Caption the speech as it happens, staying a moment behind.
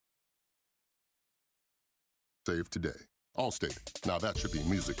Save today. Allstate. Now that should be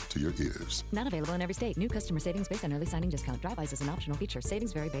music to your ears. Not available in every state. New customer savings based on early signing discount. Drive-bys is an optional feature.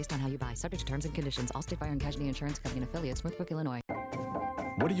 Savings vary based on how you buy. Subject to terms and conditions. Allstate Fire and Casualty Insurance Company and affiliates. Smithbrook, Illinois.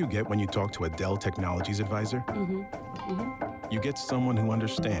 What do you get when you talk to a Dell Technologies advisor? You get someone who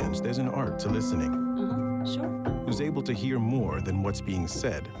understands there's an art to listening. Sure. Who's able to hear more than what's being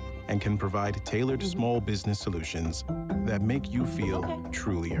said and can provide tailored small business solutions that make you feel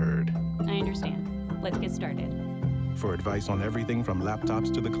truly heard. I understand. Let's get started. For advice on everything from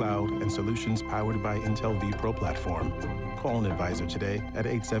laptops to the cloud and solutions powered by Intel vPro platform, call an advisor today at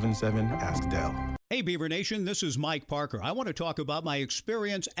 877-ASK-DELL. Hey, Beaver Nation, this is Mike Parker. I want to talk about my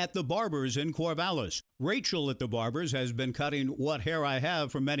experience at the Barbers in Corvallis. Rachel at the Barbers has been cutting what hair I have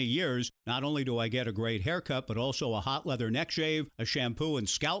for many years. Not only do I get a great haircut, but also a hot leather neck shave, a shampoo and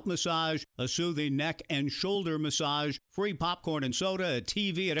scalp massage, a soothing neck and shoulder massage, free popcorn and soda, a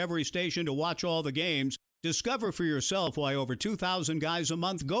TV at every station to watch all the games. Discover for yourself why over 2,000 guys a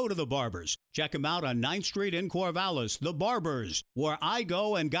month go to the Barbers. Check them out on 9th Street in Corvallis. The Barbers, where I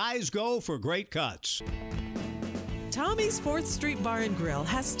go and guys go for great cuts. Tommy's 4th Street Bar and Grill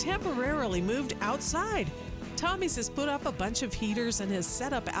has temporarily moved outside. Tommy's has put up a bunch of heaters and has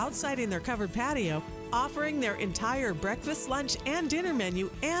set up outside in their covered patio, offering their entire breakfast, lunch, and dinner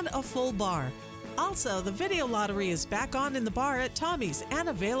menu and a full bar. Also, the video lottery is back on in the bar at Tommy's and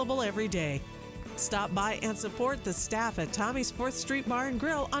available every day. Stop by and support the staff at Tommy's 4th Street Bar and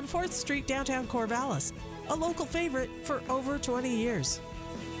Grill on 4th Street, downtown Corvallis, a local favorite for over 20 years.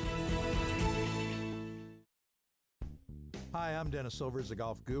 Hi, I'm Dennis Silvers, the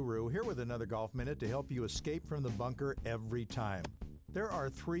Golf Guru, here with another Golf Minute to help you escape from the bunker every time. There are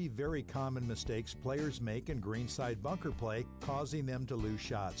 3 very common mistakes players make in greenside bunker play, causing them to lose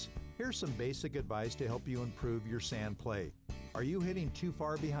shots. Here's some basic advice to help you improve your sand play. Are you hitting too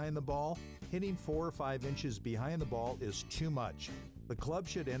far behind the ball? Hitting 4 or 5 inches behind the ball is too much. The club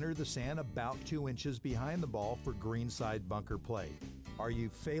should enter the sand about 2 inches behind the ball for greenside bunker play. Are you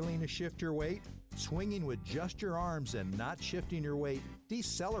failing to shift your weight? Swinging with just your arms and not shifting your weight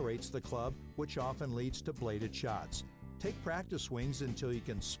decelerates the club, which often leads to bladed shots. Take practice swings until you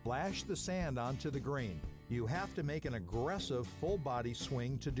can splash the sand onto the green. You have to make an aggressive full-body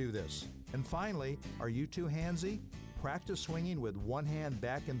swing to do this. And finally, are you too handsy? Practice swinging with one hand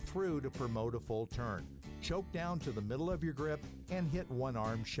back and through to promote a full turn. Choke down to the middle of your grip and hit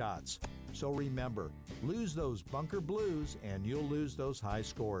one-arm shots. So remember, lose those bunker blues and you'll lose those high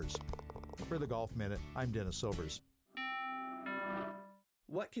scores. For the Golf Minute, I'm Dennis Silvers.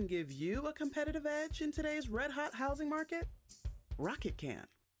 What can give you a competitive edge in today's red-hot housing market? Rocket can.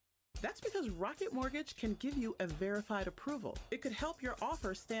 That's because Rocket Mortgage can give you a verified approval. It could help your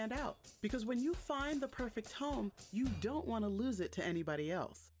offer stand out, because when you find the perfect home, you don't want to lose it to anybody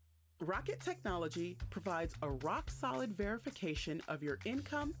else. Rocket Technology provides a rock-solid verification of your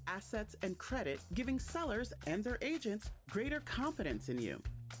income, assets, and credit, giving sellers and their agents greater confidence in you.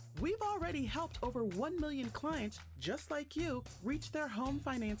 We've already helped over 1 million clients just like you reach their home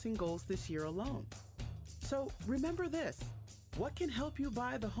financing goals this year alone. So remember this. What can help you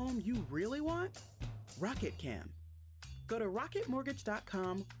buy the home you really want? Rocket can. Go to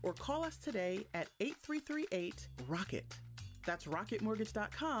rocketmortgage.com or call us today at 8338-ROCKET. That's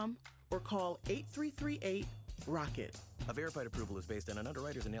rocketmortgage.com or call 8338-ROCKET. A verified approval is based on an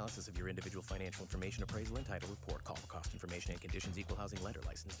underwriter's analysis of your individual financial information, appraisal, and title report. Call for cost information and conditions. Equal housing lender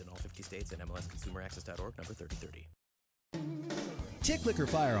licensed in all 50 states and MLSConsumerAccess.org, number 3030. Tick Liquor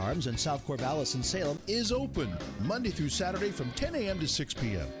Firearms in South Corvallis and Salem is open Monday through Saturday from 10 a.m. to 6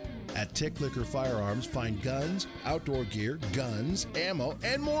 p.m. At Tick Liquor Firearms, find guns, outdoor gear, guns, ammo,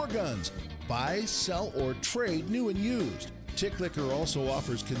 and more guns. Buy, sell, or trade new and used. Tick Liquor also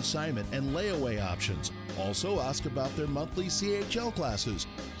offers consignment and layaway options. Also ask about their monthly CHL classes.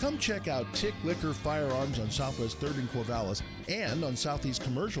 Come check out Tick Liquor Firearms on Southwest 3rd in Corvallis and on Southeast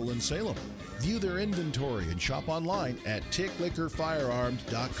Commercial in Salem. View their inventory and shop online at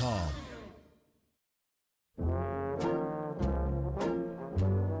tickliquorfirearms.com.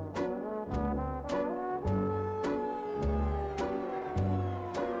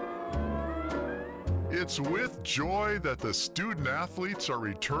 It's with joy that the student athletes are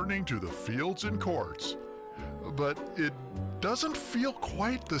returning to the fields and courts. But it doesn't feel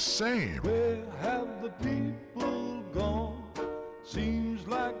quite the same. Where have the people gone? Seems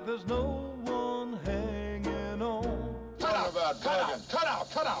like there's no one hanging on. Cut out!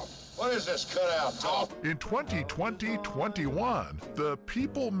 What is this cutout talk? In 2020-21, the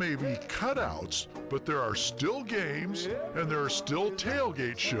people may be cutouts, but there are still games, and there are still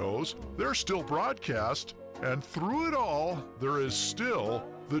tailgate shows, there's still broadcast, and through it all, there is still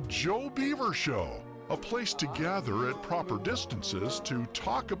the Joe Beaver Show. a place to gather at proper distances to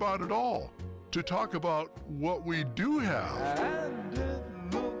talk about it all, to talk about what we do have. And it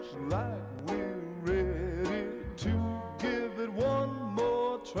looks like we're ready to give it one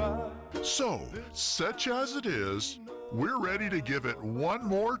more try. So, such as it is, we're ready to give it one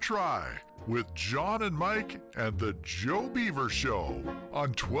more try with John and Mike and the Joe Beaver Show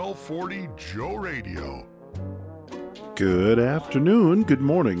on 1240 Joe Radio. Good afternoon. Good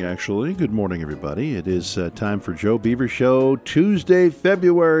morning, actually. Good morning, everybody. It is time for Joe Beaver Show, Tuesday,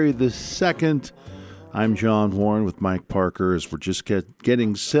 February the 2nd. I'm John Warren with Mike Parker as we're just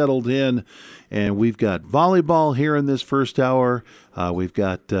getting settled in, and we've got volleyball here in this first hour. We've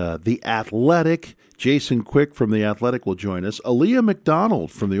got The Athletic. Jason Quick from The Athletic will join us. Aliyah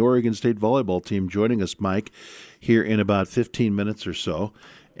McDonald from the Oregon State volleyball team joining us, Mike, here in about 15 minutes or so.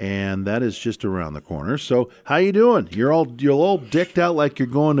 And that is just around the corner. So, how you doing? You're all decked out like you're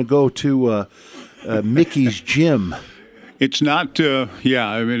going to go to Mickey's gym. It's not,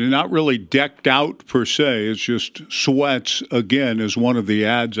 not really decked out per se. It's just sweats, again, is one of the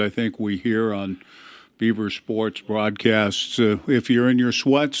ads I think we hear on Beaver Sports broadcasts. If you're in your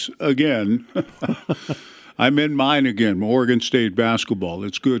sweats, again, I'm in mine again, Oregon State basketball.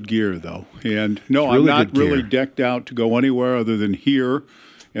 It's good gear, though. And no, I'm not really decked out to go anywhere other than here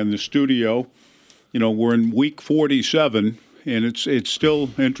in the studio. You know, we're in week 47, and it's still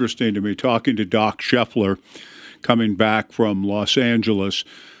interesting to me talking to Doc Scheffler coming back from Los Angeles.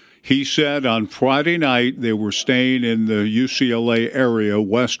 He said on Friday night they were staying in the UCLA area,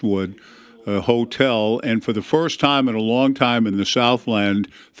 Westwood, a hotel, and for the first time in a long time in the Southland,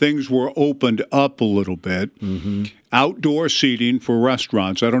 things were opened up a little bit. Mm-hmm. Outdoor seating for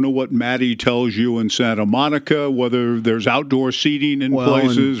restaurants. I don't know what Maddie tells you in Santa Monica, whether there's outdoor seating in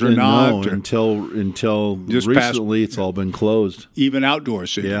places or not. No, until recently it's all been closed. Even outdoor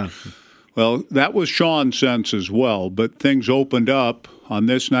seating. Yeah. Well, that was Sean's sense as well, but things opened up on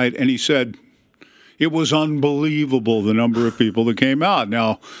this night, and he said it was unbelievable the number of people that came out.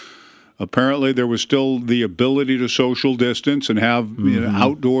 Now, apparently, there was still the ability to social distance and have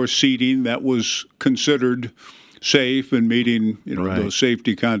outdoor seating that was considered safe and meeting those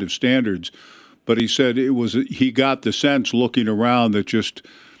safety kind of standards. But he said he got the sense looking around that just,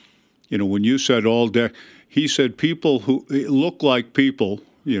 when you said all day, he said people who look like people,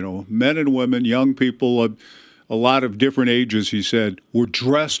 men and women, young people, a lot of different ages, he said, were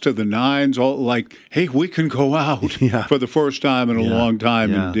dressed to the nines, all like, hey, we can go out for the first time in a long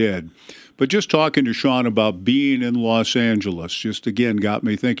time, and did. But just talking to Sean about being in Los Angeles just, again, got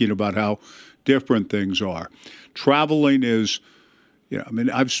me thinking about how different things are. Traveling is,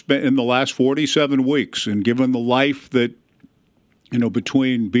 I've spent in the last 47 weeks, and given the life that,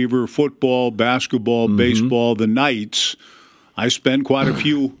 between Beaver football, basketball, baseball, the nights, I spend quite a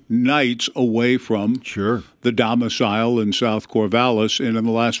few nights away from the domicile in South Corvallis, and in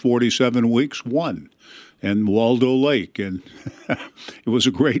the last 47 weeks, one. And Waldo Lake, and it was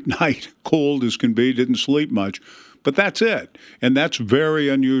a great night, cold as can be, didn't sleep much, but that's it, and that's very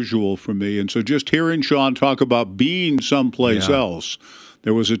unusual for me. And so just hearing Sean talk about being someplace else,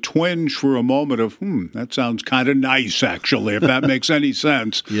 there was a twinge for a moment of, that sounds kind of nice, actually, if that makes any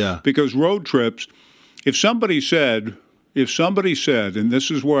sense. Yeah. Because road trips, if somebody said, and this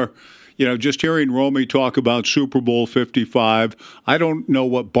is where, just hearing Romy talk about Super Bowl 55, I don't know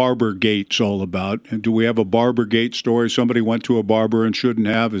what Barber Gate's all about. And do we have a Barber Gate story? Somebody went to a barber and shouldn't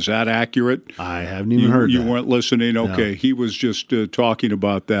have. Is that accurate? I haven't even heard that. You weren't listening? Okay. No. He was just talking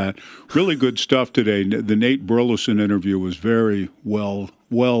about that. Really good stuff today. The Nate Burleson interview was very well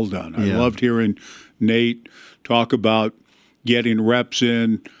done. I loved hearing Nate talk about getting reps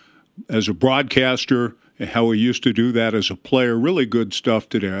in as a broadcaster, how he used to do that as a player. Really good stuff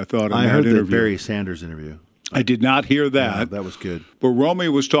today, I thought, in that interview. I heard the Barry Sanders interview. I did not hear that. Yeah, that was good. But Romy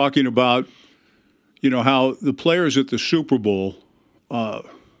was talking about, how the players at the Super Bowl,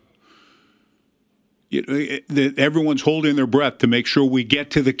 everyone's holding their breath to make sure we get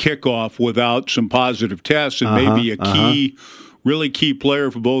to the kickoff without some positive tests, and maybe a really key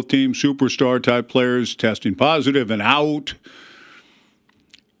player for both teams, superstar-type players, testing positive and out.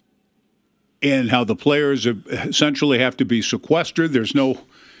 And how the players essentially have to be sequestered.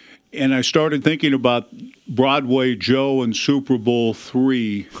 And I started thinking about Broadway Joe and Super Bowl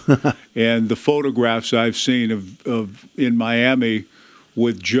III and the photographs I've seen of in Miami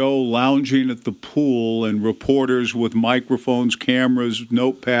with Joe lounging at the pool and reporters with microphones, cameras,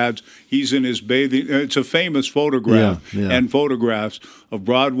 notepads. He's in his bathing. It's a famous photograph and photographs of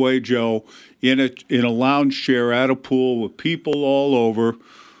Broadway Joe in a lounge chair at a pool with people all over.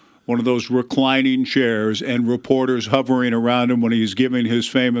 one of those reclining chairs, and reporters hovering around him when he's giving his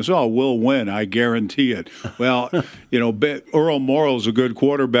famous, we'll win, I guarantee it. Well, Earl Morrall's a good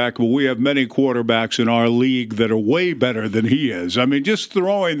quarterback, but we have many quarterbacks in our league that are way better than he is. I mean, just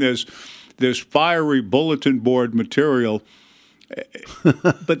throwing this fiery bulletin board material.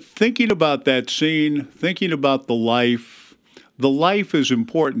 But thinking about that scene, thinking about the life is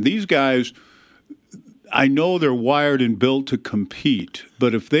important. These guys, I know they're wired and built to compete,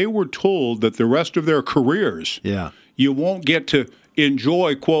 but if they were told that the rest of their careers, you won't get to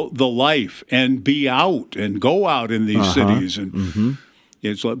enjoy, quote, the life and be out and go out in these cities. And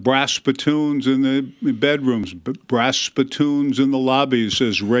it's like brass spittoons in the bedrooms, brass spittoons in the lobbies,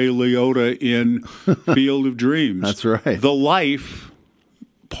 says Ray Liotta in Field of Dreams. That's right. The life,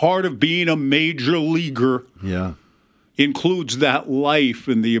 part of being a major leaguer, includes that life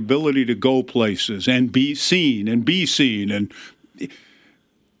and the ability to go places and be seen. And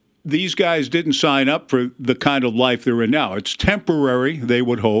these guys didn't sign up for the kind of life they're in now. It's temporary, they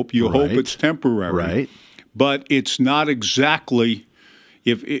would hope. You hope it's temporary. Right. But it's not exactly,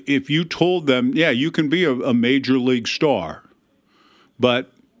 if you told them, you can be a major league star,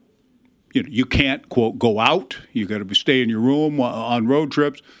 but you can't, quote, go out. You got to stay in your room on road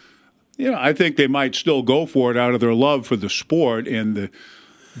trips. I think they might still go for it out of their love for the sport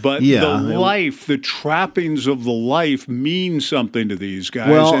but the life, the trappings of the life mean something to these guys.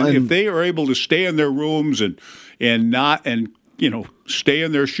 Well, and if they are able to stay in their rooms and stay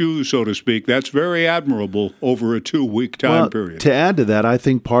in their shoes, so to speak, that's very admirable over a 2-week time period. To add to that, I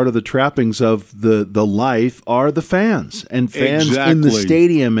think part of the trappings of the life are the fans and fans in the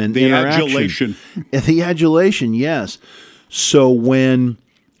stadium and the interaction. Adulation. The adulation, yes. So when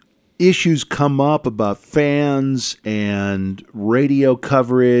issues come up about fans and radio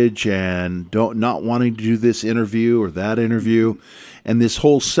coverage and not wanting to do this interview or that interview, and this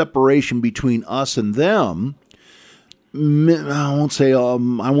whole separation between us and them, I won't say a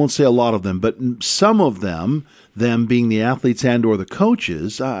lot of them, but some of them being the athletes and or the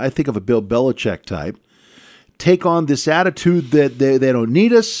coaches, I think of a Bill Belichick type, take on this attitude that they don't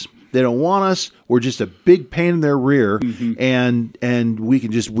need us. They don't want us. We're just a big pain in their rear, and we'll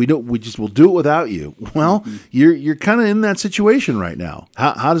do it without you. Well, you're kind of in that situation right now.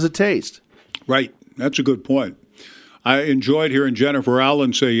 How does it taste? Right, that's a good point. I enjoyed hearing Jennifer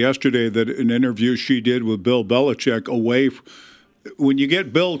Allen say yesterday that an interview she did with Bill Belichick when you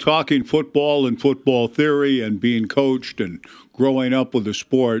get Bill talking football and football theory and being coached and growing up with the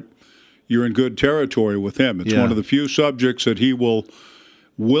sport, you're in good territory with him. It's one of the few subjects that he will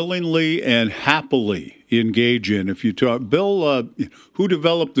willingly and happily engage in. If you talk, Bill, who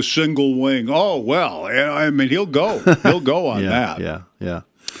developed the single wing? Oh, well, I mean, he'll go on that. Yeah.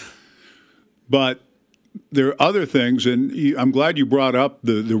 But there are other things, and I'm glad you brought up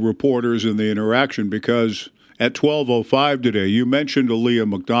the reporters and the interaction, because at 12:05 today, you mentioned Aliyah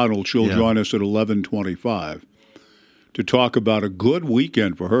McDonald. She'll join us at 11:25 to talk about a good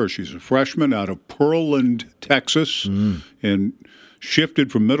weekend for her. She's a freshman out of Pearland, Texas, and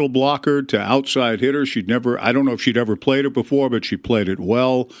shifted from middle blocker to outside hitter. I don't know if she'd ever played it before, but she played it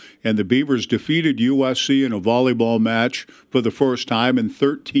well. And the Beavers defeated USC in a volleyball match for the first time in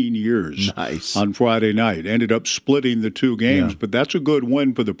 13 years. Nice. On Friday night. Ended up splitting the two games, but that's a good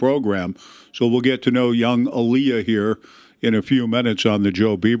win for the program. So we'll get to know young Aliyah here in a few minutes on the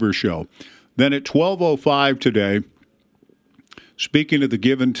Joe Beaver Show. Then at 12:05 today, speaking of the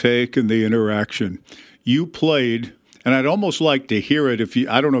give and take and the interaction, you played. And I'd almost like to hear it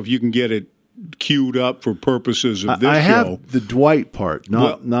I don't know if you can get it queued up for purposes of this show. I have the Dwight part,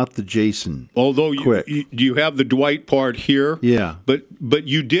 not the Jason. Although you have the Dwight part here. Yeah. But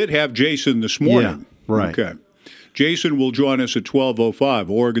you did have Jason this morning. Yeah, right. Okay. Jason will join us at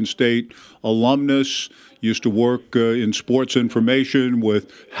 12:05. Oregon State alumnus, used to work in sports information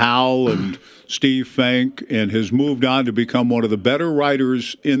with Hal and Steve Fank, and has moved on to become one of the better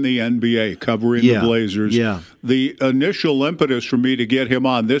writers in the NBA, covering the Blazers. Yeah. The initial impetus for me to get him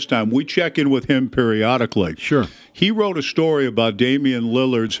on this time, we check in with him periodically. Sure. He wrote a story about Damian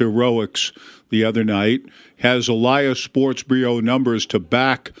Lillard's heroics the other night, has Aliyah Sports Bureau numbers to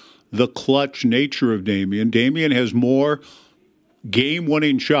back the clutch nature of Damian. Damian has more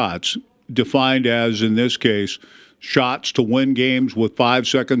game-winning shots, defined as, in this case, shots to win games with 5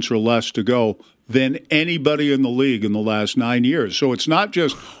 seconds or less to go, than anybody in the league in the last 9 years. So it's not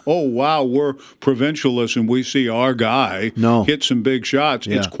just, oh, wow, we're provincialists and we see our guy hit some big shots.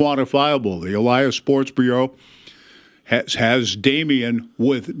 Yeah. It's quantifiable. The Aliyah Sports Bureau has Damian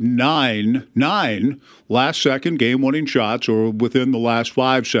with nine last-second game-winning shots, or within the last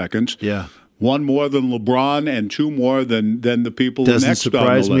 5 seconds. Yeah. one more than LeBron and two more than the people next on the list. Doesn't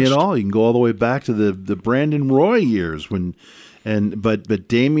surprise me at all. You can go all the way back to the Brandon Roy years but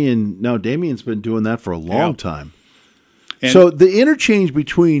Damian's been doing that for a long time. And so the interchange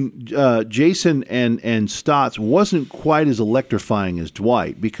between Jason and Stotts wasn't quite as electrifying as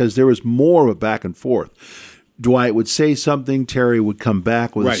Dwight because there was more of a back and forth. Dwight would say something, Terry would come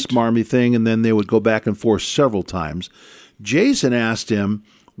back with a smarmy thing, and then they would go back and forth several times. Jason asked him,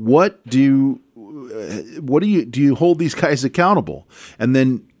 do you hold these guys accountable? And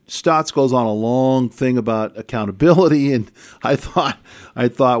then Stotts goes on a long thing about accountability, and I thought,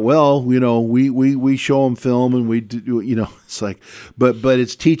 well, we show them film, and we do, it's like, but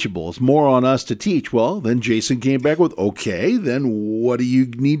it's teachable. It's more on us to teach. Well, then Jason came back with, okay, then what do you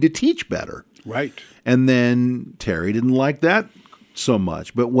need to teach better? Right. And then Terry didn't like that so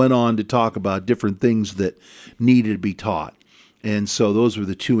much, but went on to talk about different things that needed to be taught. And so those were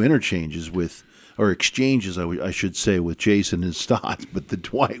the two exchanges, I should say, with Jason and Stotts. But the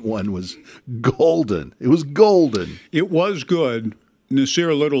Dwight one was golden. It was golden. It was good.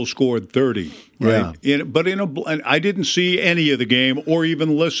 Nasir Little scored 30. Right? Yeah. And I didn't see any of the game or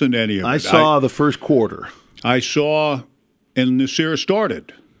even listen to any of it. I saw the first quarter. And Nasir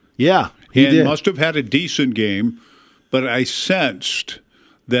started. Yeah, he did. Must have had a decent game, but I sensed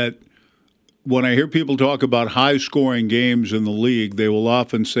that when I hear people talk about high-scoring games in the league, they will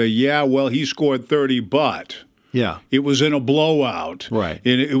often say, yeah, well, he scored 30, but it was in a blowout. Right.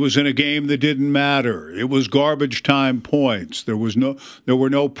 It was in a game that didn't matter. It was garbage time points. There were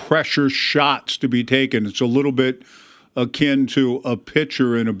no pressure shots to be taken. It's a little bit akin to a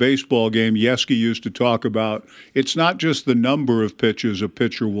pitcher in a baseball game. Yesky used to talk about it's not just the number of pitches a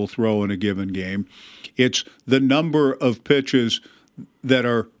pitcher will throw in a given game. It's the number of pitches that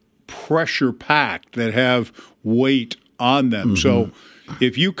are pressure-packed, that have weight on them. Mm-hmm. So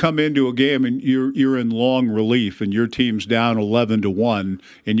if you come into a game and you're in long relief and your team's down 11-1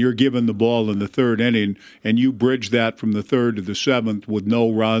 and you're given the ball in the third inning and you bridge that from the third to the seventh with no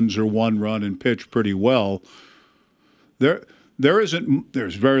runs or one run and pitch pretty well,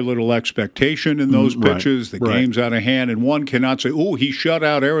 there's very little expectation in those pitches. Right. The game's out of hand, and one cannot say, "Oh, he shut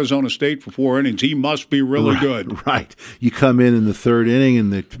out Arizona State for 4 innings. He must be really good." Right. You come in the third inning,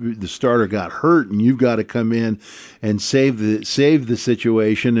 and the starter got hurt, and you've got to come in and save the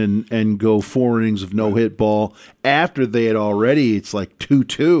situation and go 4 innings of no hit ball after they had already. It's like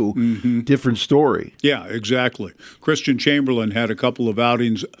 2-2. Mm-hmm. Different story. Yeah, exactly. Christian Chamberlain had a couple of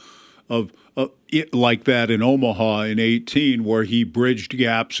outings of it like that in Omaha in 2018, where he bridged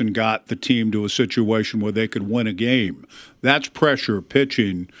gaps and got the team to a situation where they could win a game. That's pressure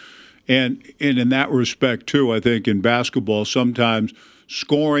pitching. And in that respect, too, I think in basketball, sometimes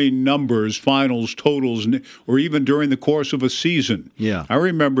scoring numbers, finals, totals, or even during the course of a season. Yeah. I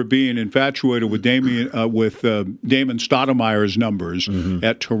remember being infatuated with Damon Stoudemire's numbers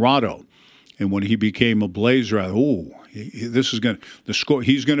at Toronto. And when he became a Blazer, this is going to score.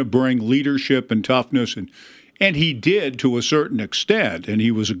 He's going to bring leadership and toughness, and he did to a certain extent. And he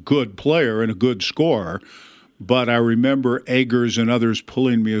was a good player and a good scorer. But I remember Eggers and others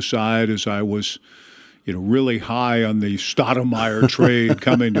pulling me aside as I was, really high on the Stoudemire trade,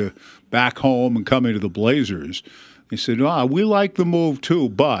 coming back home and coming to the Blazers. They said, we like the move too,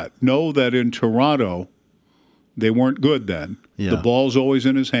 but know that in Toronto, they weren't good then. Yeah. The ball's always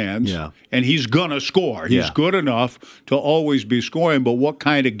in his hands, and he's going to score. He's good enough to always be scoring, but what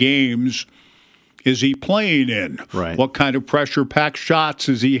kind of games is he playing in? Right. What kind of pressure-packed shots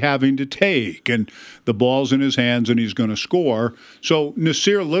is he having to take? And the ball's in his hands, and he's going to score. So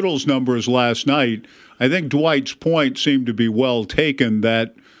Nasir Little's numbers last night, I think Dwight's point seemed to be well taken,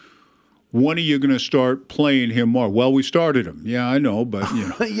 that when are you going to start playing him more? Well, we started him. Yeah, I know, but,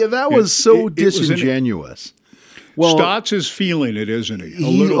 yeah, that was so disingenuous. Well, Stotts is feeling it, isn't he? A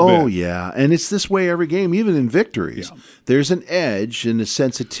little bit. Oh, yeah. And it's this way every game, even in victories. Yeah. There's an edge and a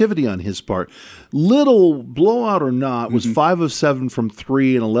sensitivity on his part. Little, blowout or not, was 5 of 7 from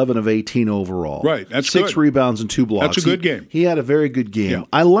 3 and 11 of 18 overall. Right. That's 6 rebounds and 2 blocks. That's a good game. He had a very good game. Yeah.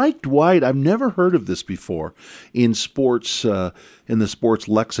 I like Dwight. I've never heard of this before in sports, in the sports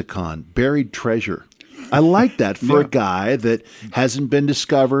lexicon. Buried treasure. I like that for a guy that hasn't been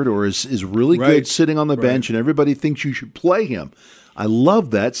discovered or is really good sitting on the bench and everybody thinks you should play him. I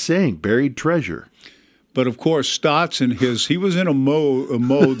love that saying, buried treasure. But, of course, Stotts he was in a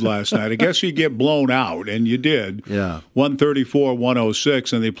mode last night. I guess you get blown out, and you did. Yeah.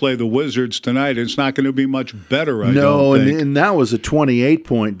 134-106, and they play the Wizards tonight. It's not going to be much better, I don't think. And that was a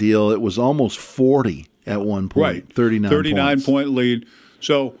 28-point deal. It was almost 40 at one point. Right. 39-point lead.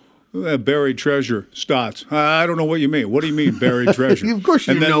 So, buried treasure, Stotts. I don't know what you mean. What do you mean, buried treasure? Of course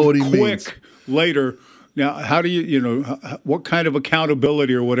you know what he means. later. Now, how do what kind of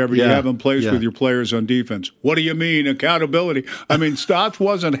accountability or whatever you have in place with your players on defense? What do you mean, accountability? I mean, Stotts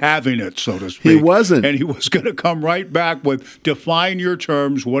wasn't having it, so to speak. He wasn't. And he was going to come right back with, define your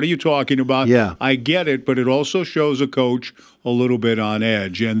terms. What are you talking about? Yeah. I get it, but it also shows a coach a little bit on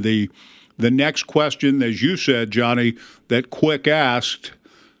edge. And the next question, as you said, Johnny, that Quick asked,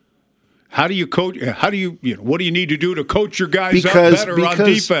 how do you coach? What do you need to do to coach your guys up better on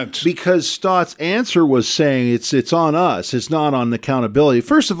defense? Because Stott's answer was saying it's on us. It's not on accountability.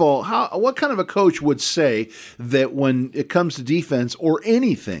 First of all, what kind of a coach would say that when it comes to defense or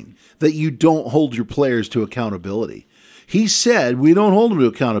anything that you don't hold your players to accountability? He said we don't hold them to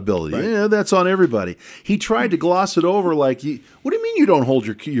accountability. Right. Yeah, that's on everybody. He tried to gloss it over like, what do you mean you don't hold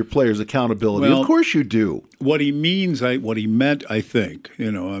your players accountability? Well, of course you do. What he meant, I think,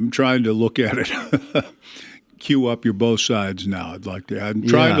 I'm trying to look at it. Cue up your both sides now. I'm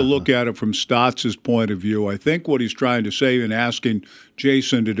trying to look at it from Stotts' point of view. I think what he's trying to say in asking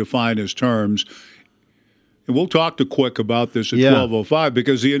Jason to define his terms. And we'll talk to Quick about this at 12:05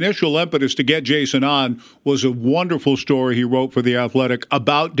 because the initial impetus to get Jason on was a wonderful story he wrote for The Athletic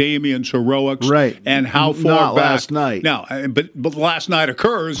about Damian's heroics and how far Not back. last night. Now, but last night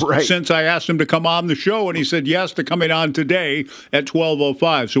occurs since I asked him to come on the show, and he said yes to coming on today at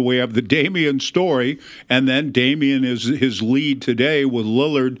 12:05. So we have the Damian story, and then Damian is his lead today with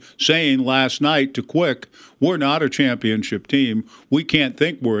Lillard saying last night to Quick, we're not a championship team. We can't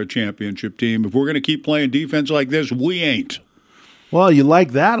think we're a championship team. If we're going to keep playing defense like this, we ain't. Well, you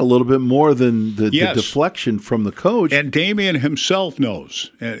like that a little bit more than the deflection from the coach. And Damian himself knows.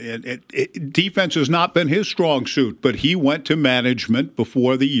 Defense has not been his strong suit, but he went to management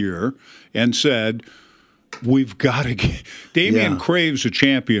before the year and said, we've got to get – Damian craves a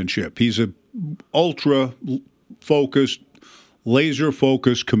championship. He's a ultra-focused,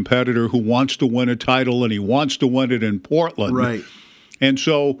 laser-focused competitor who wants to win a title, and he wants to win it in Portland. Right. And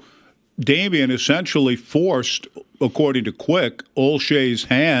so Damian essentially forced, according to Quick, Olshey's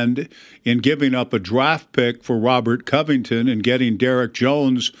hand in giving up a draft pick for Robert Covington and getting Derek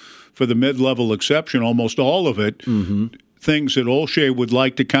Jones for the mid-level exception, almost all of it, things that Olshey would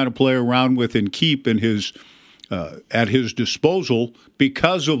like to kind of play around with and keep in his at his disposal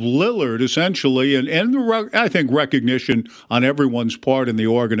because of Lillard, essentially, and I think recognition on everyone's part in the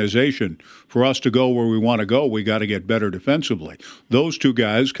organization. For us to go where we want to go, we got to get better defensively. Those two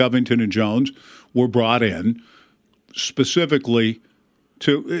guys, Covington and Jones, were brought in specifically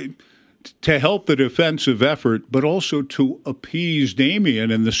to help the defensive effort, but also to appease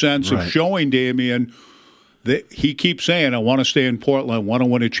Damian in the sense of showing Damian that he keeps saying, I want to stay in Portland, I want to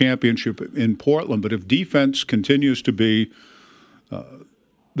win a championship in Portland. But if defense continues to be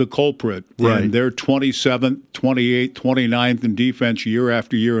the culprit, and they're 27th, 28th, 29th in defense year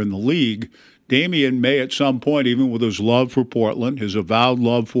after year in the league, Damian may at some point, even with his love for Portland, his avowed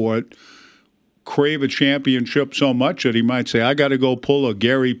love for it, crave a championship so much that he might say, I got to go pull a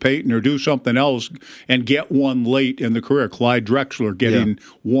Gary Payton or do something else and get one late in the career. Clyde Drexler getting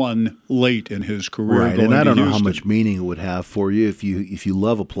one late in his career. Right, and I don't know how much meaning it would have for you if you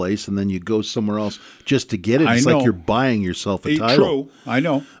love a place and then you go somewhere else just to get it. It's like you're buying yourself a title. True, I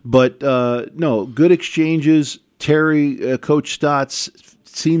know. But, no, good exchanges. Terry, Coach Stotts,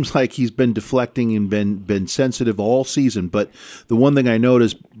 seems like he's been deflecting and been sensitive all season. But the one thing I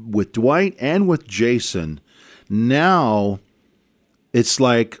noticed with Dwight and with Jason, now it's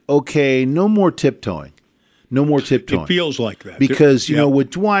like, okay, no more tiptoeing. No more tiptoeing. It feels like that. Because, you know,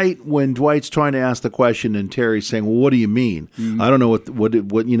 with Dwight, when Dwight's trying to ask the question and Terry's saying, well, what do you mean? I don't know what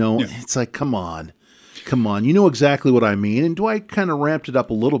you know. It's like, come on. You know exactly what I mean. And Dwight kind of ramped it up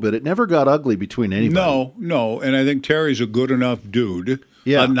a little bit. It never got ugly between anybody. No. And I think Terry's a good enough dude.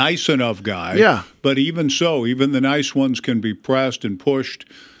 A nice enough guy. Yeah. But even so, even the nice ones can be pressed and pushed,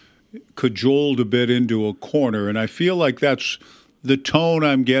 cajoled a bit into a corner. And I feel like that's the tone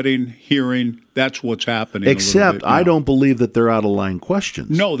I'm hearing. That's what's happening. Except I don't believe that they're out of line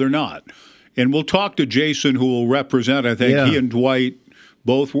questions. No, they're not. And we'll talk to Jason, who will represent, I think, he and Dwight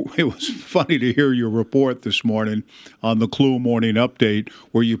both. It was funny to hear your report this morning on the Clue Morning Update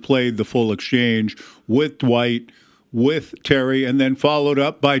where you played the full exchange with Dwight, with Terry, and then followed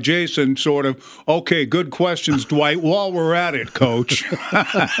up by Jason, sort of, okay, good questions, Dwight, while we're at it, Coach.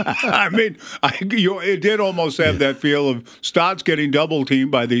 I mean, it did almost have that feel of Stotts getting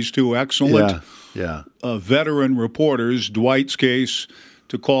double-teamed by these two excellent veteran reporters. Dwight's case,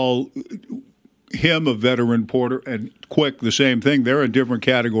 to call him a veteran reporter, and Quick, the same thing. They're in different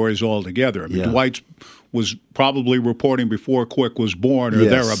categories altogether. I mean, Dwight's was probably reporting before Quick was born or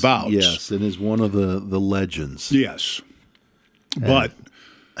thereabouts. Yes, and is one of the legends. Yes. But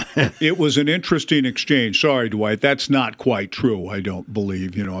It was an interesting exchange. Sorry, Dwight, that's not quite true. I don't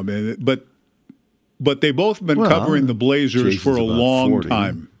believe. But they both have been covering the Blazers for a long 40.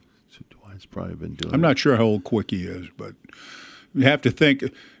 time. So Dwight's probably been doing. I'm not sure how old Quickie is, but you have to think.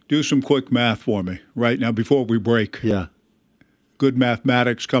 Do some quick math for me right now before we break. Yeah. Good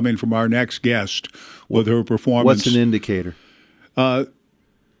mathematics coming from our next guest with her performance. What's an indicator?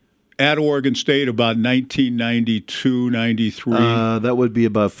 At Oregon State about 1992, 93. That would be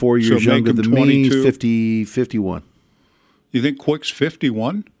about 4 years younger than 22. me, 51. You think Quick's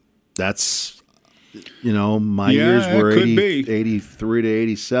 51? That's, my years were 83 to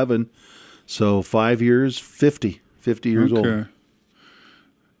 87. So 5 years, 50 years old.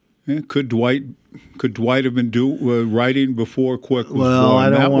 Yeah, could Dwight have been writing before Quick was born? Well, I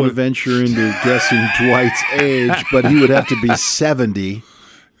don't want to venture into guessing Dwight's age, but he would have to be 70.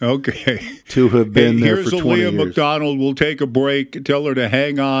 Okay. To have been there for 20 Here's years. Aliyah McDonald. We'll take a break. Tell her to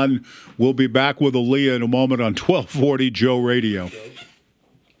hang on. We'll be back with Aliyah in a moment on 1240 Joe Radio.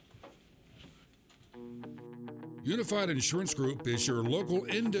 Unified Insurance Group is your local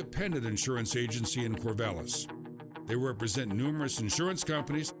independent insurance agency in Corvallis. They represent numerous insurance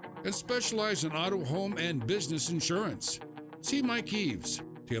companies and specialize in auto, home, and business insurance. See Mike Eves,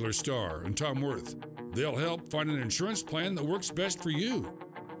 Taylor Starr, and Tom Worth. They'll help find an insurance plan that works best for you.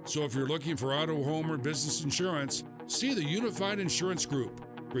 So if you're looking for auto, home, or business insurance, see the Unified Insurance Group,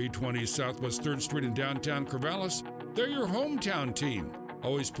 320 Southwest 3rd Street in downtown Corvallis. They're your hometown team,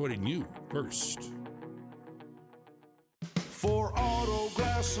 always putting you first. For auto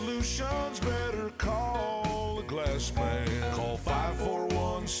glass solutions, better call the glass man. Call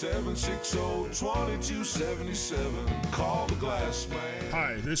 541-760-2277. Call the glass man.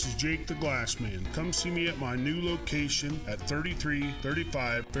 Hi, this is Jake the Glass Man. Come see me at my new location at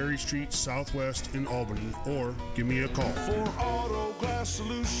 3335 Ferry Street Southwest in Albany, or give me a call. For auto glass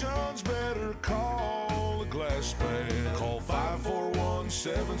solutions, better call the glass man. Call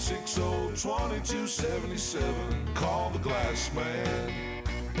 541-760-2277. Call the glass man.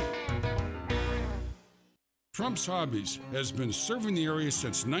 Trump's Hobbies has been serving the area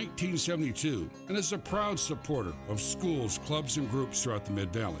since 1972 and is a proud supporter of schools, clubs, and groups throughout the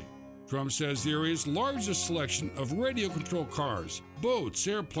Mid-Valley. Trump's has the area's largest selection of radio-controlled cars, boats,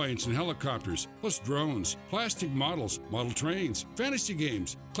 airplanes, and helicopters, plus drones, plastic models, model trains, fantasy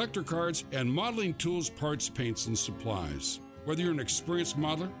games, collector cards, and modeling tools, parts, paints, and supplies. Whether you're an experienced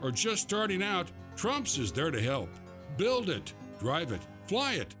modeler or just starting out, Trump's is there to help. Build it, drive it,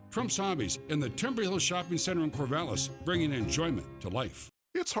 fly it. Trump's Hobbies in the Timber Hill Shopping Center in Corvallis, bringing enjoyment to life.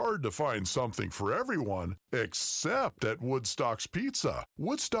 It's hard to find something for everyone, except at Woodstock's Pizza.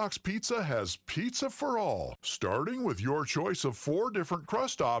 Woodstock's Pizza has pizza for all, starting with your choice of 4 different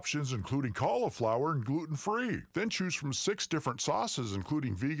crust options, including cauliflower and gluten-free. Then choose from 6 different sauces,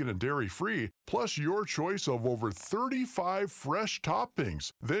 including vegan and dairy-free, plus your choice of over 35 fresh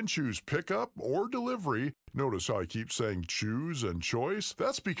toppings. Then choose pickup or delivery. Notice how I keep saying choose and choice?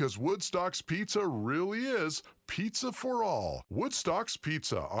 That's because Woodstock's Pizza really is pizza for all. Woodstock's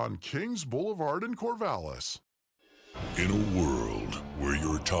Pizza on Kings Boulevard in Corvallis. In a world where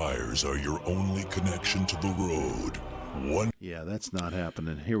your tires are your only connection to the road, Yeah, that's not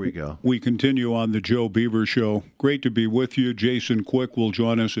happening. Here we go. We continue on the Joe Beaver Show. Great to be with you. Jason Quick will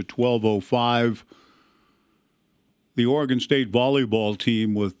join us at 12:05. The Oregon State volleyball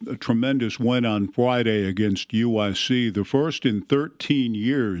team with a tremendous win on Friday against USC, the first in 13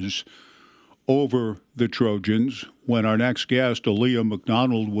 years over the Trojans, when our next guest, Aliyah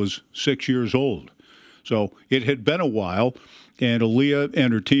McDonald, was 6 years old. So it had been a while, and Aliyah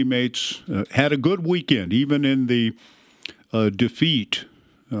and her teammates had a good weekend, even in the defeat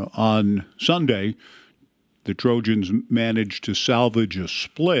on Sunday. The Trojans managed to salvage a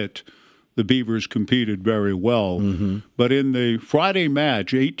split. The Beavers competed very well. But in the Friday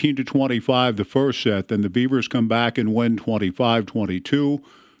match, 18-25 the first set, then the Beavers come back and win 25-22,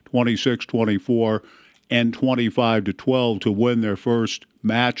 26-24, and 25-12 to win their first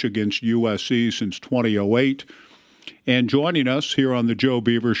match against USC since 2008. And joining us here on the Joe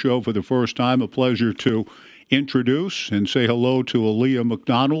Beaver Show for the first time, a pleasure to introduce and say hello to Aliyah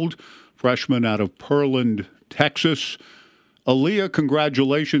McDonald, freshman out of Pearland, Texas. Aliyah,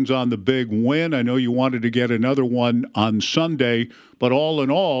 congratulations on the big win. I know you wanted to get another one on Sunday, but all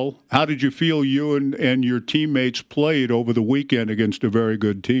in all, how did you feel you and your teammates played over the weekend against a very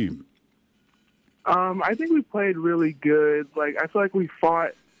good team? I think we played really good. I feel like we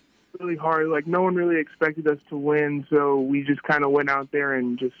fought really hard. No one really expected us to win, so we just kind of went out there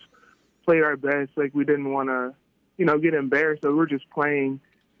and just played our best. We didn't want to, get embarrassed. So we were just playing,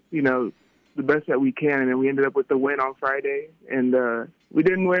 the best that we can, and then we ended up with the win on Friday. And we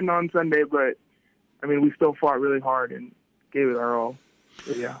didn't win on Sunday, but I mean, we still fought really hard and gave it our all.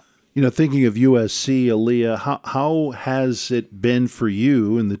 So, yeah. You know, thinking of USC, Aliyah, how has it been for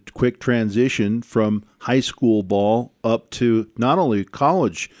you in the quick transition from high school ball up to not only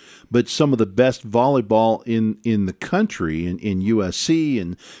college, but some of the best volleyball in the country, in USC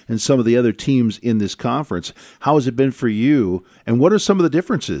and some of the other teams in this conference? How has it been for you, and what are some of the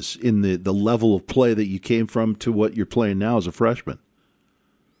differences in the level of play that you came from to what you're playing now as a freshman?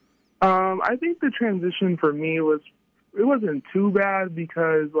 I think the transition for me wasn't too bad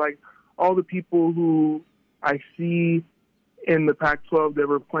because, like, all the people who I see in the Pac-12 that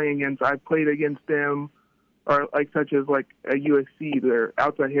we're playing against, I played against them, or like such as like a USC, their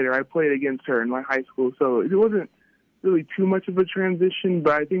outside hitter. I played against her in my high school, so it wasn't really too much of a transition.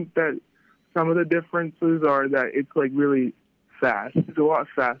 But I think that some of the differences are that it's like really fast. It's a lot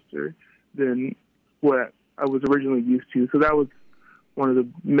faster than what I was originally used to. So that was one of the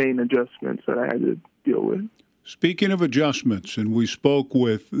main adjustments that I had to deal with. Speaking of adjustments, and we spoke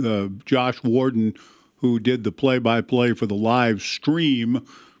with Josh Warden, who did the play-by-play for the live stream.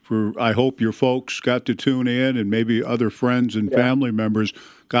 I hope your folks got to tune in, and maybe other friends and family members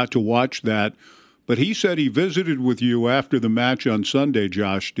got to watch that. But he said he visited with you after the match on Sunday,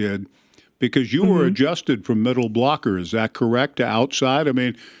 Josh did, because you were adjusted from middle blocker. Is that correct, to outside? I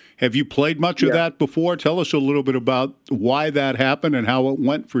mean, have you played much of that before? Tell us a little bit about why that happened and how it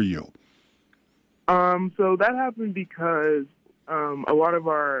went for you. So that happened because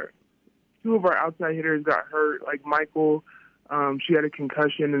two of our outside hitters got hurt. Like Michael, she had a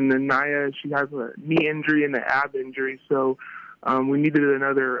concussion, and then Naya, she has a knee injury and an ab injury. So we needed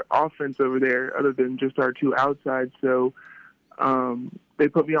another offense over there other than just our two outsides. So they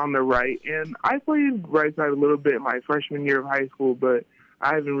put me on the right, and I played right side a little bit my freshman year of high school, but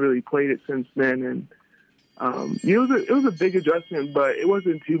I haven't really played it since then. And it was a big adjustment, but it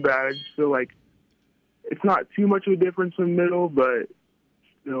wasn't too bad. I just feel like it's not too much of a difference in middle, but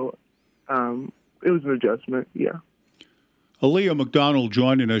still, it was an adjustment, yeah. Aliyah McDonald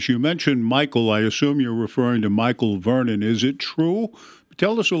joining us. You mentioned Michael. I assume you're referring to Michael Vernon. Is it true?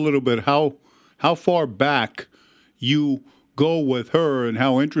 Tell us a little bit how far back you go with her and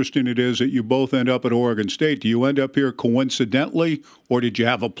how interesting it is that you both end up at Oregon State. Do you end up here coincidentally, or did you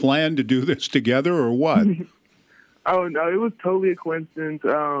have a plan to do this together, or what? Oh, no, it was totally a coincidence.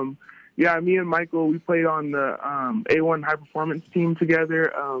 Yeah, me and Michael, we played on the A1 high performance team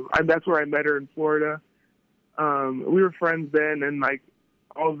together. That's where I met her in Florida. We were friends then, and like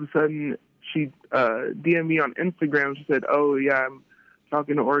all of a sudden she DM'd me on Instagram. She said, "Oh yeah, I'm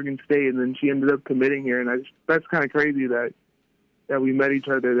talking to Oregon State," and then she ended up committing here. And that's kind of crazy that we met each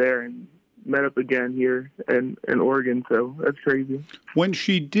other there and met up again here in Oregon. So that's crazy. When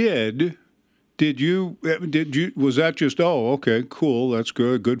she did you was that just, oh, okay, cool, that's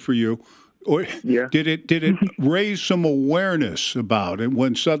good for you, or did it raise some awareness about it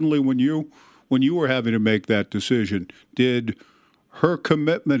when you were having to make that decision? Did her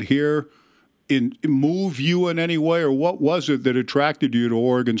commitment here move you in any way, or what was it that attracted you to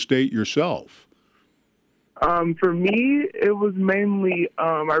Oregon State yourself? For me, it was mainly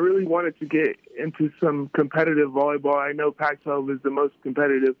I really wanted to get into some competitive volleyball. I know Pac-12 is the most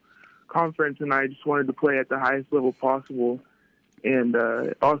competitive conference, and I just wanted to play at the highest level possible. And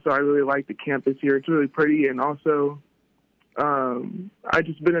also, I really like the campus here. It's really pretty, and also I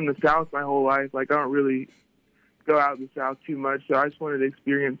just been in the South my whole life. Like, I don't really go out in the South too much, so I just wanted to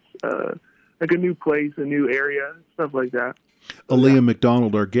experience like a new place, a new area, stuff like that. Aliyah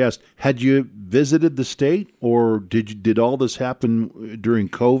McDonald, our guest, had you visited the state, or did all this happen during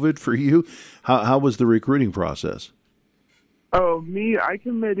COVID for you? How was the recruiting process? Oh, me, I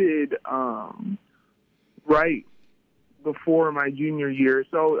committed right before my junior year.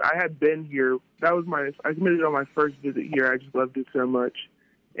 So I had been here. I committed on my first visit here. I just loved it so much,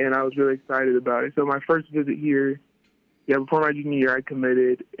 and I was really excited about it. So my first visit here, before my junior year, I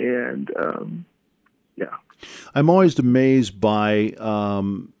committed, and I'm always amazed by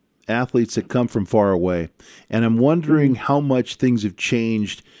athletes that come from far away, and I'm wondering how much things have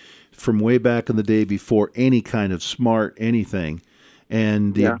changed from way back in the day before any kind of smart anything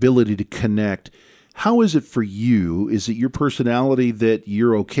and the ability to connect. How is it for you? Is it your personality that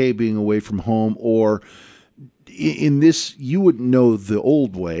you're okay being away from home, or in this, you wouldn't know the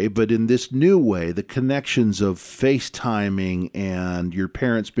old way, but in this new way, the connections of FaceTiming and your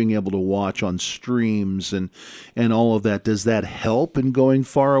parents being able to watch on streams and all of that, does that help in going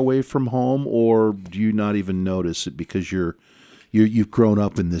far away from home, or do you not even notice it because you've grown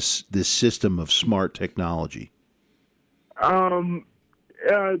up in this system of smart technology?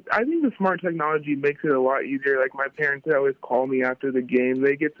 I think the smart technology makes it a lot easier. Like, my parents, they always call me after the game.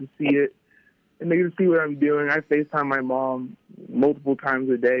 They get to see it, and they get to see what I'm doing. I FaceTime my mom multiple times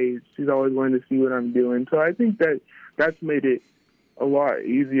a day. She's always wanting to see what I'm doing. So I think that's made it a lot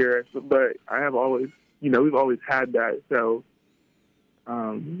easier. But I have always, we've always had that. So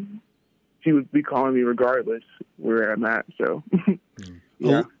she would be calling me regardless where I'm at. So,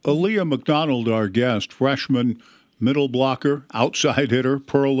 yeah. Aliyah McDonald, our guest, freshman, middle blocker, outside hitter,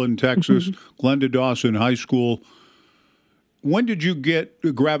 Pearland, Texas, Glenda Dawson High School. When did you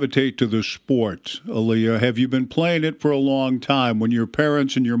gravitate to the sport, Aliyah? Have you been playing it for a long time? When your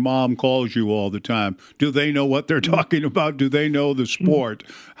parents and your mom calls you all the time, do they know what they're talking about? Do they know the sport?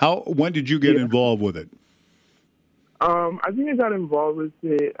 When did you get involved with it? I think I got involved with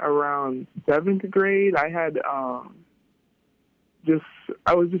it around 7th grade. I had I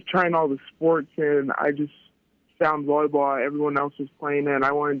was just trying all the sports, and I just found volleyball. Everyone else was playing it, and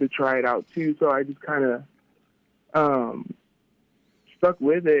I wanted to try it out too. So I just kind of stuck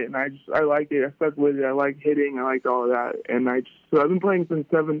with it, and I liked it. I stuck with it. I liked hitting. I liked all of that, and so I've been playing since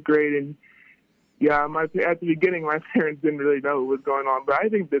 7th grade. And yeah, at the beginning, my parents didn't really know what was going on, but I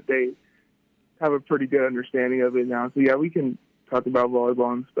think that they have a pretty good understanding of it now. So yeah, we can talk about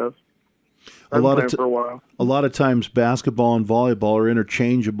volleyball and stuff. A lot of times basketball and volleyball are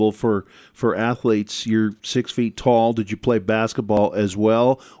interchangeable for athletes. You're 6 feet tall. Did you play basketball as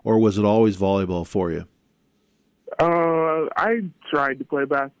well, or was it always volleyball for you? I tried to play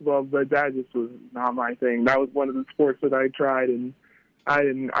basketball, but that just was not my thing. That was one of the sports that I tried, and I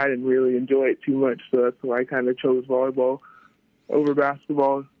didn't really enjoy it too much. So that's why I kind of chose volleyball over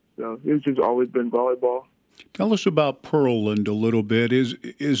basketball. So it's just always been volleyball. Tell us about Pearland a little bit. Is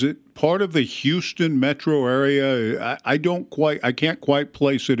it part of the Houston metro area? I can't quite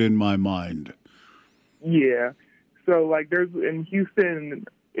place it in my mind. Yeah. So there's in Houston,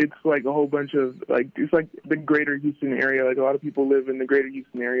 it's like a whole bunch of it's like the greater Houston area. Like, a lot of people live in the greater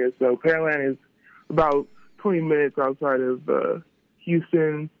Houston area. So Pearland is about 20 minutes outside of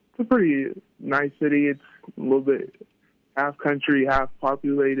Houston. It's a pretty nice city. It's a little bit half country, half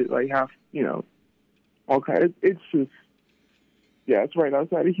populated, half, all kind. It's just, yeah, it's right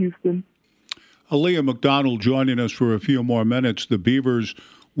outside of Houston. Aliyah McDonald joining us for a few more minutes. The Beavers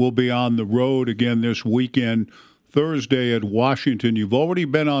will be on the road again this weekend, Thursday at Washington. You've already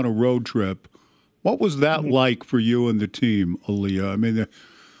been on a road trip. What was that like for you and the team, Aliyah? I mean,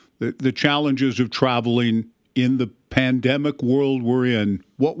 the challenges of traveling in the pandemic world we're in,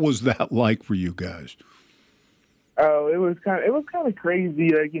 what was that like for you guys? Oh, it was kind of crazy.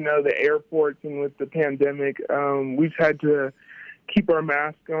 The airports, and with the pandemic, we've had to keep our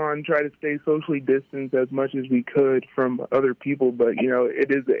mask on, try to stay socially distanced as much as we could from other people. But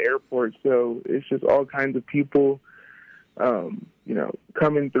it is the airport, so it's just all kinds of people,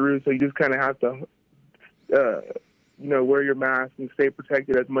 coming through. So you just kind of have to, wear your mask and stay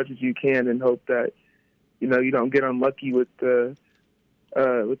protected as much as you can, and hope that you don't get unlucky with the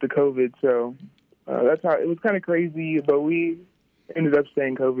COVID. So. That's how it was kind of crazy, but we ended up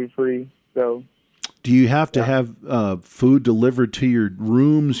staying COVID-free. So, do you have to have food delivered to your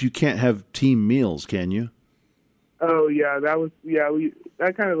rooms? You can't have team meals, can you? Oh yeah,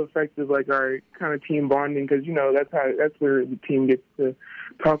 that kind of affected our kind of team bonding, because that's where the team gets to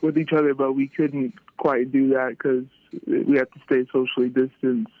talk with each other. But we couldn't quite do that because we have to stay socially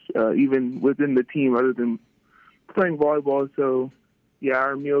distanced, even within the team, other than playing volleyball. So. Yeah,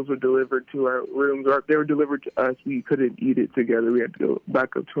 our meals were delivered to our rooms, or if they were delivered to us, we couldn't eat it together. We had to go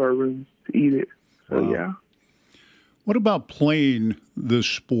back up to our rooms to eat it. So, wow. Yeah. What about playing the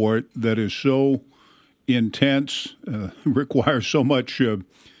sport that is so intense, requires so much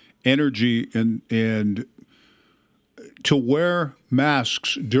energy, and to wear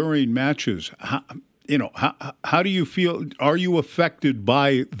masks during matches? How do you feel? Are you affected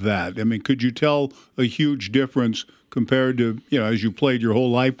by that? I mean, could you tell a huge difference compared to, as you played your whole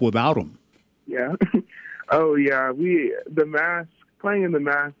life without them? Yeah. Oh, yeah. Playing in the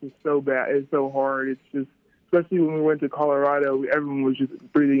mask is so bad. It's so hard. It's just, especially when we went to Colorado, everyone was just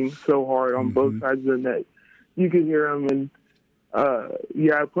breathing so hard on both sides of the net. You could hear them. And,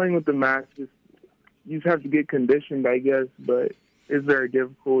 playing with the mask, you just have to get conditioned, I guess, but it's very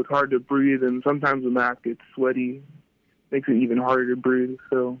difficult. It's hard to breathe, and sometimes the mask gets sweaty. Makes it even harder to breathe.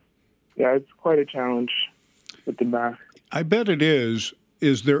 So, yeah, it's quite a challenge with the mask. I bet it is.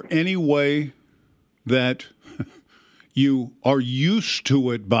 Is there any way that you are used to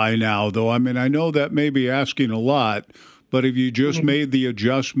it by now, though? I mean, I know that may be asking a lot, but have you just made the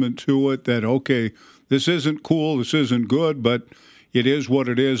adjustment to it that, okay, this isn't cool, this isn't good, but it is what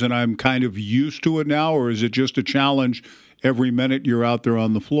it is, and I'm kind of used to it now? Or is it just a challenge every minute you're out there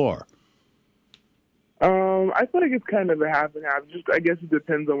on the floor? I feel like it's kind of a half and half. Just I guess it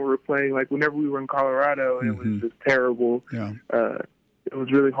depends on where we're playing. Like whenever we were in Colorado, it was just terrible. Yeah. It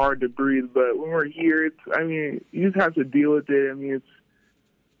was really hard to breathe. But when we're here, you just have to deal with it.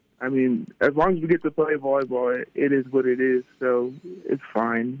 As long as we get to play volleyball, it is what it is. So it's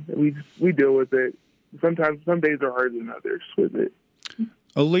fine. We deal with it. Sometimes some days are harder than others with it.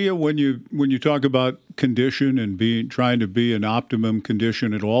 Aliyah, when you talk about condition and trying to be in optimum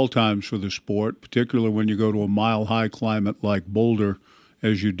condition at all times for the sport, particularly when you go to a mile-high climate like Boulder,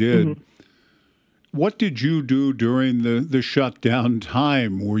 as you did, what did you do during the shutdown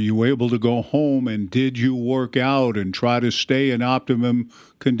time? Were you able to go home, and did you work out and try to stay in optimum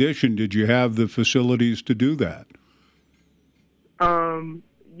condition? Did you have the facilities to do that?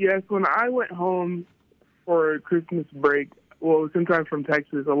 Yes, when I went home for Christmas break, well, since I'm from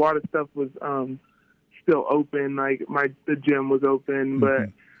Texas, a lot of stuff was still open. Like the gym was open, but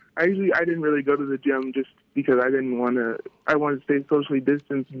I didn't really go to the gym just because I wanted to stay socially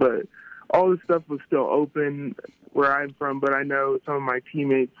distanced. But all the stuff was still open where I'm from. But I know some of my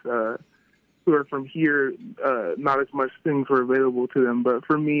teammates who are from here, not as much things were available to them. But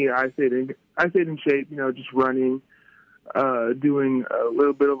for me, I stayed in shape. Just running, doing a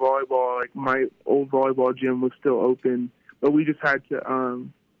little bit of volleyball. Like my old volleyball gym was still open. But we just had to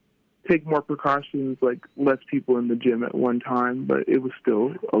take more precautions, like less people in the gym at one time. But it was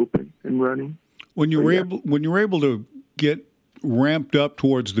still open and running. When you were able to get ramped up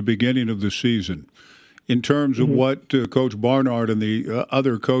towards the beginning of the season, in terms of what Coach Barnard and the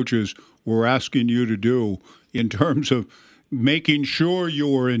other coaches were asking you to do, in terms of making sure you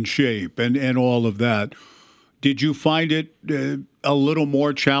were in shape and all of that, did you find it a little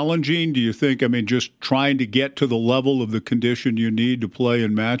more challenging? Do you think, just trying to get to the level of the condition you need to play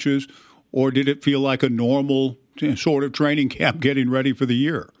in matches? Or did it feel like a normal sort of training camp getting ready for the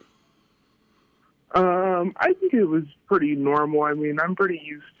year? I think it was pretty normal. I'm pretty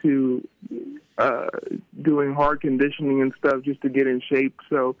used to doing hard conditioning and stuff just to get in shape.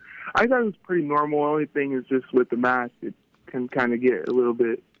 So I thought it was pretty normal. The only thing is just with the mask, it can kind of get a little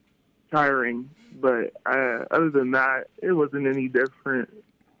bit tiring. But other than that, it wasn't any different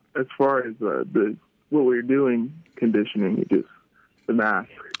as far as what we're doing conditioning. It's just the mask.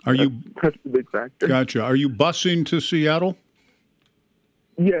 That's the big factor. Gotcha. Are you busing to Seattle?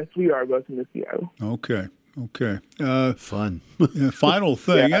 Yes, we are busing to Seattle. Okay. Fun. Final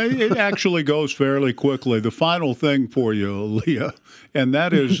thing. It actually goes fairly quickly. The final thing for you, Aliyah, and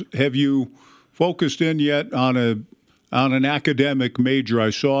that is, have you focused in yet on an academic major?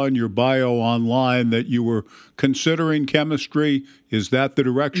 I saw in your bio online that you were considering chemistry. Is that the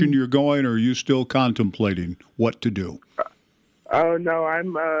direction you're going, or are you still contemplating what to do? Oh no,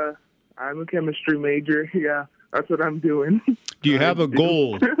 I'm a chemistry major. Yeah, that's what I'm doing. Do you have a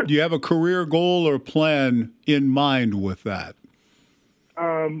goal? Do you have a career goal or plan in mind with that?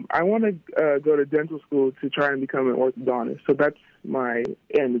 I want to go to dental school to try and become an orthodontist. So that's my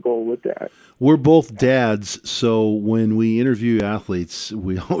end goal with that. We're both dads, so when we interview athletes,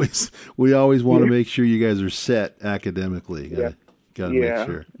 we always want to make sure you guys are set academically. Got to make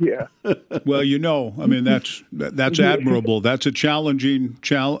sure. Yeah. Well, that's admirable. That's a challenging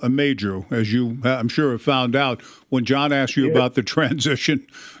a major, as you, I'm sure, have found out when John asked you about the transition,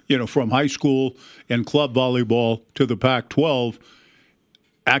 from high school and club volleyball to the Pac-12.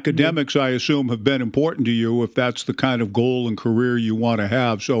 Academics, I assume, have been important to you if that's the kind of goal and career you want to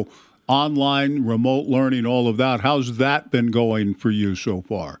have. So online, remote learning, all of that, how's that been going for you so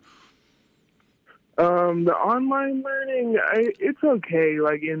far? The online learning, it's okay.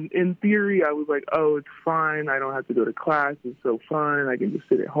 Like in theory, I was like, oh, it's fine. I don't have to go to class. It's so fun. I can just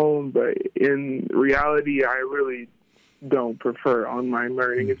sit at home. But in reality, I really don't prefer online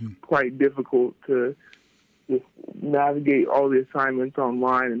learning. It's quite difficult to just navigate all the assignments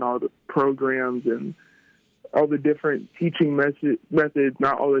online and all the programs and all the different teaching methods.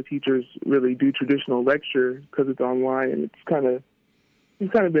 Not all the teachers really do traditional lecture because it's online, and it's kind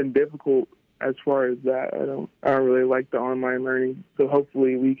of been difficult as far as that. I don't really like the online learning. So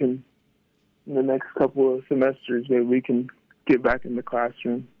hopefully we can, in the next couple of semesters, maybe we can get back in the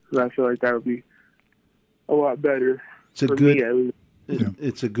classroom, because I feel like that would be a lot better for me at least.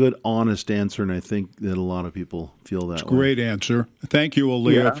 It's a good, honest answer, and I think that a lot of people feel that way. Great answer. Thank you,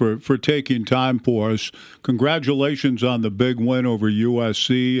 Aliyah, for taking time for us. Congratulations on the big win over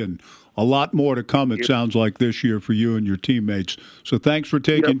USC, and a lot more to come, it sounds like, this year for you and your teammates. So thanks for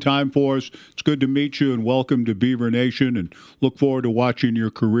taking time for us. It's good to meet you, and welcome to Beaver Nation, and look forward to watching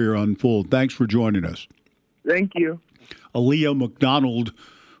your career unfold. Thanks for joining us. Thank you. Aliyah McDonald,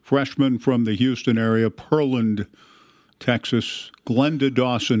 freshman from the Houston area, Pearland Texas, Glenda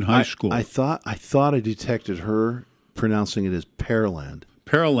Dawson High School. I thought I detected her pronouncing it as Pearland.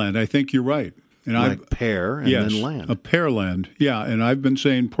 Pearland, I think you're right. And like pear and then land. A Pearland. Yeah, and I've been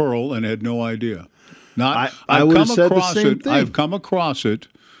saying Pearl and had no idea. I would have said the same thing. I've come across it.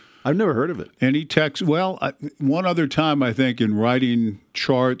 I've never heard of it. Any text? Well, one other time, I think, in writing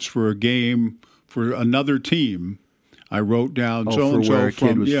charts for a game for another team, I wrote down so-and-so for where a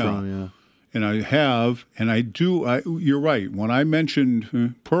kid was yeah. from, yeah. And I have, and I do. You're right. When I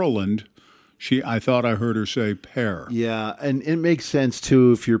mentioned Pearland, I thought I heard her say pear. Yeah, and it makes sense,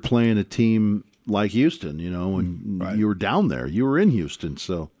 too, if you're playing a team like Houston, and you were down there. You were in Houston,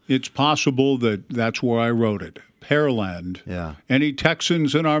 so. It's possible that's where I wrote it. Pearland. Yeah. Any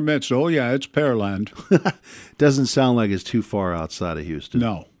Texans in our midst? Oh, yeah, it's Pearland. Doesn't sound like it's too far outside of Houston.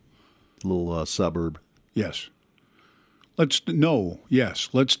 No. Little suburb. Yes. Let's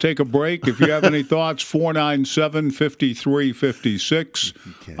take a break. If you have any thoughts,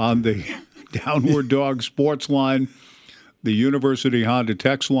 497-5356 on the Downward Dog Sports line, the University Honda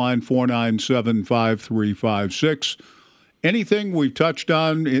text line, 497-5356. Anything we've touched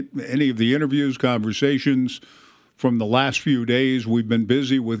on, any of the interviews, conversations from the last few days, we've been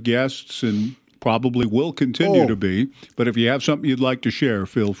busy with guests and probably will continue to be. But if you have something you'd like to share,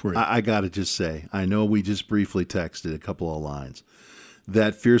 feel free. I got to just say, I know we just briefly texted a couple of lines.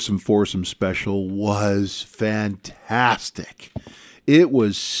 That Fearsome Foursome special was fantastic. It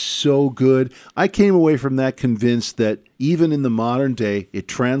was so good. I came away from that convinced that even in the modern day, it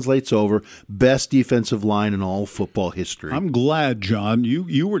translates over best defensive line in all football history. I'm glad, John.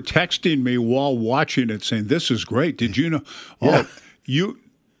 You were texting me while watching it saying, this is great. Did you know? Yeah.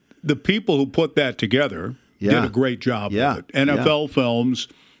 The people who put that together did a great job with it. NFL Films,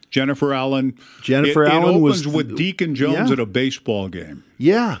 Jennifer Allen. It opens with Deacon Jones at a baseball game.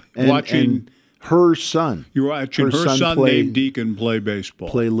 Yeah. Watching her son. You're watching her son named Deacon play baseball.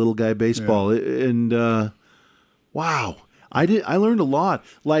 Play little guy baseball. Yeah. And wow. I learned a lot.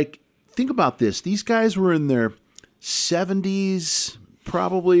 Like, think about this. These guys were in their 70s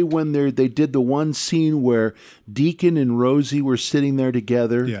probably when they did the one scene where Deacon and Rosie were sitting there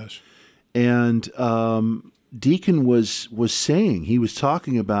together. Yes. And Deacon was saying, he was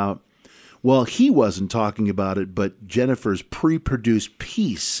talking about, well, he wasn't talking about it, but Jennifer's pre-produced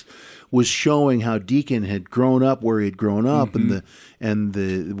piece was showing how Deacon had grown up where he had grown up, and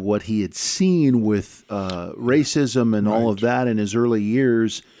the what he had seen with racism and all of that in his early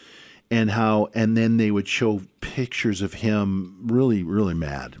years, and then they would show pictures of him really, really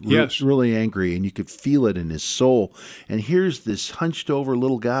mad, really angry, and you could feel it in his soul. And here's this hunched over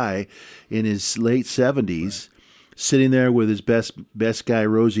little guy in his late 70s. Sitting there with his best guy,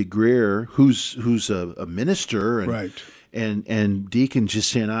 Rosie Greer, who's a minister, and Deacon just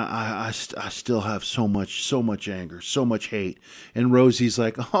saying, I still have so much anger, so much hate, and Rosie's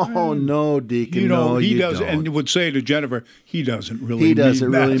like, oh no, Deacon, no, he you doesn't, don't. and would say to Jennifer, he doesn't really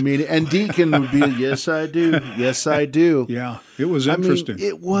mean it, and Deacon would be, yes I do. Yeah, it was interesting.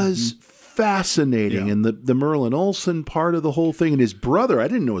 It was fascinating, and the Merlin Olsen part of the whole thing, and his brother, I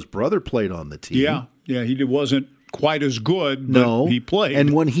didn't know his brother played on the team. Yeah, he wasn't quite as good, but he played.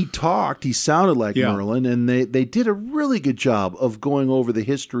 And when he talked, he sounded like Merlin, and they did a really good job of going over the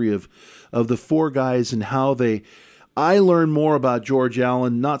history of the four guys and how I learned more about George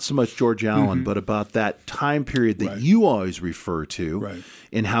Allen, not so much George Allen, but about that time period that you always refer to,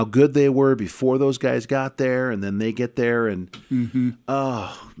 and how good they were before those guys got there, and then they get there, and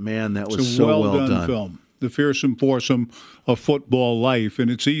oh man, that was so well done. Film. The Fearsome Foursome of Football Life.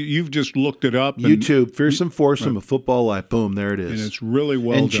 And you've just looked it up. YouTube, Fearsome Foursome of Football Life. Boom, there it is. And it's really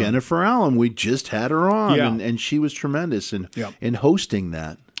well done. And Jennifer Allen, we just had her on, and she was tremendous in hosting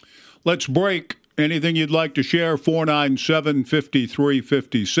that. Let's break. Anything you'd like to share,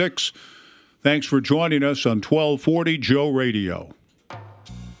 497-5356. Thanks for joining us on 1240 Joe Radio.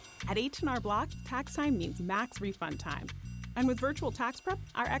 At H&R Block, tax time means max refund time. And with Virtual Tax Prep,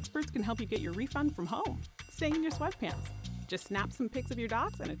 our experts can help you get your refund from home, staying in your sweatpants. Just snap some pics of your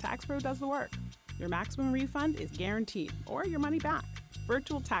docs and a tax pro does the work. Your maximum refund is guaranteed, or your money back.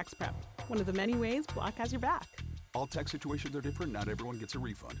 Virtual Tax Prep, one of the many ways Block has your back. All tax situations are different. Not everyone gets a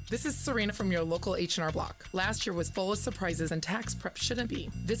refund. This is Serena from your local H&R Block. Last year was full of surprises, and tax prep shouldn't be.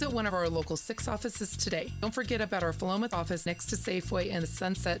 Visit one of our local 6 offices today. Don't forget about our Philomath office next to Safeway and the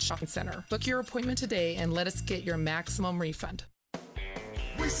Sunset Shopping Center. Book your appointment today and let us get your maximum refund.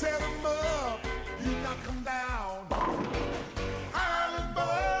 We set them up, you knock them down. Island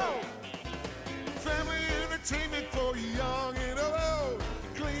Bowl, family entertainment for young and old.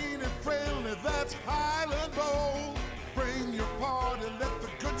 Clean and friendly, that's Highland Bowl. Bring your party, let the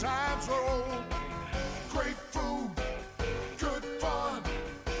good times roll. Great food,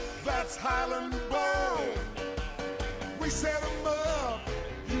 That's Highland Bowl. We set 'em up,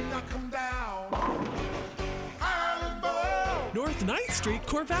 you knock 'em down. Highland Bowl. North 9th Street,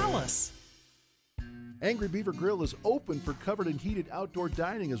 Corvallis. Angry Beaver Grill is open for covered and heated outdoor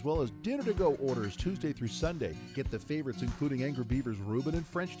dining as well as dinner-to-go orders Tuesday through Sunday. Get the favorites including Angry Beaver's Reuben and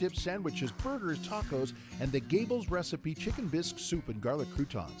French dip sandwiches, burgers, tacos, and the Gables recipe chicken bisque soup and garlic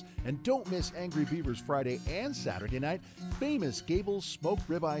croutons. And don't miss Angry Beaver's Friday and Saturday night famous Gables smoked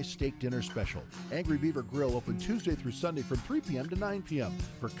ribeye steak dinner special. Angry Beaver Grill open Tuesday through Sunday from 3 p.m. to 9 p.m.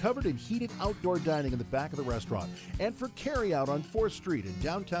 for covered and heated outdoor dining in the back of the restaurant and for carry-out on 4th Street in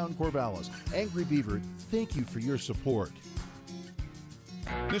downtown Corvallis. Angry Beaver, thank you for your support.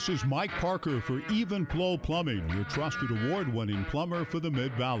 This is Mike Parker for Even Flow Plumbing, your trusted award-winning plumber for the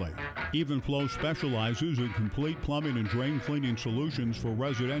Mid-Valley. Even Flow specializes in complete plumbing and drain cleaning solutions for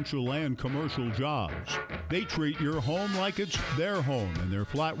residential and commercial jobs. They treat your home like it's their home, and their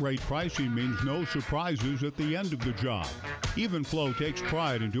flat-rate pricing means no surprises at the end of the job. Even Flow takes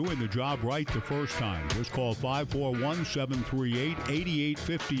pride in doing the job right the first time. Just call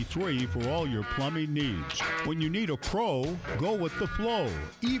 541-738-8853 for all your plumbing needs. When you need a pro, go with the flow.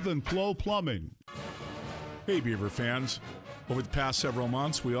 Even Flow Plumbing. Hey, Beaver fans. Over the past several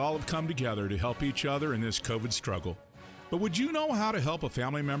months, we all have come together to help each other in this COVID struggle. But would you know how to help a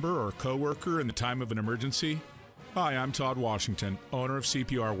family member or a coworker in the time of an emergency? Hi, I'm Todd Washington, owner of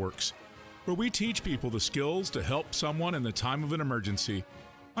CPR Works, where we teach people the skills to help someone in the time of an emergency.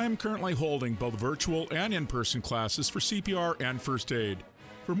 I am currently holding both virtual and in-person classes for CPR and first aid.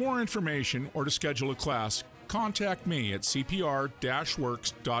 For more information or to schedule a class, contact me at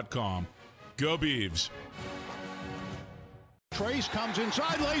cpr-works.com. Go Beavs! Trace comes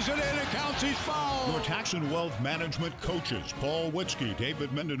inside, lays it in, and counts, he's fouled. Your tax and wealth management coaches, Paul Witzke,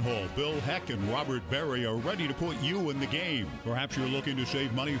 David Mendenhall, Bill Heck, and Robert Berry are ready to put you in the game. Perhaps you're looking to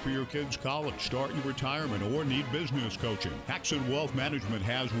save money for your kids' college, start your retirement, or need business coaching. Tax and wealth management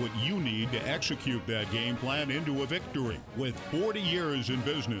has what you need to execute that game plan into a victory. With 40 years in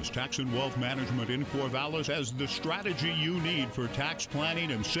business, Tax and Wealth Management in Corvallis has the strategy you need for tax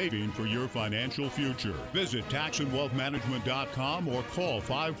planning and saving for your financial future. Visit taxandwealthmanagement.com or call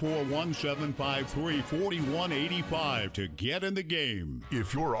 541-753-4185 to get in the game.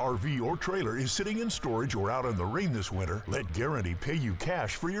 If your RV or trailer is sitting in storage or out in the rain this winter, let Guarantee pay you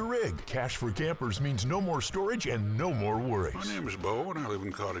cash for your rig. Cash for Campers means no more storage and no more worries. My name is Bo, and I live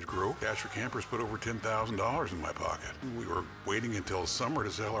in Cottage Grove. Cash for Campers put over $10,000 in my pocket. We were waiting until summer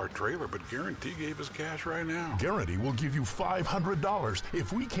to sell our trailer, but Guarantee gave us cash right now. Guarantee will give you $500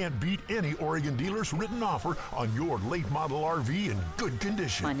 if we can't beat any Oregon dealer's written offer on your late model RV in good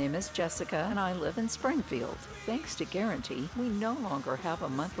condition. My name is Jessica, and I live in Springfield. Thanks to Guarantee, we no longer have a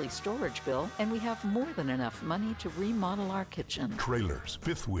monthly storage bill, and we have more than enough money to remodel our kitchen. Trailers,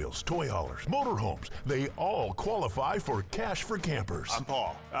 fifth wheels, toy haulers, motorhomes, they all qualify for Cash for Campers. I'm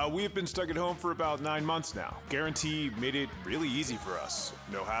Paul. We have been stuck at home for about 9 months now. Guarantee made it really easy for us.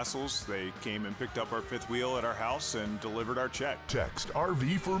 No hassles. They came and picked up our fifth wheel at our house and delivered our check. Text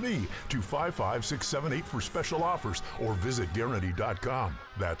RV for me to 55678 for special offers or visit Guarantee.com.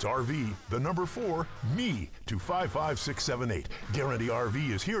 That's RV, the number 4, me to 55678. Guarantee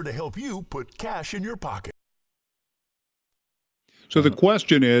RV is here to help you put cash in your pocket. So the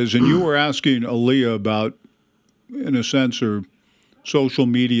question is, and you were asking Aliyah about, in a sense, her social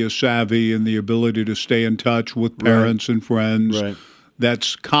media savvy and the ability to stay in touch with parents and friends. Right.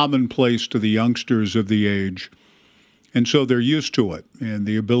 That's commonplace to the youngsters of the age. And so they're used to it, and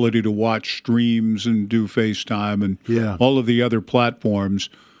the ability to watch streams and do FaceTime and all of the other platforms.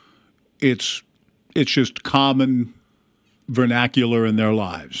 It's just common vernacular in their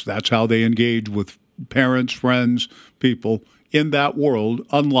lives. That's how they engage with parents, friends, people in that world,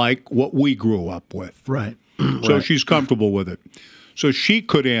 unlike what we grew up with. Right. So she's comfortable with it. So she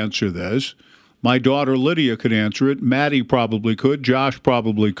could answer this. My daughter Lydia could answer it. Maddie probably could. Josh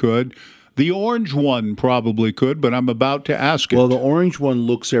probably could. The orange one probably could, but I'm about to ask it. Well, the orange one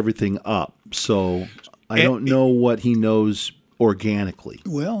looks everything up, so I don't know what he knows organically.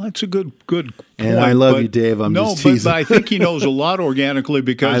 Well, that's a good point. And I love you, Dave. I'm just teasing. But I think he knows a lot organically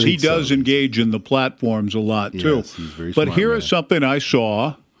because he does engage in the platforms a lot, too. Yes, he's very smart. But here is something I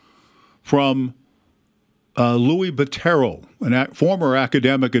saw from Louis Botero, a former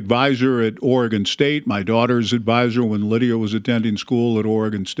academic advisor at Oregon State, my daughter's advisor when Lydia was attending school at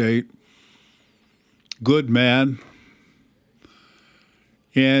Oregon State. Good man.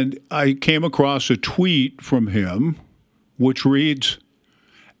 And I came across a tweet from him which reads,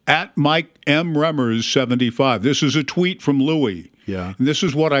 at Mike M. Remmers 75. This is a tweet from Louis. Yeah. And this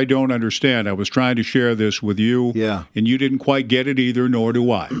is what I don't understand. I was trying to share this with you, and you didn't quite get it either, nor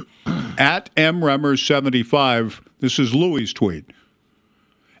do I. At MRemmer75, this is Louis' tweet.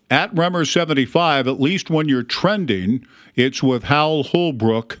 At Remmer75, at least when you're trending, it's with Hal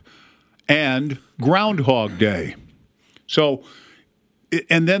Holbrook and Groundhog Day. So,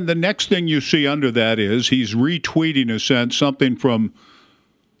 and then the next thing you see under that is he's retweeting something from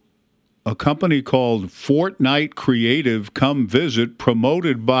a company called Fortnite Creative, come visit,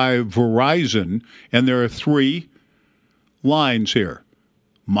 promoted by Verizon. And there are 3 lines here.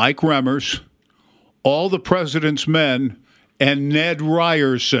 Mike Remmers, All the President's Men, and Ned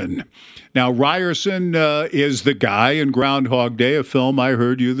Ryerson. Now, Ryerson is the guy in Groundhog Day, a film I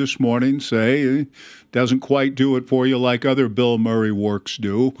heard you this morning say doesn't quite do it for you like other Bill Murray works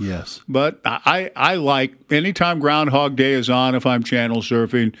do. Yes. But I like, anytime Groundhog Day is on, if I'm channel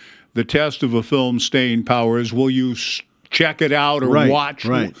surfing, the test of a film's staying power is, will you check it out or watch?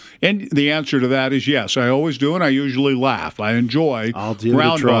 Right. And the answer to that is yes. I always do, and I usually laugh. I enjoy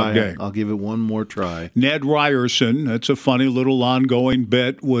Groundhog Day. I'll give it one more try. Ned Ryerson, that's a funny little ongoing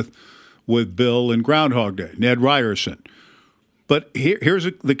bit with Bill in Groundhog Day. Ned Ryerson. But here's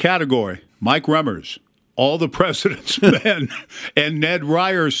the category. Mike Remmers, All the President's Men, and Ned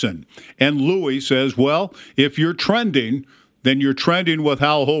Ryerson. And Louis says, well, if you're trending, then you're trending with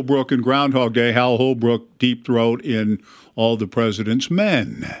Hal Holbrook in Groundhog Day. Hal Holbrook, Deep Throat in All the President's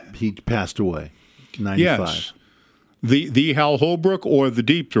Men. He passed away, 95. Yes. The Hal Holbrook or the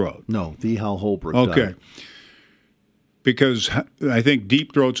Deep Throat? No, the Hal Holbrook died. Because I think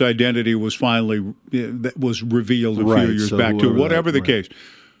Deep Throat's identity was finally was revealed a few years back, too. Whatever the case.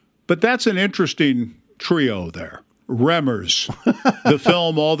 But that's an interesting trio there. Remmers, the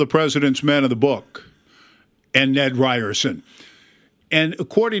film All the President's Men of the book, and Ned Ryerson. And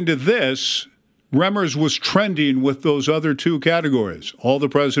according to this, Remmers was trending with those other 2 categories, All the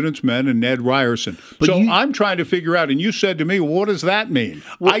President's Men and Ned Ryerson. But I'm trying to figure out, and you said to me, well, what does that mean?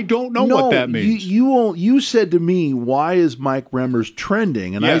 Well, I don't know what that means. You said to me, why is Mike Remmers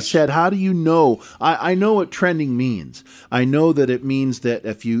trending? And I said, how do you know? I know what trending means. I know that it means that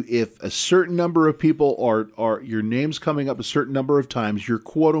if a certain number of people are your name's coming up a certain number of times, you're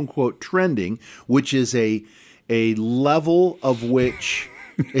quote unquote trending, which is a level of which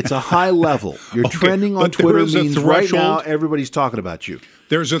it's a high level. You're trending on Twitter means right now everybody's talking about you.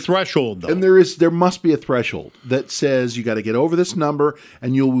 There's a threshold, though. And there must be a threshold that says you got to get over this number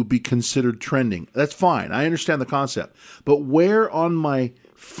and you'll be considered trending. That's fine. I understand the concept. But where on my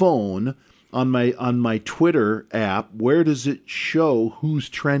phone, on my Twitter app, where does it show who's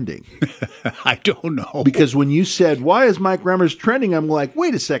trending? I don't know. Because when you said, why is Mike Remmers trending? I'm like,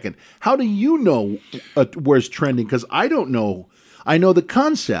 wait a second. How do you know where's trending? Because I don't know. I know the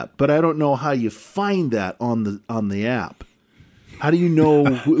concept, but I don't know how you find that on the app. How do you know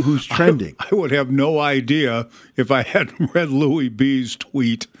who's trending? I would have no idea if I hadn't read Louis B's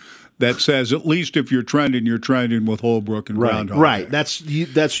tweet that says, at least if you're trending with Holbrook and Groundhog Day. Right. That's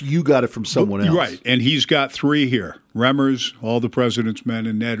you got it from someone else. Right. And he's got 3 here. Remmers, All the President's Men,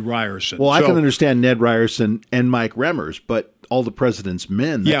 and Ned Ryerson. Well, I can understand Ned Ryerson and Mike Remmers, but All the President's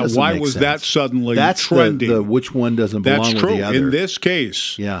Men, that doesn't why make was sense. that suddenly That's trending? Which one doesn't belong with the other. In this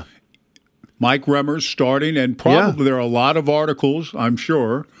case, yeah, Mike Remmers starting, and probably there are a lot of articles, I'm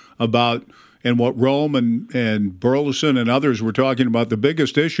sure, about and what Rome and Burleson and others were talking about. The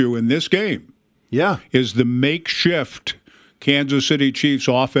biggest issue in this game is the makeshift Kansas City Chiefs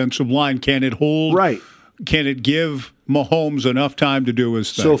offensive line. Can it hold? Right. Can it give Mahomes enough time to do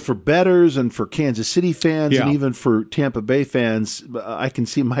his thing? So for bettors and for Kansas City fans and even for Tampa Bay fans, I can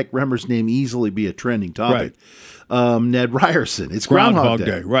see Mike Remmers' name easily be a trending topic. Right. Ned Ryerson. It's Groundhog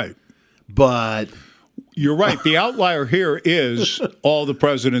Day. Right. But you're right. The outlier here is All the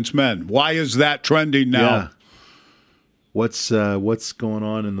President's Men. Why is that trending now? Yeah. What's going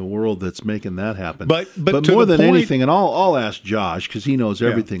on in the world that's making that happen? But more than anything, and I'll ask Josh because he knows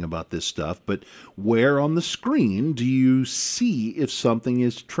everything about this stuff. But where on the screen do you see if something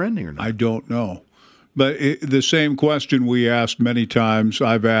is trending or not? I don't know. But the same question we asked many times,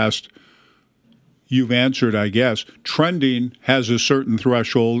 I've asked. You've answered, I guess. Trending has a certain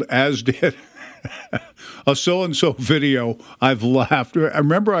threshold, as did a so-and-so video. I've laughed. I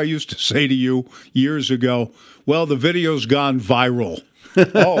remember I used to say to you years ago, well, the video's gone viral.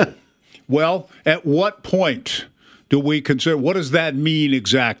 Oh, well, at what point do we consider, what does that mean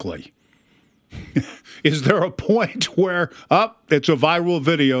exactly? Is there a point where, it's a viral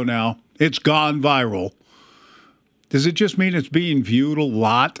video now, it's gone viral? Does it just mean it's being viewed a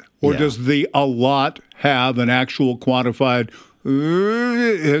lot? Or does the a lot have an actual quantified,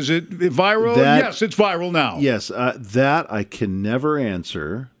 is it viral? Yes, it's viral now. Yes, that I can never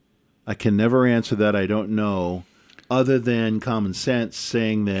answer. I can never answer that. I don't know. other than common sense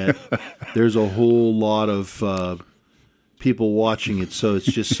saying that there's a whole lot of people watching it, so it's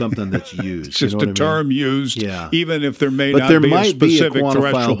just something that's used. It's just a term used, even if there may but not there be a might specific be a quantifiable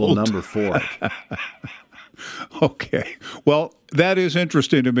threshold. number for it. Okay. Well, that is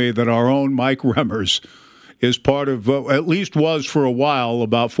interesting to me that our own Mike Remmers is part of, at least was for a while,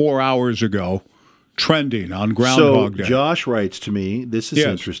 about 4 hours ago, trending on Groundhog Day. So Josh writes to me, this is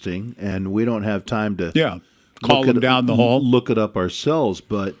interesting, and we don't have time to call him down the hall. Look it up ourselves,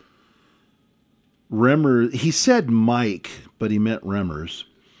 but Remmers, he said Mike, but he meant Remmers.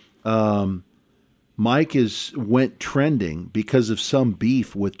 Mike went trending because of some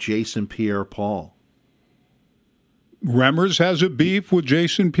beef with Jason Pierre-Paul. Remmers has a beef with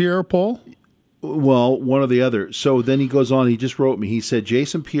Jason Pierre-Paul? Well, one or the other. So then he goes on, he just wrote me, he said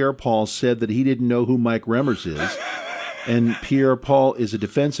Jason Pierre-Paul said that he didn't know who Mike Remmers is, and Pierre-Paul is a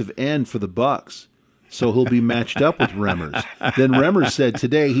defensive end for the Bucks. So he'll be matched up with Remmers. Then Remmers said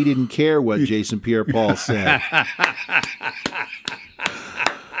today he didn't care what Jason Pierre-Paul said.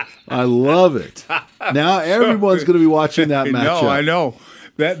 I love it. Now everyone's going to be watching that matchup. No, I know.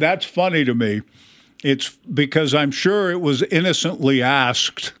 That's funny to me. It's because I'm sure it was innocently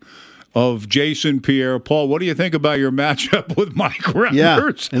asked of Jason Pierre-Paul, what do you think about your matchup with Mike Remmers? Yeah,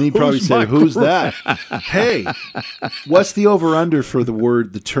 and he probably said, who's that? Hey, what's the over-under for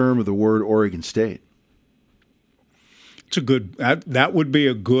the term of the word Oregon State? It's a good. That would be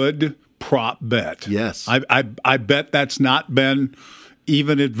a good prop bet. Yes, I bet that's not been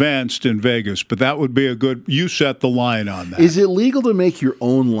even advanced in Vegas, but that would be a good. You set the line on that. Is it legal to make your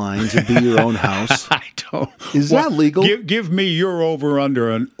own lines and be your own house? I don't. Is that legal? Give me your over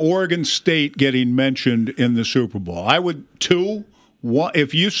under an Oregon State getting mentioned in the Super Bowl. I would 2. 1,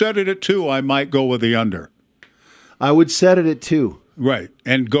 if you set it at 2, I might go with the under. I would set it at 2. Right,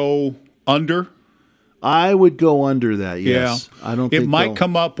 and go under. I would go under that, yes. Yeah. I don't think it might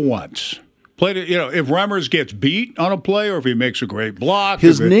come up once. Played it, if Remmers gets beat on a play or if he makes a great block.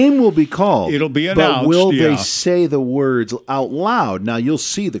 His name will be called. It'll be announced. But will they say the words out loud? Now, you'll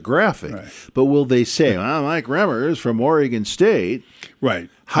see the graphic, but will they say, Mike Remmers from Oregon State? Right.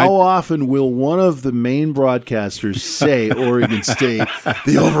 How often will one of the main broadcasters say Oregon State?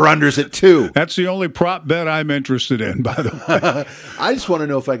 The over-under's at 2. That's the only prop bet I'm interested in, by the way. I just want to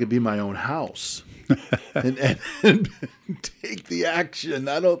know if I could be my own house. and take the action.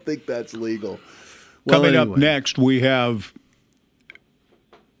 I don't think that's legal. Coming up next, we have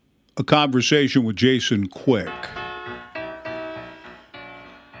a conversation with Jason Quick.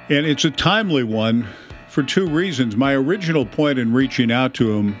 And it's a timely one for 2 reasons. My original point in reaching out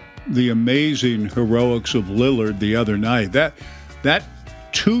to him, the amazing heroics of Lillard the other night, that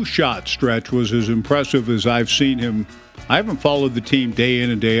 2-shot stretch was as impressive as I've seen him. I haven't followed the team day in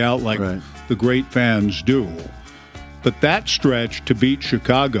and day out like the great fans do. But that stretch to beat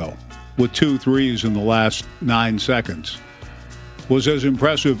Chicago with 2 threes in the last 9 seconds was as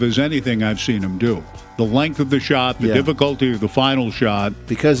impressive as anything I've seen him do. The length of the shot, the difficulty of the final shot.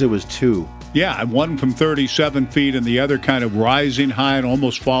 Because it was 2. Yeah, one from 37 feet and the other kind of rising high and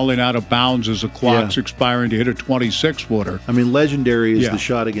almost falling out of bounds as the clock's expiring to hit a 26-footer. I mean, legendary is the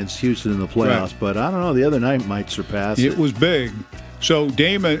shot against Houston in the playoffs, but I don't know, the other night might surpass it. It was big. So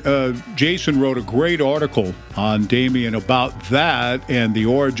Jason wrote a great article on Damian about that and the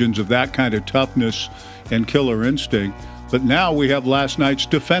origins of that kind of toughness and killer instinct. But now we have last night's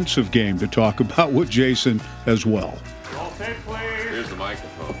defensive game to talk about with Jason as well. Here's the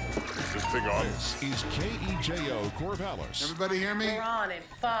microphone. This thing on. This is KEJO Corvallis. Everybody hear me? We're on in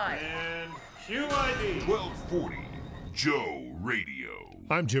 5. And cue ID. 1240 Joe Radio.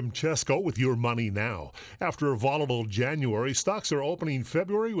 I'm Jim Chesko with Your Money Now. After a volatile January, stocks are opening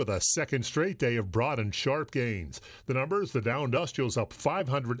February with a second straight day of broad and sharp gains. The numbers, the Dow Industrial's up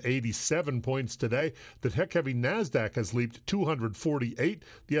 587 points today. The tech-heavy NASDAQ has leaped 248.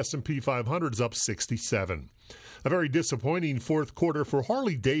 The S&P 500 is up 67. A very disappointing fourth quarter for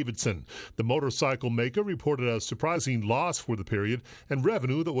Harley-Davidson. The motorcycle maker reported a surprising loss for the period and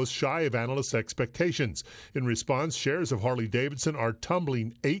revenue that was shy of analysts' expectations. In response, shares of Harley-Davidson are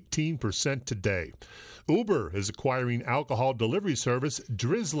tumbling 18% today. Uber is acquiring alcohol delivery service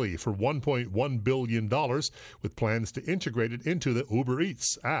Drizzly for $1.1 billion, with plans to integrate it into the Uber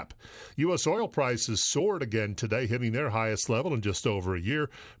Eats app. U.S. oil prices soared again today, hitting their highest level in just over a year.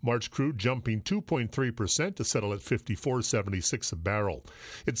 March crude jumping 2.3% to settle at $54.76 a barrel.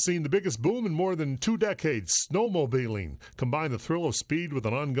 It's seen the biggest boom in more than 2 decades. Snowmobiling. Combine the thrill of speed with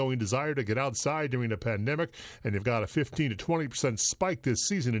an ongoing desire to get outside during a pandemic, and you've got a 15 to 20% spike this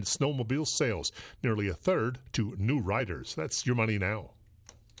season in snowmobile sales. Nearly a third to new riders. That's Your Money Now.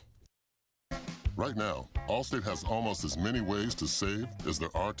 Right now, Allstate has almost as many ways to save as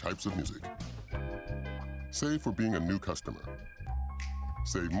there are types of music. Save for being a new customer.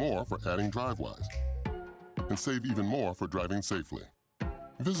 Save more for adding DriveWise. And save even more for driving safely.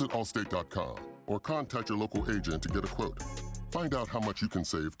 Visit Allstate.com or contact your local agent to get a quote. Find out how much you can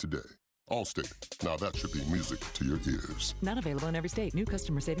save today. Allstate. Now that should be music to your ears. Not available in every state. New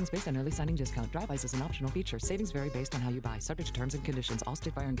customer savings based on early signing discount. DriveWise is an optional feature. Savings vary based on how you buy. Subject to terms and conditions.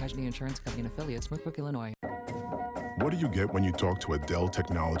 Allstate Fire and Casualty Insurance Company and affiliates. Smoothbrook, Illinois. What do you get when you talk to a Dell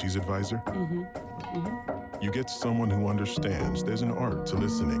Technologies advisor? You get someone who understands there's an art to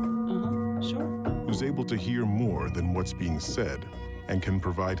listening. Sure. Who's able to hear more than what's being said and can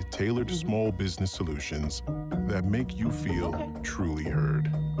provide tailored small business solutions that make you feel truly heard.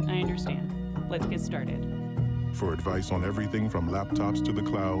 I understand. Let's get started. For advice on everything from laptops to the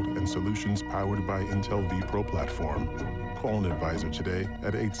cloud and solutions powered by Intel vPro platform, call an advisor today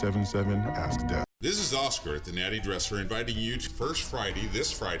at 877-ASK-DELL. This is Oscar at the Natty Dresser inviting you to First Friday,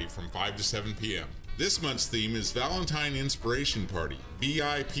 this Friday from 5 to 7 p.m. This month's theme is Valentine Inspiration Party,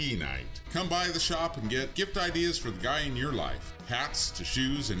 VIP night. Come by the shop and get gift ideas for the guy in your life. Hats to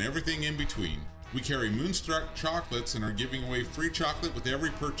shoes and everything in between. We carry Moonstruck chocolates and are giving away free chocolate with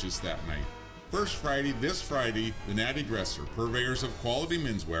every purchase that night. First Friday, this Friday, the Natty Dresser, purveyors of quality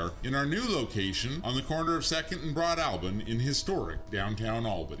menswear, in our new location on the corner of 2nd and Broad Albin in historic downtown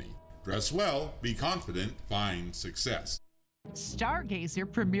Albany. Dress well, be confident, find success. Stargazer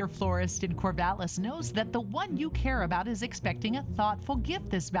Premier Florist in Corvallis knows that the one you care about is expecting a thoughtful gift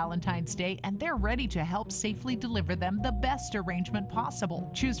this Valentine's Day, and they're ready to help safely deliver them the best arrangement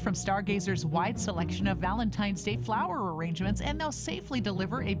possible. Choose from Stargazer's wide selection of Valentine's Day flower arrangements, and they'll safely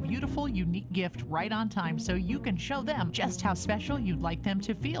deliver a beautiful, unique gift right on time so you can show them just how special you'd like them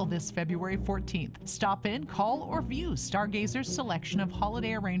to feel this February 14th. Stop in, call, or view Stargazer's selection of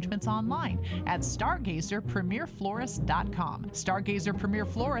holiday arrangements online at stargazerpremierflorist.com. Stargazer Premier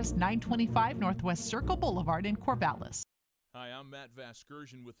Florist, 925 Northwest Circle Boulevard in Corvallis. Hi, I'm Matt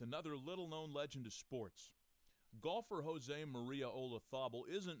Vasgersian with another little-known legend of sports. Golfer Jose Maria Olazabal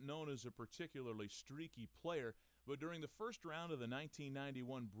isn't known as a particularly streaky player, but during the first round of the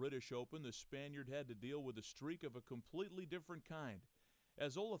 1991 British Open, the Spaniard had to deal with a streak of a completely different kind.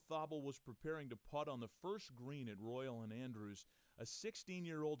 As Olazabal was preparing to putt on the first green at Royal and Andrews, a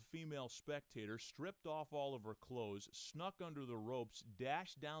 16-year-old female spectator stripped off all of her clothes, snuck under the ropes,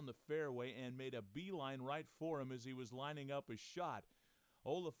 dashed down the fairway, and made a beeline right for him as he was lining up his shot.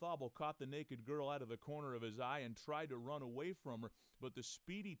 Olazabal caught the naked girl out of the corner of his eye and tried to run away from her, but the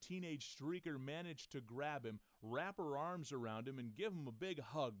speedy teenage streaker managed to grab him, wrap her arms around him, and give him a big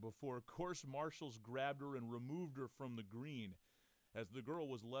hug before course marshals grabbed her and removed her from the green. As the girl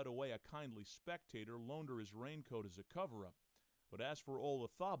was led away, a kindly spectator loaned her his raincoat as a cover-up. But as for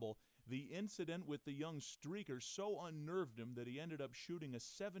Olazabal, the incident with the young streaker so unnerved him that he ended up shooting a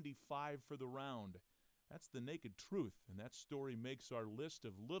 75 for the round. That's the naked truth, and that story makes our list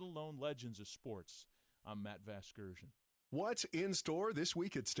of little-known legends of sports. I'm Matt Vasgersian. What's in store this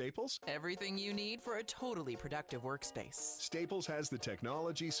week at Staples? Everything you need for a totally productive workspace. Staples has the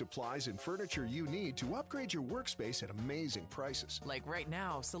technology, supplies, and furniture you need to upgrade your workspace at amazing prices. Like right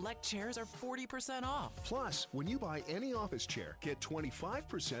now, select chairs are 40% off. Plus, when you buy any office chair, get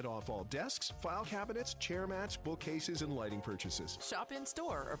 25% off all desks, file cabinets, chair mats, bookcases, and lighting purchases. Shop in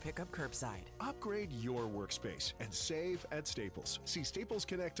store or pick up curbside. Upgrade your workspace and save at Staples. See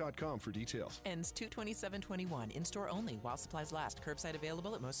staplesconnect.com for details. Ends 2/27/21. In-store only. While supplies last. Curbside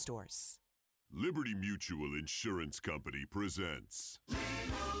available at most stores. Liberty Mutual Insurance Company presents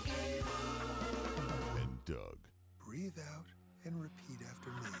and Doug. Breathe out and repeat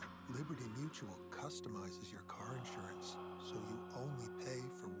after me. Liberty Mutual customizes your car insurance so you only pay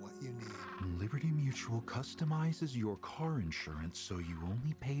for what you need. Liberty Mutual customizes your car insurance so you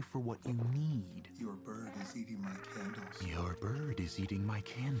only pay for what you need. Your bird is eating my candles. Your bird is eating my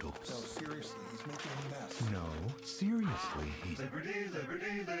candles. No, seriously, he's making a mess. No, seriously, he's... Liberty,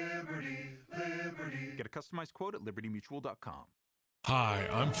 liberty, liberty, liberty. Get a customized quote at libertymutual.com. Hi,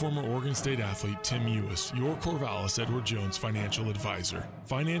 I'm former Oregon State athlete Tim Ewis, your Corvallis Edward Jones financial advisor.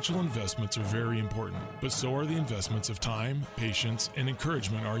 Financial investments are very important, but so are the investments of time, patience, and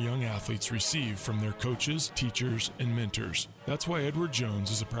encouragement our young athletes receive from their coaches, teachers, and mentors. That's why Edward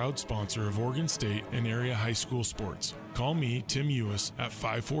Jones is a proud sponsor of Oregon State and area high school sports. Call me, Tim Ewis, at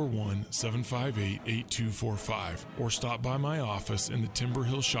 541-758-8245 or stop by my office in the Timber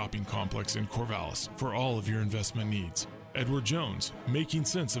Hill Shopping Complex in Corvallis for all of your investment needs. Edward Jones, making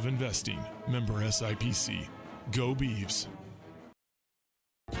sense of investing. Member SIPC. Go Beavs.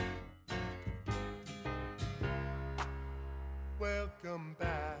 Welcome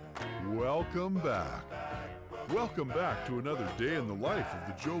back. Welcome back. Welcome back to another day in the life of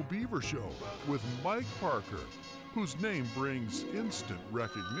the Joe Beaver Show with Mike Parker, whose name brings instant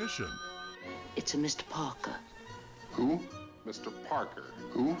recognition. It's a Mr. Parker. Who? Mr. Parker.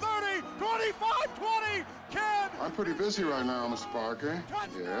 Who? 30, 25, 20, Ken! I'm pretty busy right now, Mr. Parker.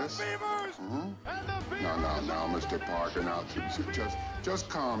 Yes. Beavers! Mm-hmm. And the Beavers! Now, Mr. Parker. Now, just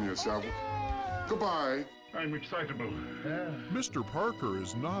calm yourself. Goodbye. I'm excitable. Mr. Parker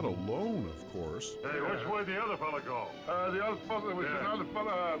is not alone, of course. Hey, which way the other fella go? The other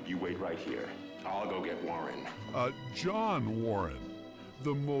fella. You wait right here. I'll go get Warren. John Warren,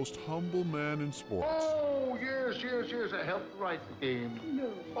 the most humble man in sports. Oh, yes. I helped write the game.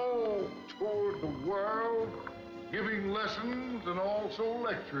 No. Oh, toured the world, giving lessons and also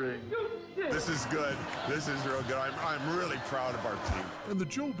lecturing. This is good. This is real good. I'm really proud of our team. And the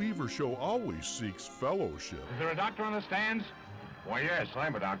Joe Beaver Show always seeks fellowship. Is there a doctor on the stands? Why, yes,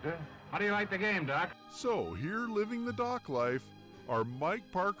 I'm a doctor. How do you like the game, Doc? So, here living the doc life are Mike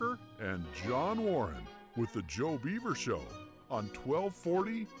Parker and John Warren with the Joe Beaver Show on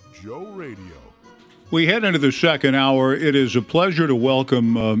 1240 Joe Radio. We head into the second hour. It is a pleasure to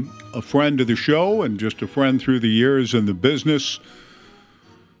welcome a friend to the show and just a friend through the years in the business.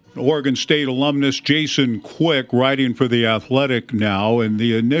 Oregon State alumnus Jason Quick, writing for The Athletic now, and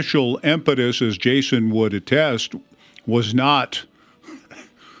the initial impetus, as Jason would attest, was not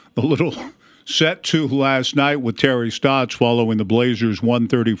the little set to last night with Terry Stotts following the Blazers'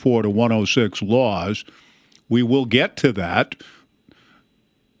 134-106 loss. We will get to that,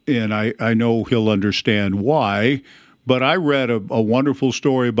 and I know he'll understand why. But I read a wonderful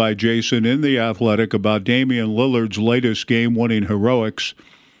story by Jason in The Athletic about Damian Lillard's latest game-winning heroics,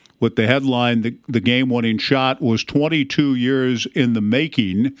 with the headline, the game-winning shot was 22 years in the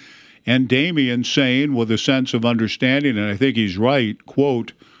making, and Damian saying with a sense of understanding, and I think he's right,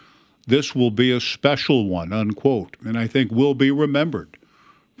 quote, "This will be a special one," unquote, and I think will be remembered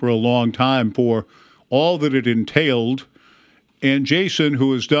for a long time for all that it entailed. And Jason,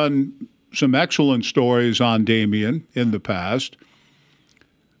 who has done some excellent stories on Damian in the past,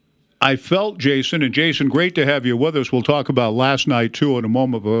 I felt, Jason, and Jason, great to have you with us. We'll talk about last night, too, in a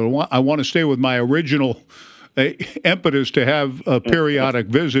moment, but I want to stay with my original impetus to have a periodic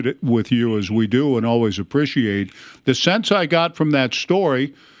visit with you, as we do and always appreciate. The sense I got from that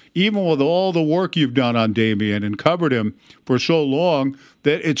story, even with all the work you've done on Damian and covered him for so long,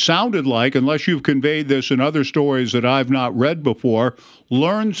 that it sounded like, unless you've conveyed this in other stories that I've not read before,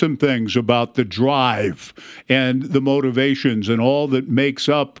 learned some things about the drive and the motivations and all that makes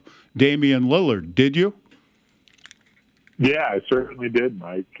up Damian Lillard. Did you? Yeah, I certainly did,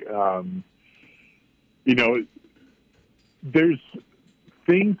 Mike. There's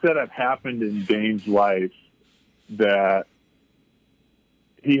things that have happened in Dame's life that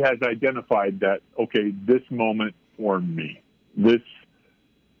he has identified that, okay, this moment formed me. This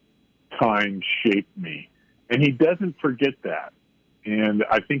time shaped me. And he doesn't forget that. And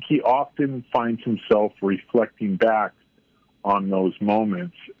I think he often finds himself reflecting back on those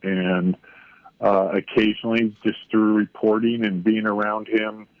moments. And occasionally, just through reporting and being around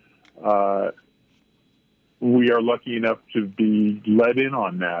him, we are lucky enough to be let in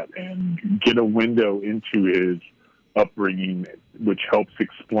on that and get a window into his upbringing, which helps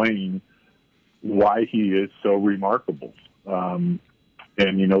explain why he is so remarkable.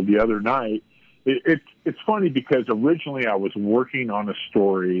 The other night, it's funny because originally I was working on a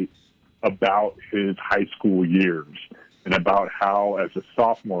story about his high school years and about how, as a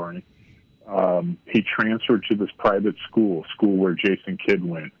sophomore, he transferred to this private school where Jason Kidd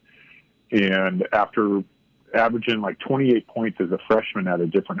went. And after averaging like 28 points as a freshman at a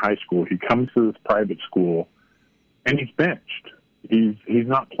different high school, he comes to this private school and he's benched. He's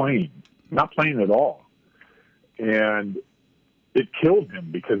not playing at all. And it killed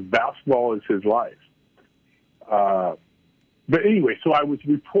him because basketball is his life. But anyway, so I was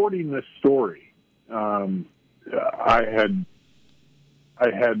reporting this story. I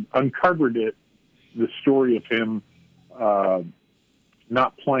had uncovered the story of him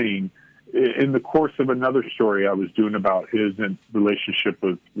not playing in the course of another story I was doing about his relationship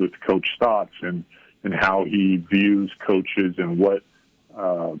with Coach Stotts and how he views coaches and what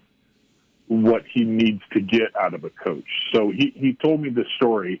he needs to get out of a coach. So he told me this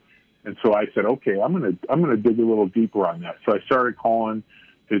story, and so I said, okay, I'm gonna dig a little deeper on that. So I started calling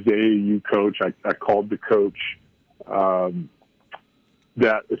his AAU coach. I called the coach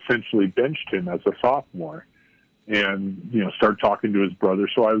that essentially benched him as a sophomore, and started talking to his brother.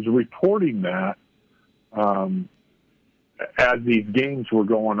 So I was reporting that as these games were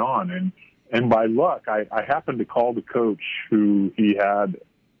going on, and by luck, I happened to call the coach who he had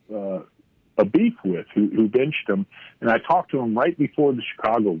a beef with who benched him. And I talked to him right before the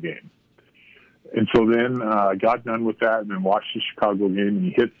Chicago game. And so then I got done with that and then watched the Chicago game, and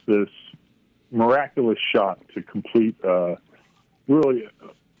he hits this miraculous shot to complete really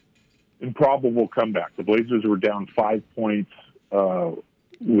improbable comeback. The Blazers were down 5 points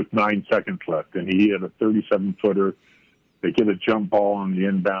with 9 seconds left, and he had a 37-footer. They get a jump ball on the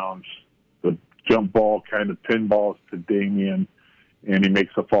inbounds. The jump ball kind of pinballs to Damian, and he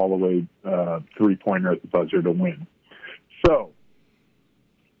makes a fall-away three-pointer at the buzzer to win. So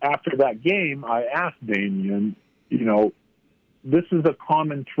after that game, I asked Damian, this is a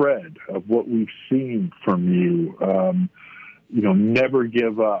common thread of what we've seen from you. Never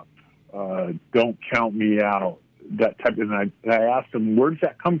give up. Don't count me out. That type of. And I asked him, where does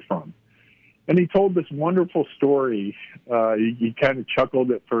that come from? And he told this wonderful story. He kind of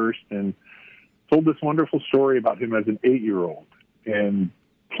chuckled at first and told this wonderful story about him as an 8-year-old and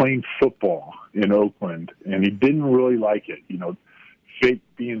playing football in Oakland. And he didn't really like it. Fake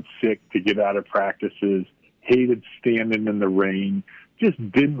being sick to get out of practices, hated standing in the rain, just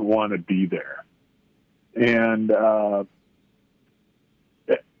didn't want to be there. And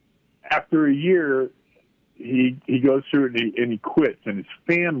after a year, he goes through it and he quits, and his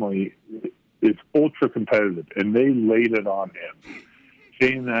family is ultra competitive, and they laid it on him,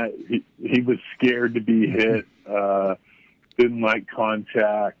 saying that he was scared to be hit, didn't like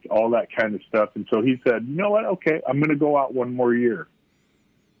contact, all that kind of stuff. And so he said, you know what, okay, I'm going to go out one more year.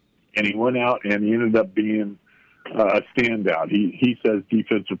 And he went out, and he ended up being a standout. He says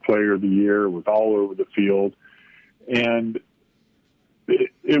Defensive Player of the Year, was all over the field. And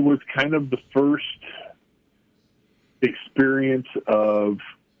it was kind of the first experience of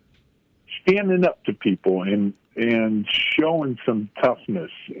standing up to people and showing some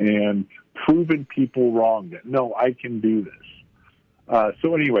toughness and proving people wrong that, no, I can do this.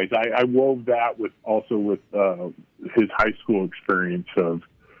 So anyways, I wove that with his high school experience of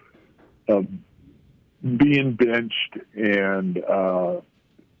being benched, and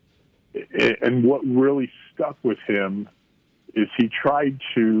what really stuck with him is he tried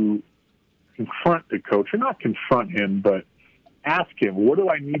to confront the coach, or not confront him, but ask him, what do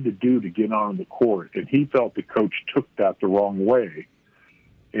I need to do to get on the court? And he felt the coach took that the wrong way,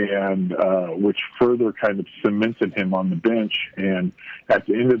 and which further kind of cemented him on the bench. And at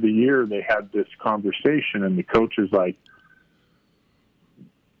the end of the year, they had this conversation, and the coach is like,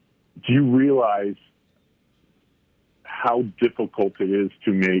 do you realize how difficult it is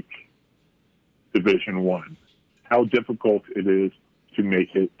to make Division I? How difficult it is to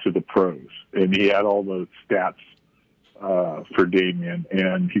make it to the pros? And he had all the stats for Damian.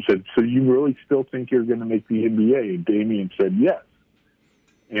 And he said, so you really still think you're going to make the NBA? And Damian said, yes.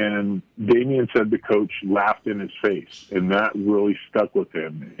 And Damian said the coach laughed in his face, and that really stuck with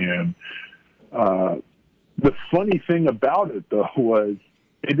him. And the funny thing about it, though, was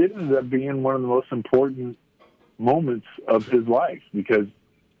it ended up being one of the most important moments of his life, because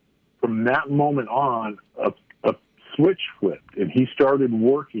from that moment on, a switch flipped, and he started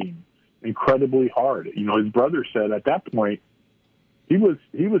working incredibly hard. His brother said at that point he was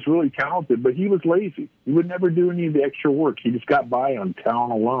really talented, but he was lazy. He would never do any of the extra work. He just got by on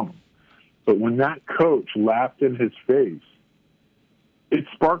talent alone. But when that coach laughed in his face, it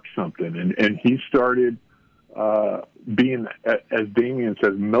sparked something, and he started being, as Damian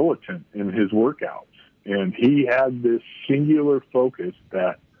says, militant in his workouts. And he had this singular focus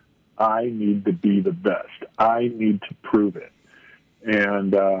that I need to be the best. I need to prove it.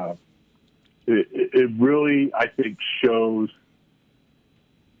 And it really, I think, shows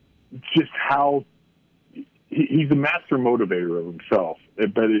just how he's a master motivator of himself.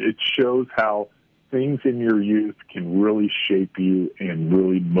 But it shows how things in your youth can really shape you and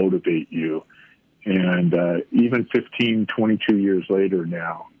really motivate you. And even 15, 22 years later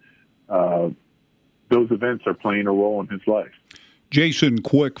now, those events are playing a role in his life. Jason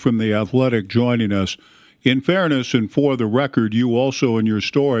Quick from The Athletic joining us. In fairness, and for the record, you also in your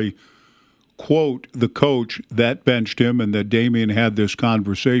story quote the coach that benched him and that Damian had this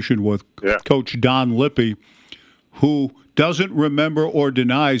conversation with, Coach Don Lippy, who doesn't remember or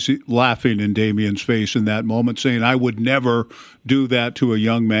denies laughing in Damian's face in that moment, saying, I would never do that to a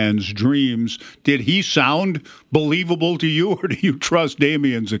young man's dreams. Did he sound believable to you, or do you trust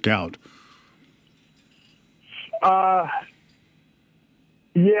Damian's account?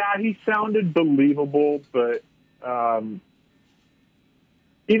 Yeah, he sounded believable, but, and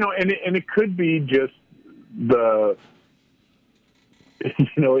it could be just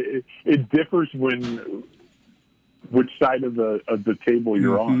it differs which side of the table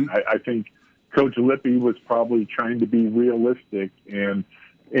you're on. I think Coach Lippy was probably trying to be realistic and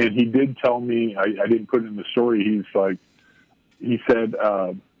And he did tell me, I didn't put it in the story, he said,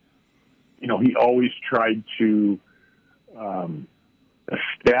 he always tried to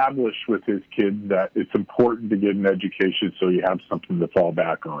establish with his kids that it's important to get an education so you have something to fall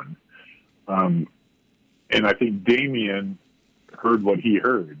back on. And I think Damien heard what he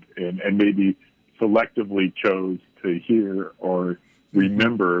heard and maybe selectively chose to hear or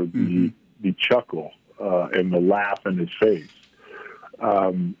remember the chuckle and the laugh in his face.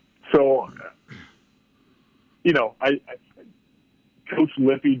 Coach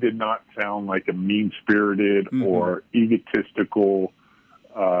Lippy did not sound like a mean-spirited or egotistical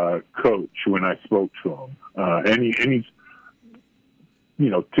coach when I spoke to him. And he's,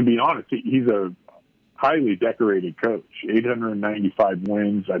 to be honest, he's a highly decorated coach. 895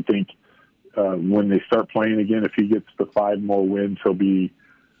 wins. I think when they start playing again, if he gets the 5 more wins, he'll be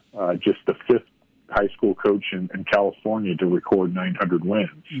just the 5th high school coach in California to record 900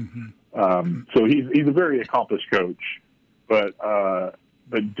 wins. So he's a very accomplished coach, but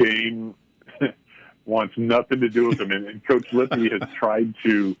Dame wants nothing to do with him. And Coach Lippy has tried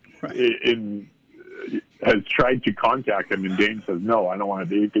to contact him, and Dame says, "No, I don't want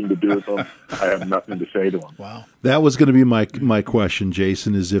to have anything to do with him. I have nothing to say to him." Wow. That was going to be my question,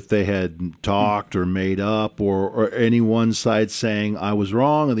 Jason, is if they had talked or made up or any one side saying I was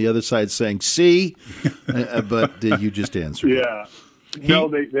wrong and the other side saying see, but you just answered. Yeah. No,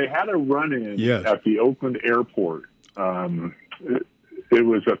 they had a run-in at the Oakland airport. It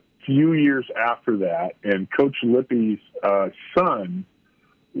was a few years after that, and Coach Lippy's son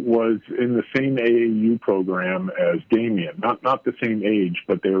was in the same AAU program as Damien. Not the same age,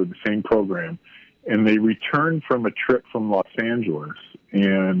 but they were the same program. And they returned from a trip from Los Angeles,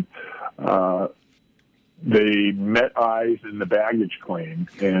 and they met eyes in the baggage claim.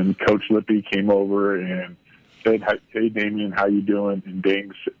 And Coach Lippy came over and said, "Hey, Damien, how you doing?" And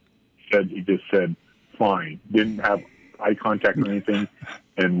Dame said, he just said, "Fine." Didn't have eye contact or anything,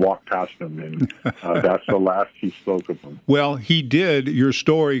 and walked past him, and that's the last he spoke of him. Well, he did. Your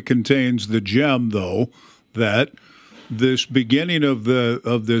story contains the gem, though, that this beginning of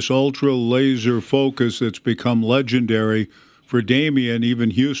this ultra laser focus that's become legendary for Damien, even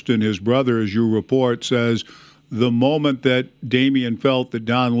Houston, his brother, as you report, says the moment that Damien felt that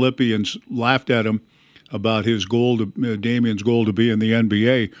Don Lippy laughed at him about his goal Damien's goal to be in the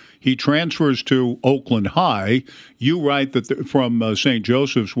NBA, he transfers to Oakland High. You write that from St.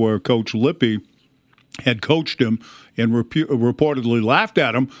 Joseph's, where Coach Lippy had coached him and reportedly laughed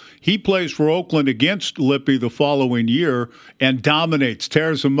at him. He plays for Oakland against Lippy the following year and dominates,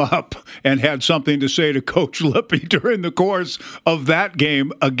 tears him up, and had something to say to Coach Lippy during the course of that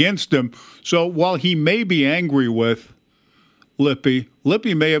game against him. So while he may be angry with Lippy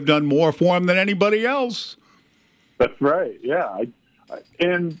may have done more for him than anybody else. That's right, yeah.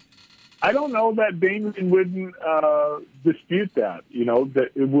 And I don't know that Damien wouldn't dispute that, that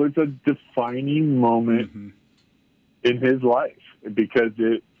it was a defining moment in his life because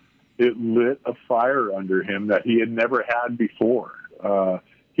it lit a fire under him that he had never had before.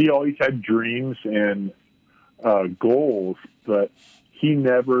 He always had dreams and goals, but he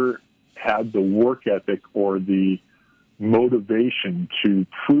never had the work ethic or the motivation to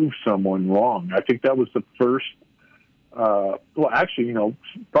prove someone wrong. I think that was the first,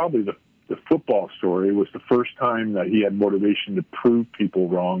 probably the football story was the first time that he had motivation to prove people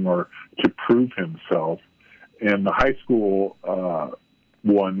wrong or to prove himself. And the high school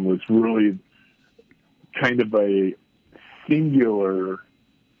one was really kind of a singular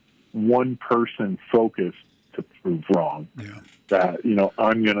one-person focus to prove wrong. Yeah. That,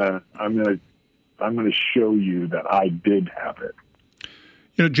 I'm gonna show you that I did have it.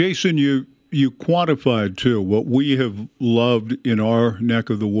 Jason, you quantified, too, what we have loved in our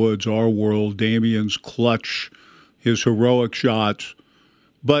neck of the woods, our world, Damien's clutch, his heroic shots.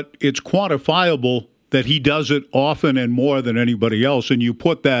 But it's quantifiable that he does it often and more than anybody else. And you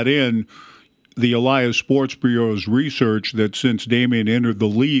put that in the Aliyah Sports Bureau's research that since Damien entered the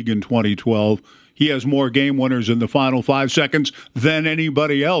league in 2012, he has more game winners in the final 5 seconds than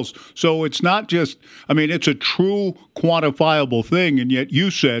anybody else. So it's not just, it's a true quantifiable thing. And yet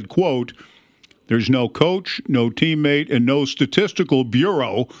you said, quote, "There's no coach, no teammate, and no statistical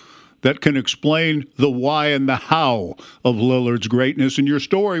bureau that can explain the why and the how of Lillard's greatness." And your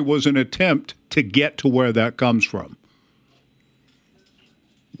story was an attempt to get to where that comes from.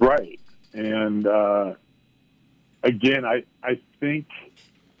 Right. And again, I think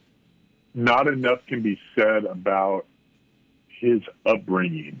not enough can be said about his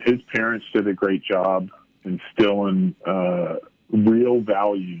upbringing. His parents did a great job instilling real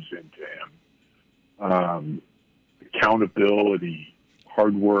values into him. Accountability,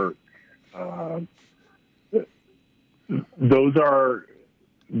 hard work. Those are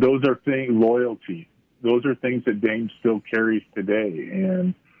things, loyalty. Those are things that Dame still carries today.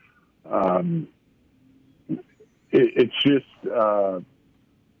 And it's just,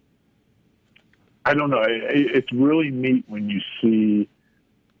 I don't know. It's really neat when you see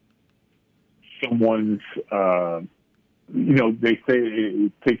someone's, they say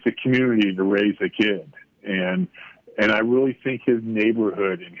it takes a community to raise a kid. And I really think his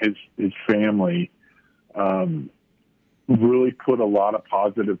neighborhood and his family really put a lot of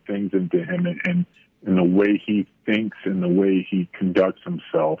positive things into him and the way he thinks and the way he conducts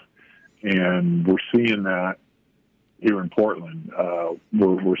himself. And we're seeing that here in Portland.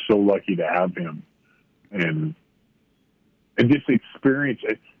 We're so lucky to have him. And just experience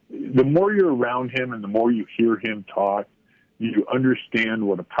it. The more you're around him and the more you hear him talk, you understand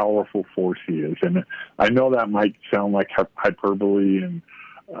what a powerful force he is. And I know that might sound like hyperbole and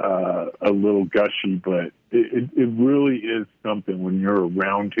a little gushy, but it really is something when you're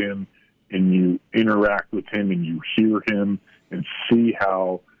around him and you interact with him and you hear him and see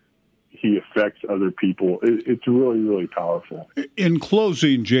how he affects other people. It's really, really powerful. In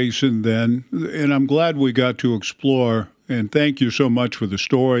closing, Jason, then, and I'm glad we got to explore, and thank you so much for the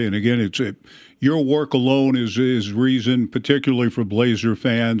story. And again, your work alone is reason, particularly for Blazer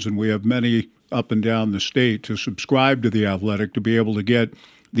fans, and we have many up and down the state, to subscribe to The Athletic to be able to get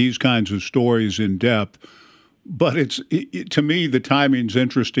these kinds of stories in depth. But to me, the timing's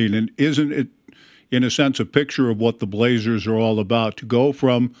interesting, and isn't it, in a sense, a picture of what the Blazers are all about? To go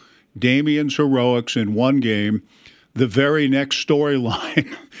from Damian's heroics in one game, the very next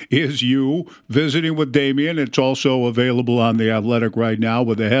storyline is you visiting with Damian. It's also available on The Athletic right now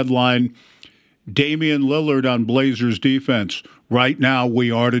with the headline, Damian Lillard on Blazers defense. Right now,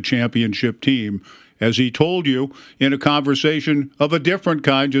 we are the championship team. As he told you in a conversation of a different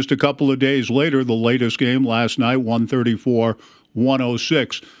kind just a couple of days later, the latest game last night,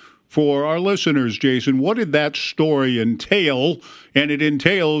 134-106. For our listeners, Jason, what did that story entail? And it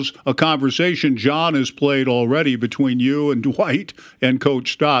entails a conversation John has played already between you and Dwight and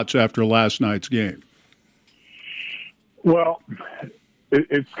Coach Stotts after last night's game. Well,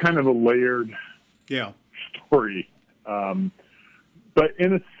 it's kind of a layered story. But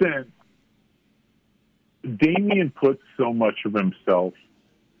in a sense, Damian puts so much of himself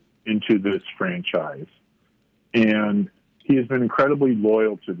into this franchise. And he has been incredibly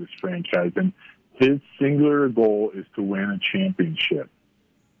loyal to this franchise. And his singular goal is to win a championship.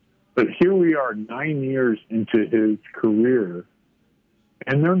 But here we are 9 years into his career,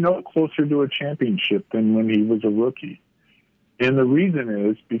 and they're no closer to a championship than when he was a rookie. And the reason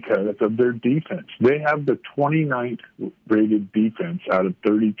is because of their defense. They have the 29th rated defense out of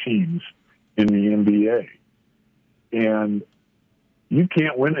 30 teams in the NBA. And you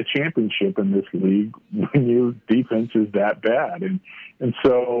can't win a championship in this league when your defense is that bad. And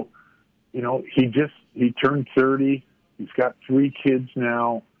so, he turned 30. He's got 3 kids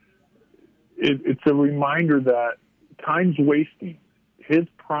now. It's a reminder that time's wasting. His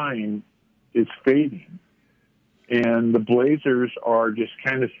prime is fading. And the Blazers are just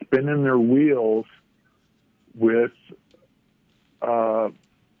kind of spinning their wheels with a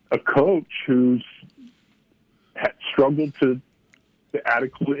coach who's struggled to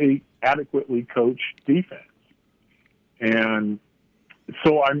adequately coach defense. And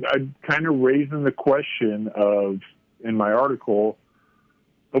so I'm kind of raising the question of, in my article,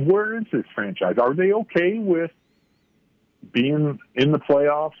 of where is this franchise? Are they okay with being in the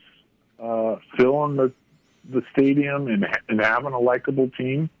playoffs, filling the stadium and having a likable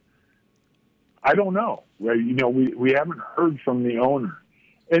team? I don't know. Right? We haven't heard from the owner,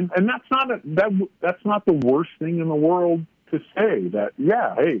 and that's not the worst thing in the world to say. That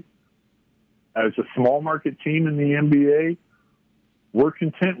hey, as a small market team in the NBA, we're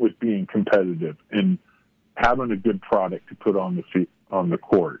content with being competitive and having a good product to put on the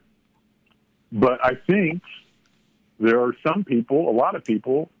court. But I think there are some people, a lot of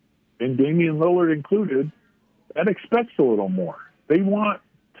people, and Damian Lillard included, that expects a little more. They want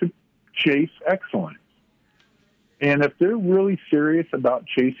to chase excellence. And if they're really serious about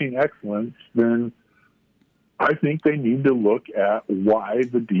chasing excellence, then I think they need to look at why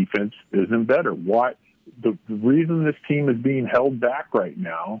the defense isn't better. Why the reason this team is being held back right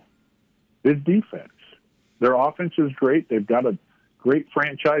now is defense. Their offense is great. They've got a great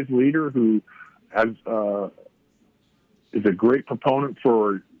franchise leader who is a great proponent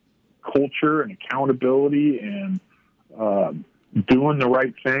for culture and accountability and doing the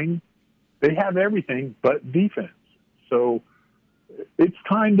right thing. They have everything but defense. So it's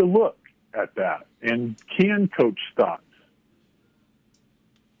time to look at that. And can Coach Stotts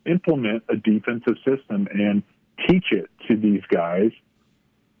implement a defensive system and teach it to these guys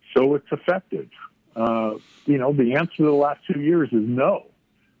so it's effective. The answer to the last 2 years is no.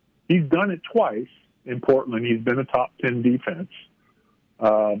 He's done it twice in Portland. He's been a top 10 defense.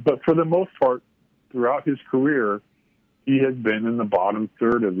 But for the most part, throughout his career, he has been in the bottom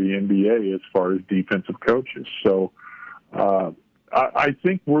third of the NBA as far as defensive coaches. So I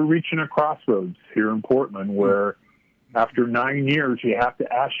think we're reaching a crossroads here in Portland where after 9 years, you have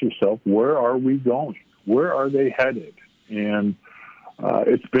to ask yourself, where are we going? Where are they headed? And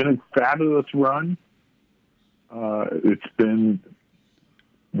it's been a fabulous run. It's been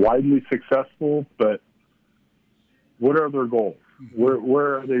widely successful, but what are their goals?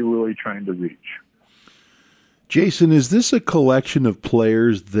 Where are they really trying to reach? Jason, is this a collection of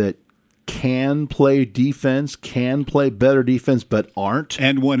players that can play defense, can play better defense, but aren't?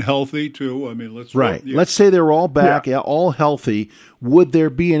 And when healthy, too. I mean, let's... Right. Yeah. Let's say they're all back, all healthy. Would there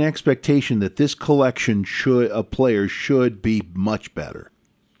be an expectation that this collection of players should be much better?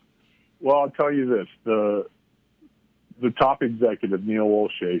 Well, I'll tell you this. The top executive, Neil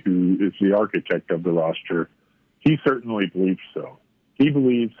Olshey, who is the architect of the roster, he certainly believes so. He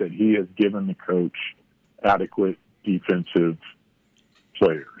believes that he has given the coach adequate defensive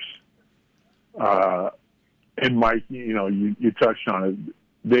players. And Mike, you touched on it.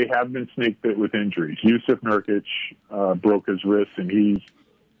 They have been snake bit with injuries. Yusuf Nurkic broke his wrist, and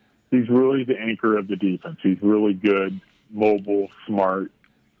he's really the anchor of the defense. He's really good, mobile, smart,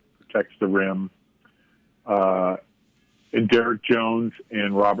 protects the rim. And Derek Jones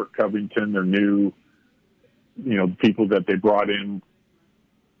and Robert Covington, their new, people that they brought in,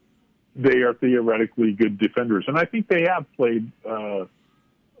 they are theoretically good defenders. And I think they have played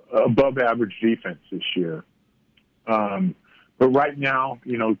above average defense this year. But right now,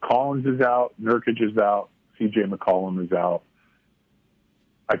 Collins is out, Nurkic is out, C.J. McCollum is out.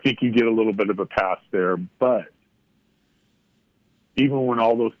 I think you get a little bit of a pass there. But even when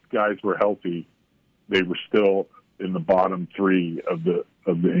all those guys were healthy, they were still in the bottom three of the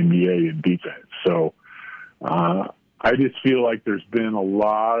NBA in defense. So I just feel like there's been a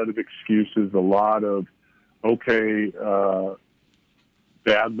lot of excuses, a lot of,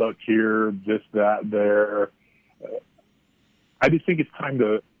 bad luck here, this, that, there. I just think it's time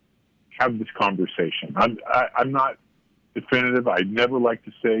to have this conversation. I'm not definitive. I'd never like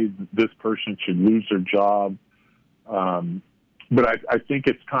to say this person should lose their job. But I think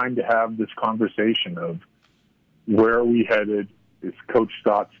it's time to have this conversation of where are we headed? Is Coach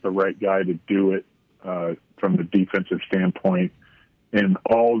Stott's the right guy to do it from the defensive standpoint? And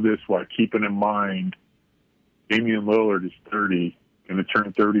all this while keeping in mind Damian Lillard is 30, going to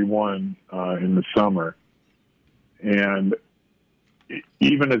turn 31 in the summer. And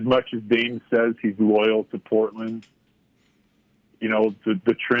even as much as Dame says he's loyal to Portland,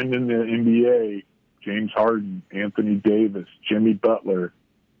 the trend in the NBA, James Harden, Anthony Davis, Jimmy Butler,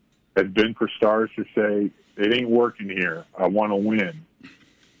 has been for stars to say, it ain't working here. I want to win.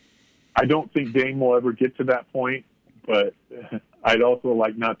 I don't think Dame will ever get to that point, but I'd also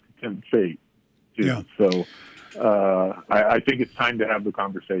like not to tempt fate. Too. Yeah. So I think it's time to have the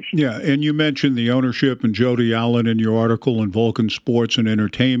conversation. Yeah, and you mentioned the ownership and Jody Allen in your article in Vulcan Sports and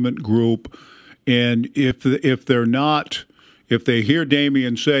Entertainment Group. And if they're not, if they hear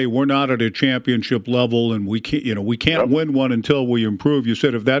Damian say we're not at a championship level and we can't win one until we improve, you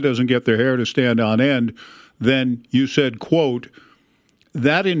said if that doesn't get their hair to stand on end, then you said, quote,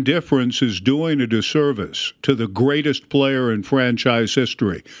 that indifference is doing a disservice to the greatest player in franchise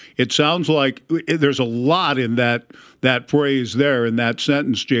history. It sounds like there's a lot in that phrase there, in that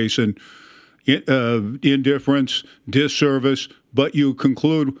sentence, Jason. Indifference, disservice, but you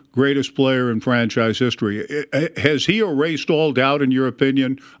conclude greatest player in franchise history. Has he erased all doubt, in your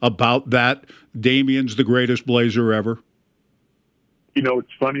opinion, about that? Damian's the greatest Blazer ever? It's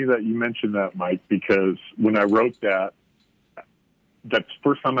funny that you mentioned that, Mike, because when I wrote that, that's the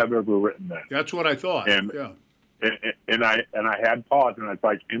first time I've ever written that. That's what I thought. And I had paused, and I was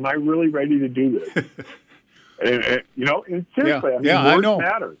like, "Am I really ready to do this?" and seriously, I words know.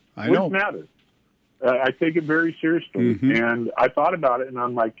 matter. Words matter. I take it very seriously, and I thought about it, and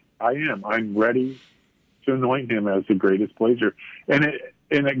I'm like, I'm ready to anoint him as the greatest Blazer, and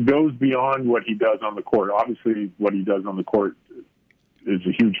it goes beyond what he does on the court. Obviously, what he does on the court is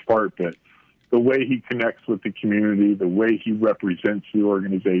a huge part, but the way he connects with the community, the way he represents the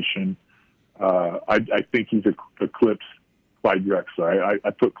organization, I think he's eclipsed Clyde Drexler. I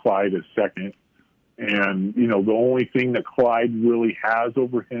put Clyde as second. And, the only thing that Clyde really has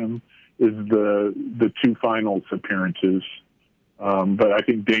over him is the two finals appearances. But I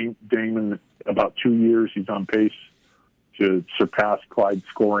think Dame in about 2 years, he's on pace to surpass Clyde's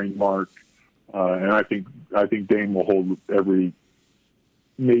scoring mark. And I think Dame will hold every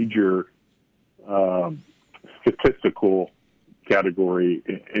major statistical category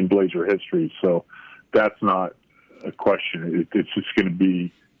in Blazer history. So that's not a question. It's just going to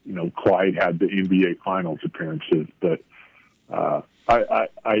be, Clyde had the NBA Finals appearances, but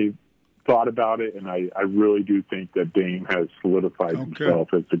I thought about it, and I really do think that Dame has solidified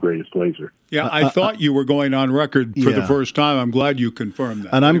himself as the greatest Blazer. Yeah, I thought you were going on record for the first time. I'm glad you confirmed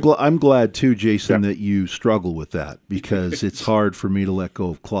that. And I'm glad too, Jason, that you struggle with that, because it's hard for me to let go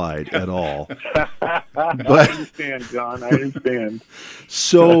of Clyde at all. I understand, John. I understand.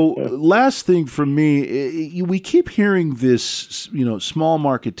 So, last thing from me, we keep hearing this, small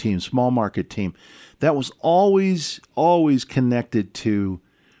market team. That was always connected to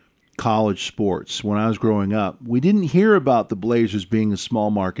college sports. When I was growing up, we didn't hear about the Blazers being a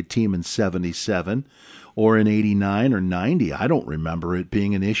small market team in 77 or in 89 or 90. I don't remember it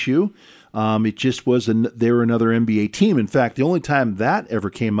being an issue. It just was, they were another NBA team. In fact, the only time that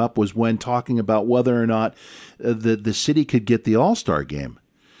ever came up was when talking about whether or not the city could get the All-Star game.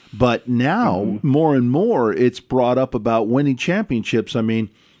 But now, more and more, it's brought up about winning championships. I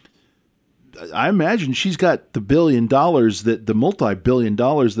mean, I imagine she's got the multi-billion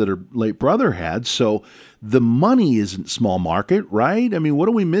dollars that her late brother had. So the money isn't small market, right? I mean, what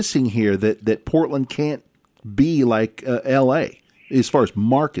are we missing here that Portland can't be like L.A. as far as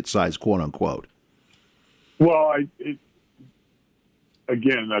market size, quote unquote? Well,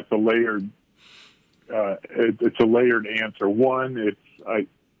 again, that's a layered. It's a layered answer. One, it's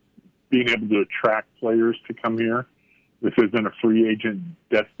being able to attract players to come here. This isn't a free agent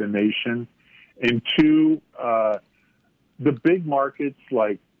destination. And two, the big markets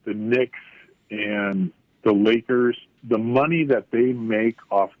like the Knicks and the Lakers, the money that they make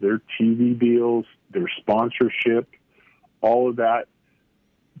off their TV deals, their sponsorship, all of that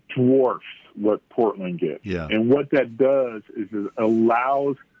dwarfs what Portland gets. Yeah. And what that does is it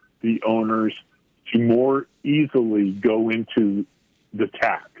allows the owners to more easily go into the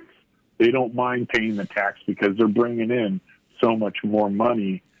tax. They don't mind paying the tax because they're bringing in so much more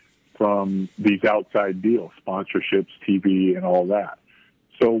money from these outside deals, sponsorships, TV, and all that.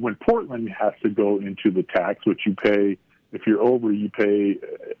 So when Portland has to go into the tax, which you pay, if you're over, you pay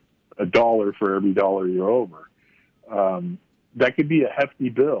 $1 for every dollar you're over. That could be a hefty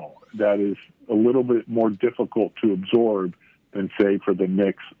bill that is a little bit more difficult to absorb than, say, for the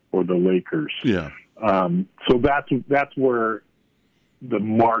Knicks or the Lakers. Yeah. So that's where the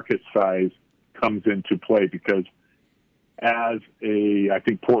market size comes into play, because I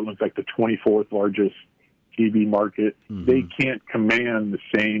think Portland's like the 24th largest TV market. Mm-hmm. They can't command the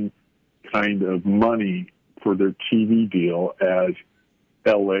same kind of money for their TV deal as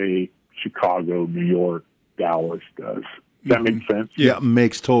LA, Chicago, New York, Dallas does. Does that make sense? Yeah, it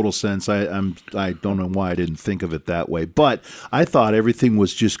makes total sense. I don't know why I didn't think of it that way, but I thought everything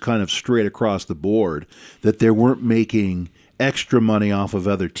was just kind of straight across the board, that they weren't making extra money off of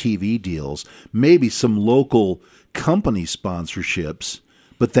other TV deals, maybe some local company sponsorships,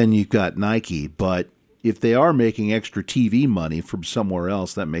 but then you've got Nike. But if they are making extra TV money from somewhere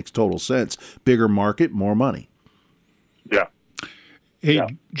else, that makes total sense. Bigger market, more money. Yeah. Hey,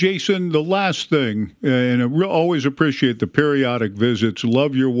 Jason, the last thing, and I always appreciate the periodic visits,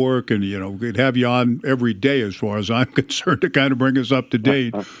 love your work, and, we'd have you on every day as far as I'm concerned to kind of bring us up to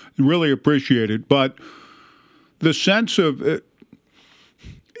date. Really appreciate it. But the sense of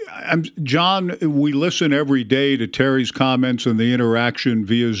John, we listen every day to Terry's comments and the interaction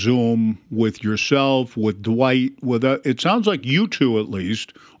via Zoom with yourself, with Dwight. It sounds like you two, at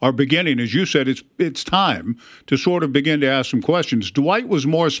least, are beginning, as you said, it's time to sort of begin to ask some questions. Dwight was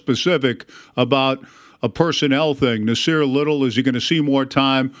more specific about a personnel thing. Nasir Little, is he going to see more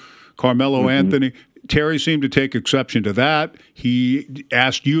time? Carmelo Anthony. Terry seemed to take exception to that. He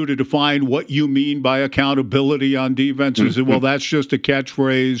asked you to define what you mean by accountability on defense. He said, well, that's just a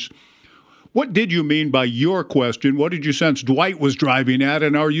catchphrase. What did you mean by your question? What did you sense Dwight was driving at?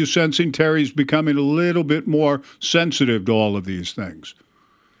 And are you sensing Terry's becoming a little bit more sensitive to all of these things?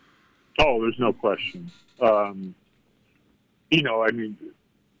 Oh, there's no question.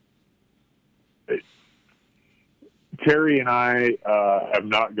 Terry and I have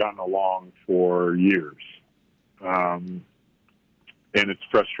not gotten along for years. And it's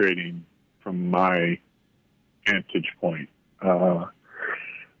frustrating from my vantage point. And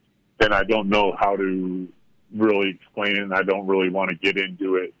I don't know how to really explain it, and I don't really want to get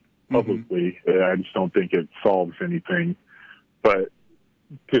into it publicly. I just don't think it solves anything. But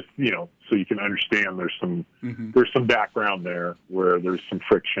just, so you can understand there's some background there where there's some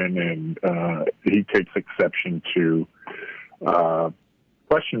friction, and he takes exception to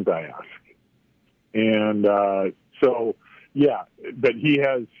questions I ask. And but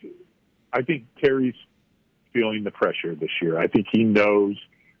I think Terry's feeling the pressure this year. I think he knows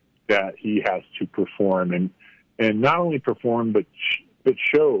that he has to perform and not only perform, but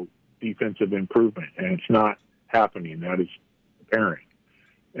show defensive improvement. And it's not happening. That is apparent.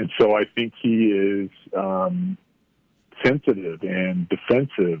 And so I think he is sensitive and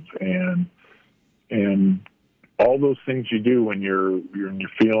defensive and all those things you do when you're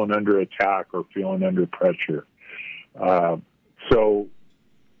feeling under attack or feeling under pressure.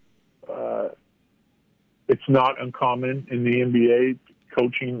 It's not uncommon in the NBA.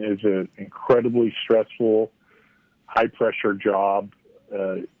 Coaching is an incredibly stressful, high-pressure job.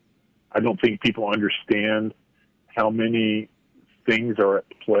 I don't think people understand how many things are at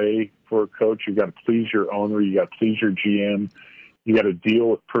play for a coach. You've got to please your owner. You got to please your GM. You got to deal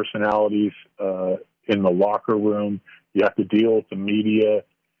with personalities in the locker room. You have to deal with the media.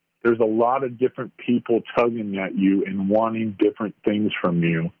 There's a lot of different people tugging at you and wanting different things from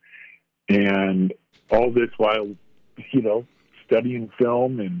you. And all this while, studying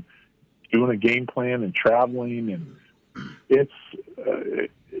film and doing a game plan and traveling. And it's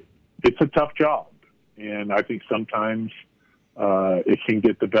a tough job. And I think sometimes it can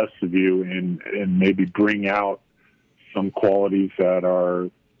get the best of you and maybe bring out some qualities that are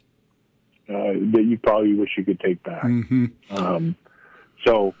that you probably wish you could take back. Mm-hmm.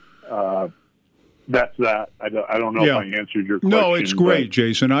 That's that. I don't know if I answered your question. No, it's great,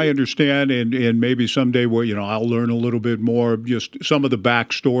 Jason. I understand, and maybe someday I'll learn a little bit more of just some of the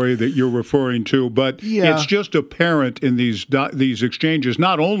backstory that you're referring to. But it's just apparent in these exchanges,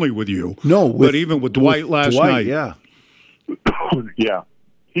 not only with you, but even with Dwight last night. Yeah. Yeah.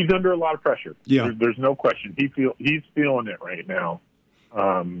 He's under a lot of pressure. Yeah. There's no question. He's feeling it right now.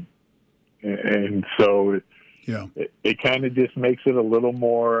 And so it kind of just makes it a little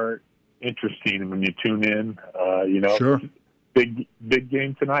more interesting when you tune in. Sure. Big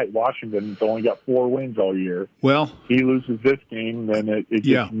game tonight. Washington's only got 4 wins all year. Well, he loses this game, then it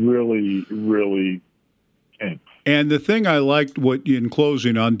gets really, really tense. And the thing I liked, in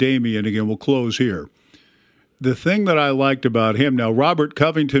closing on Damian, again, we'll close here. The thing that I liked about him, now Robert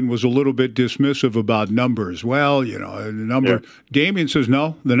Covington was a little bit dismissive about numbers. Well, the number. Yeah. Damian says,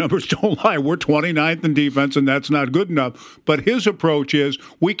 no, the numbers don't lie. We're 29th in defense, and that's not good enough. But his approach is,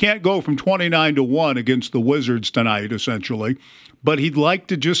 we can't go from 29-1 against the Wizards tonight, essentially. But he'd like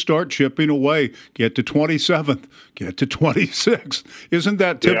to just start chipping away, get to 27th, get to 26th. Isn't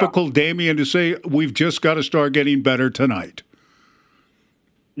that typical Damian to say, we've just got to start getting better tonight?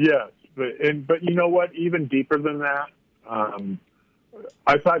 Yes. But you know what? Even deeper than that,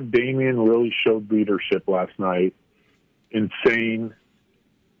 I thought Damian really showed leadership last night in saying,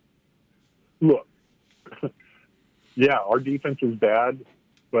 look, our defense is bad,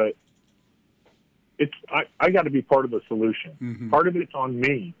 but I got to be part of the solution. Mm-hmm. Part of it's on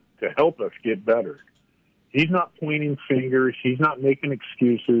me to help us get better. He's not pointing fingers. He's not making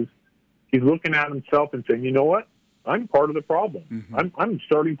excuses. He's looking at himself and saying, you know what? I'm part of the problem. Mm-hmm. I'm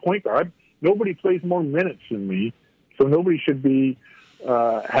starting point guard. Nobody plays more minutes than me, so nobody should be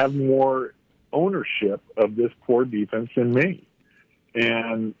have more ownership of this poor defense than me.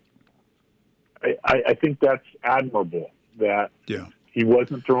 And I think that's admirable that he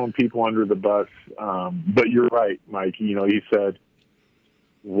wasn't throwing people under the bus. But you're right, Mike. He said,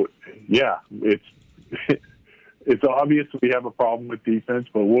 it's obvious we have a problem with defense,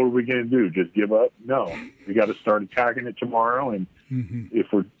 but what are we going to do? Just give up? No. We got to start attacking it tomorrow, and if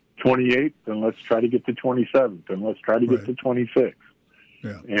we're 28th, then let's try to get to 27th, and let's try to get to 26th.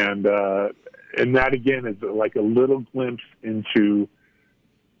 Yeah. And that, again, is like a little glimpse into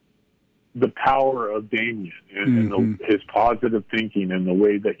the power of Damian and his positive thinking and the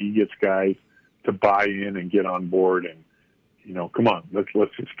way that he gets guys to buy in and get on board and, come on, let's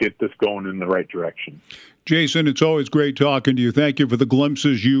just get this going in the right direction. Jason, it's always great talking to you. Thank you for the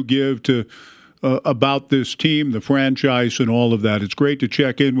glimpses you give to about this team, the franchise, and all of that. It's great to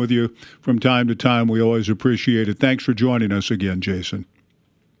check in with you from time to time. We always appreciate it. Thanks for joining us again, Jason.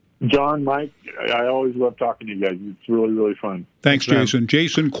 John, Mike, I always love talking to you guys. It's really, really fun. Thanks, Jason.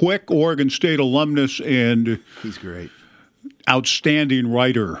 Jason Quick, Oregon State alumnus, and he's great. Outstanding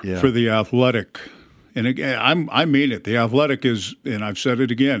writer for The Athletic. And again, I mean it. The Athletic is, and I've said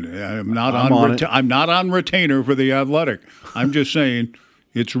it again. I'm not on retainer for The Athletic. I'm just saying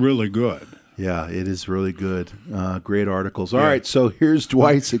it's really good. Yeah, it is really good. Great articles. All right, so here's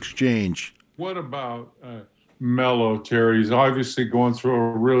Dwight's exchange. What about Melo, Terry. He's obviously going through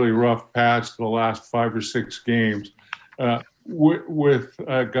a really rough patch the last 5 or 6 games. With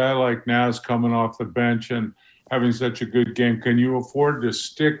a guy like Naz coming off the bench and having such a good game, can you afford to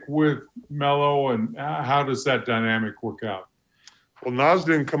stick with Melo, and how does that dynamic work out? Well, Naz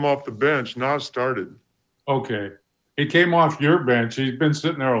didn't come off the bench. Naz started. Okay. He came off your bench. He's been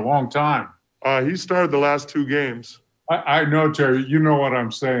sitting there a long time. He started the last 2 games. I know, Terry. You know what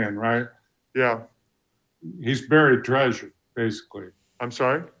I'm saying, right? Yeah. He's buried treasure, basically. I'm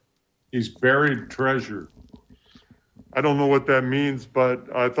sorry? He's buried treasure. I don't know what that means,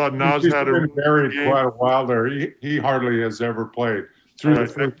 but I thought Naz He's had been a buried game. quite a while there. He hardly has ever played. Through the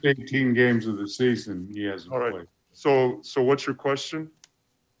first 18 games of the season, he hasn't played. So what's your question?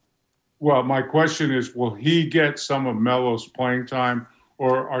 Well, my question is, will he get some of Melo's playing time,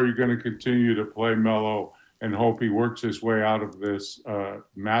 or are you going to continue to play Melo and hope he works his way out of this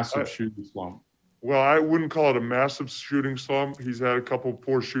massive shooting slump? Well, I wouldn't call it a massive shooting slump. He's had a couple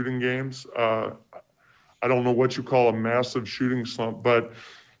poor shooting games. I don't know what you call a massive shooting slump, but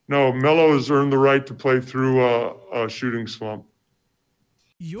no, Melo has earned the right to play through a shooting slump.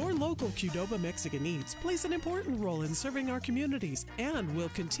 Your local Qdoba Mexican Eats plays an important role in serving our communities and will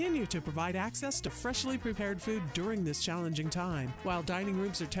continue to provide access to freshly prepared food during this challenging time. While dining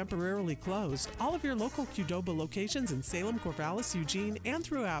rooms are temporarily closed, all of your local Qdoba locations in Salem, Corvallis, Eugene, and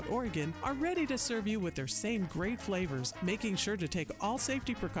throughout Oregon are ready to serve you with their same great flavors, making sure to take all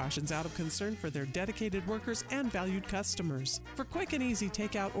safety precautions out of concern for their dedicated workers and valued customers. For quick and easy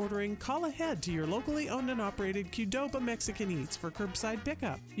takeout ordering, call ahead to your locally owned and operated Qdoba Mexican Eats for curbside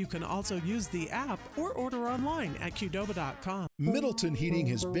pickup. You can also use the app or order online at qdoba.com. Middleton Heating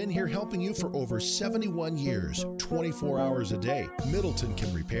has been here helping you for over 71 years, 24 hours a day. Middleton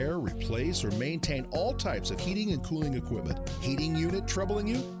can repair, replace, or maintain all types of heating and cooling equipment. Heating unit troubling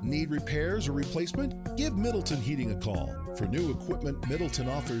you? Need repairs or replacement? Give Middleton Heating a call. For new equipment, Middleton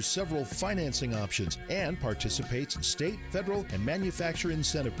offers several financing options and participates in state, federal, and manufacturer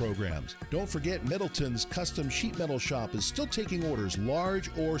incentive programs. Don't forget, Middleton's custom sheet metal shop is still taking orders, large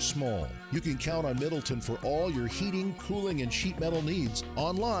or small. You can count on Middleton for all your heating, cooling, and sheet metal needs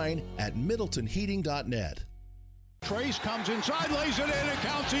online at middletonheating.net. Trace comes inside, lays it in, and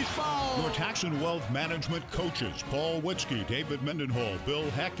counts, he's fouled. Your tax and wealth management coaches, Paul Witzke, David Mendenhall, Bill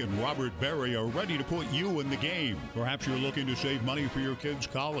Heck, and Robert Berry are ready to put you in the game. Perhaps you're looking to save money for your kids'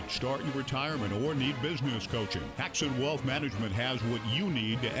 college, start your retirement, or need business coaching. Tax and wealth management has what you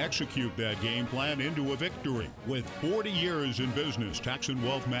need to execute that game plan into a victory. With 40 years in business, Tax and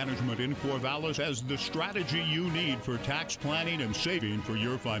Wealth Management in Corvallis has the strategy you need for tax planning and saving for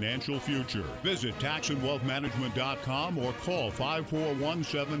your financial future. Visit taxandwealthmanagement.com or call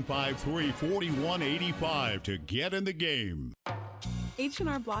 541-753-4185 to get in the game.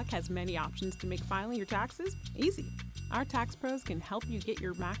 H&R Block has many options to make filing your taxes easy. Our tax pros can help you get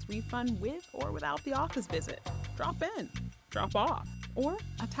your max refund with or without the office visit. Drop in, drop off, or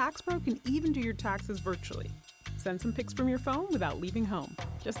a tax pro can even do your taxes virtually. Send some pics from your phone without leaving home.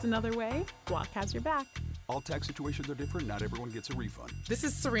 Just another way Block has your back. All tax situations are different. Not everyone gets a refund. This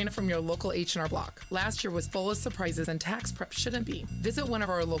is Serena from your local H&R Block. Last year was full of surprises and tax prep shouldn't be. Visit one of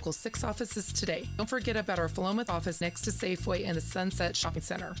our local 6 offices today. Don't forget about our Philomath office next to Safeway and the Sunset Shopping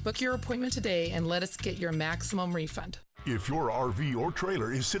Center. Book your appointment today and let us get your maximum refund. If your RV or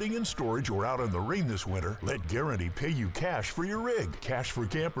trailer is sitting in storage or out in the rain this winter, let Guarantee pay you cash for your rig. Cash for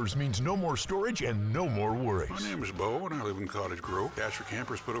Campers means no more storage and no more worries. My name is Bo, and I live in Cottage Grove. Cash for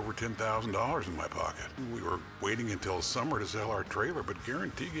Campers put over $10,000 in my pocket. We were waiting until summer to sell our trailer, but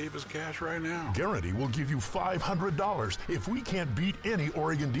Guarantee gave us cash right now. Guarantee will give you $500 if we can't beat any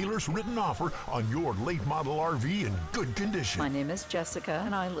Oregon dealer's written offer on your late model RV in good condition. My name is Jessica,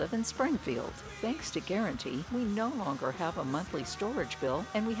 and I live in Springfield. Thanks to Guarantee, we no longer have a monthly storage bill,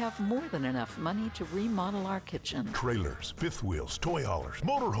 and we have more than enough money to remodel our kitchen. Trailers, fifth wheels, toy haulers,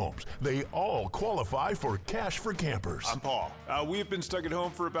 motorhomes, they all qualify for Cash for Campers. I'm Paul. We've been stuck at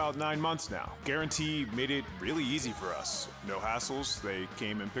home for about 9 months now. Guarantee made it really easy for us. No hassles. They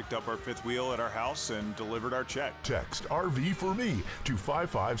came and picked up our fifth wheel at our house and delivered our check. Text RV for me to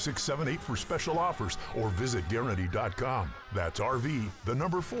 55678 for special offers or visit Guarantee.com. That's RV, the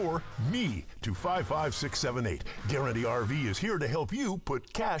number 4, me to 55678. Guarantee RV is here to help you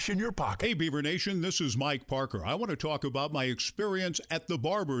put cash in your pocket. Hey, Beaver Nation, this is Mike Parker. I want to talk about my experience at the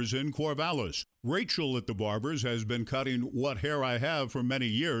Barbers in Corvallis. Rachel at the Barbers has been cutting what hair I have for many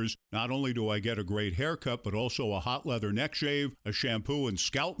years. Not only do I get a great haircut, but also a hot leather neck shave, a shampoo and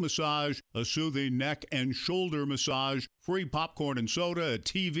scalp massage, a soothing neck and shoulder massage, free popcorn and soda, a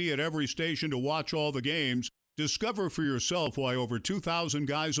TV at every station to watch all the games. Discover for yourself why over 2,000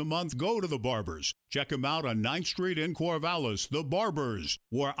 guys a month go to The Barbers. Check them out on 9th Street in Corvallis. The Barbers,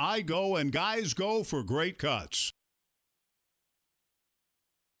 where I go and guys go for great cuts.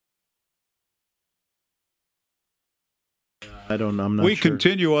 I'm not We sure.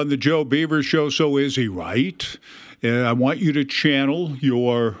 continue on the Joe Beaver Show, So Is He Right? I want you to channel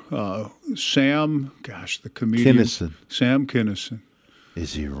your Sam, the comedian. Kinison. Sam Kinison.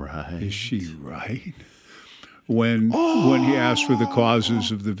 Is he right? Is she right? When he asked for the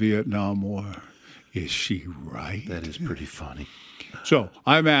causes of the Vietnam War, is she right? That is pretty funny. So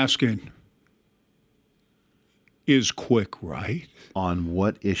I'm asking, is Quick right? On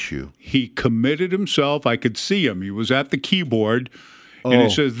what issue? He committed himself. I could see him. He was at the keyboard. And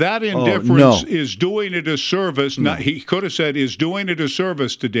it says that indifference is doing a disservice. No. He could have said is doing a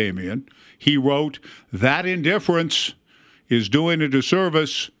disservice to Damien. He wrote that indifference is doing a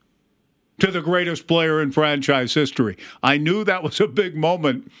disservice to the greatest player in franchise history. I knew that was a big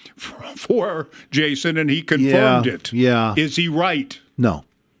moment for Jason, and he confirmed it. Yeah. Is he right? No.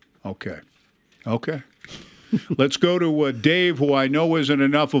 Okay. Let's go to Dave, who I know isn't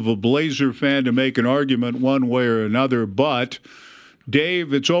enough of a Blazer fan to make an argument one way or another, but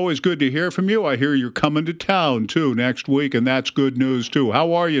Dave, it's always good to hear from you. I hear you're coming to town, too, next week, and that's good news, too.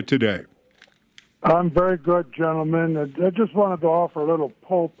 How are you today? I'm very good, gentlemen. I just wanted to offer a little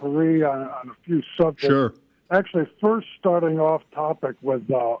potpourri on a few subjects. Sure. Actually, first starting off topic with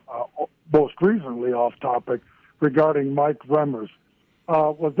most recently off topic regarding Mike Remmers.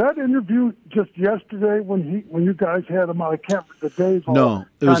 Was that interview just yesterday when you guys had him on? I can't. The days all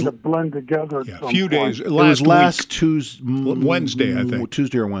kind of blend together. At some a few point. days. It was last Tuesday, Wednesday, I think.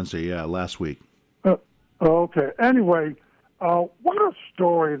 Tuesday or Wednesday, yeah, last week. Okay. Anyway, what a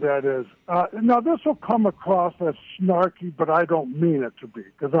story that is. Now, this will come across as snarky, but I don't mean it to be,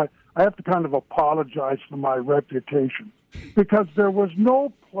 because I have to kind of apologize for my reputation, because there was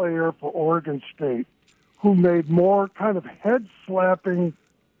no player for Oregon State who made more kind of head-slapping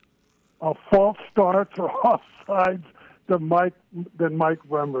false starts or offsides than Mike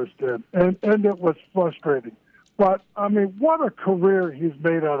Remmers did, and it was frustrating. But, I mean, what a career he's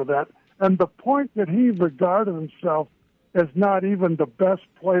made out of that. And the point that he regarded himself as not even the best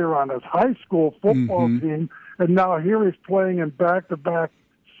player on his high school football team, and now here he's playing in back-to-back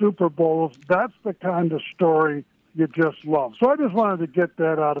Super Bowls. That's the kind of story you just love. So I just wanted to get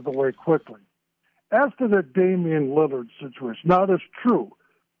that out of the way quickly. As to the Damian Lillard situation, now that's true.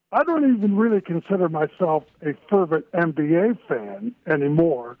 I don't even really consider myself a fervent NBA fan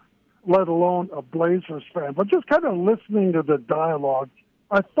anymore, let alone a Blazers fan. But just kind of listening to the dialogue,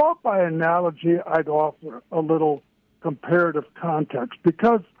 I thought by analogy I'd offer a little comparative context,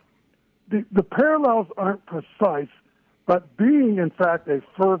 because the parallels aren't precise, but being, in fact, a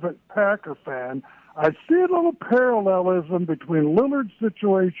fervent Packer fan, I see a little parallelism between Lillard's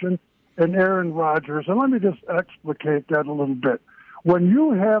situation and Aaron Rodgers, and let me just explicate that a little bit. When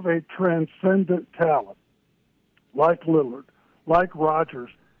you have a transcendent talent like Lillard, like Rodgers,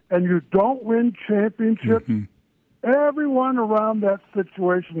 and you don't win championships, everyone around that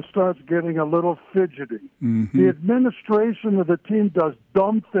situation starts getting a little fidgety. The administration of the team does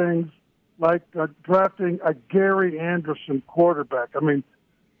dumb things like drafting a Gary Anderson quarterback. I mean,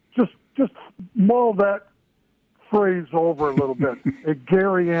 just mull that phrase over a little bit. A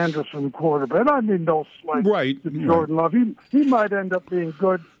Gary Anderson quarterback. And I mean no slight to Jordan Love. He might end up being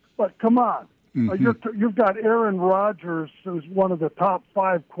good, but come on. You've got Aaron Rodgers, who's one of the top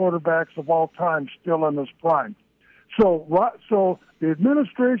 5 quarterbacks of all time, still in his prime. So the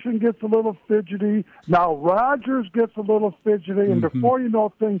administration gets a little fidgety. Now Rodgers gets a little fidgety, and before you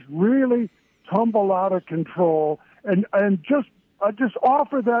know, things really tumble out of control. And I just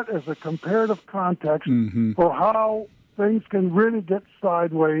offer that as a comparative context for how things can really get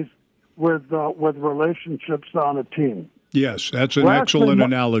sideways with relationships on a team. Yes, that's an excellent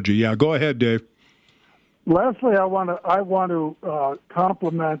analogy. Yeah, go ahead, Dave. Lastly, I want to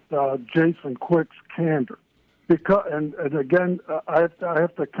compliment Jason Quick's candor, because and again I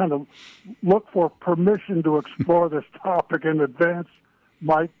have to kind of look for permission to explore this topic in advance,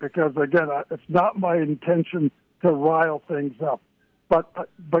 Mike, because again it's not my intention to rile things up.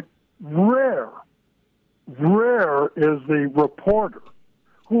 But rare is the reporter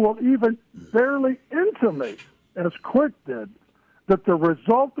who will even barely intimate, as Quick did, that the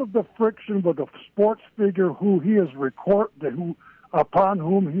result of the friction with a sports figure upon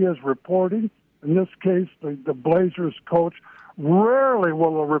whom he is reporting, in this case the Blazers coach, rarely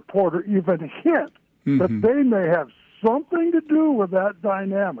will a reporter even hint that they may have something to do with that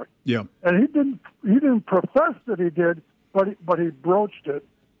dynamic. Yeah, and he didn't profess that he did. But he broached it.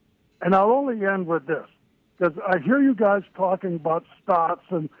 And I'll only end with this, Because I hear you guys talking about Stotts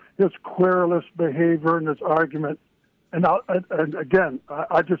and his querulous behavior and his argument. And again,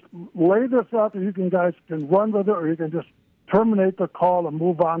 I just lay this out that you guys can run with it, or you can just terminate the call and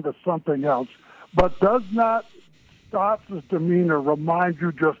move on to something else. But does not Stotts' demeanor remind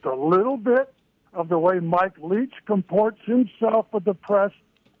you just a little bit of the way Mike Leach comports himself with the press?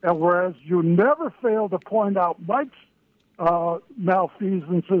 And whereas you never fail to point out Mike's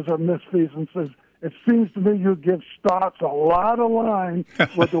malfeasances or misfeasances, it seems to me you give Stotts a lot of line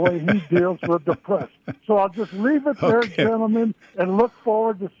with the way he deals with the press. So I'll just leave it there, gentlemen, and look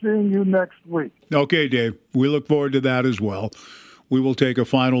forward to seeing you next week. Okay, Dave. We look forward to that as well. We will take a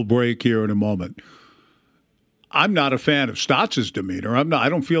final break here in a moment. I'm not a fan of Stotts' demeanor. I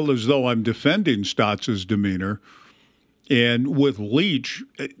don't feel as though I'm defending Stotts' demeanor. And with Leach,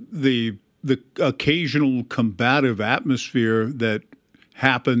 the occasional combative atmosphere that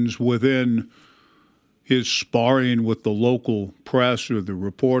happens within his sparring with the local press or the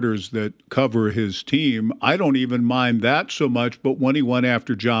reporters that cover his team, I don't even mind that so much. But when he went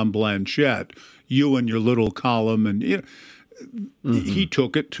after John Blanchette, you and your little column, and he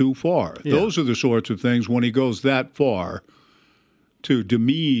took it too far. Yeah. Those are the sorts of things when he goes that far to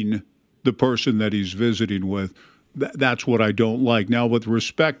demean the person that he's visiting with. That's what I don't like. Now, with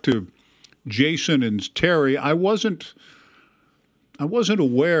respect to Jason and Terry, I wasn't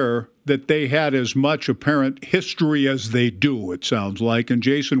aware that they had as much apparent history as they do, it sounds like. And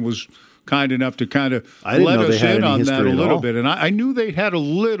Jason was kind enough to kind of let us in on that a little bit. And I knew they had a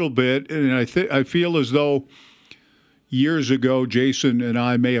little bit, and I feel as though years ago Jason and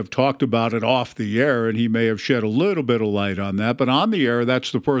I may have talked about it off the air, and he may have shed a little bit of light on that. But on the air,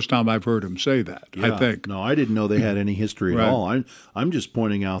 that's the first time I've heard him say that, I think. No, I didn't know they had any history at all. I'm just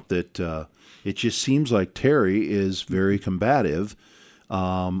pointing out that it just seems like Terry is very combative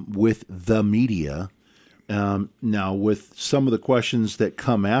with the media. Now, with some of the questions that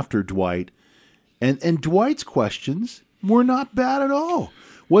come after Dwight, and Dwight's questions were not bad at all.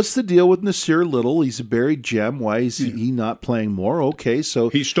 What's the deal with Nasir Little? He's a buried gem. Why is he not playing more? Okay, so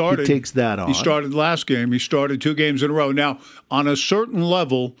he takes that on. He started last game. He started 2 games in a row. Now, on a certain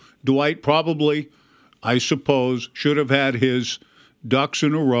level, Dwight probably, I suppose, should have had his ducks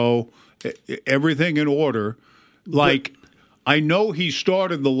in a row, everything in order. I know he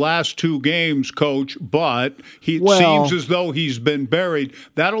started the last 2 games, Coach, but it seems as though he's been buried.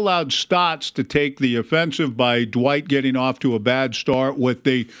 That allowed Stotts to take the offensive by Dwight getting off to a bad start with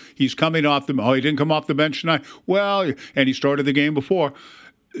he's coming off he didn't come off the bench tonight. Well, and he started the game before.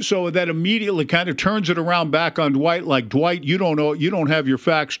 So that immediately kind of turns it around back on Dwight, like, Dwight, you don't have your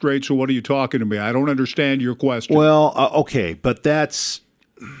facts straight, so what are you talking to me? I don't understand your question. Well, okay, but that's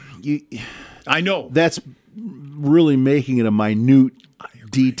I know. That's really making it a minute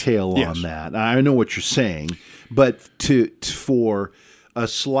detail on that. I know what you're saying, but for a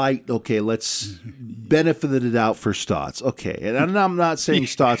slight, let's benefit it out for Stotts. Okay, and I'm not saying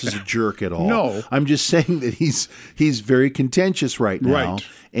Stotts is a jerk at all. No. I'm just saying that he's very contentious right now. Right.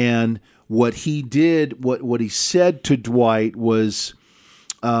 And what he did, what he said to Dwight was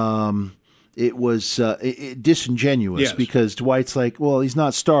disingenuous because Dwight's like, well, he's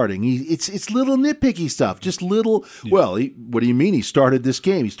not starting. It's little nitpicky stuff, just little. Yeah. Well, what do you mean he started this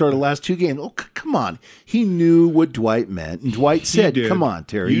game? He started the last 2 games. Oh, come on. He knew what Dwight meant, and Dwight said, "Come on,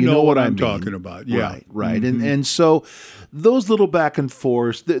 Terry, you know what I'm talking about." Yeah, right. Mm-hmm. And so those little back and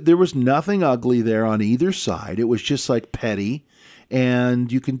forth, there was nothing ugly there on either side. It was just like petty, and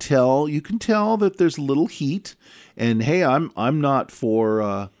you can tell that there's a little heat. And hey, I'm not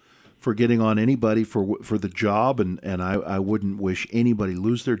for getting on anybody for the job, and I wouldn't wish anybody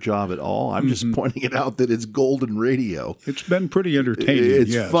lose their job at all. I'm just pointing it out that it's golden radio. It's been pretty entertaining.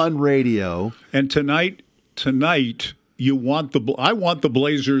 It's fun radio. And tonight, I want the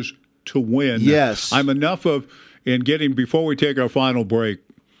Blazers to win. Yes, I'm enough of before we take our final break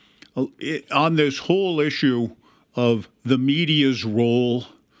on this whole issue of the media's role.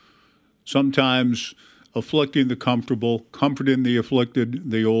 Sometimes afflicting the comfortable, comforting the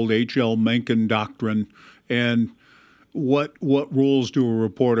afflicted, the old H.L. Mencken doctrine. And what rules do a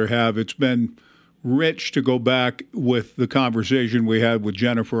reporter have? It's been rich to go back with the conversation we had with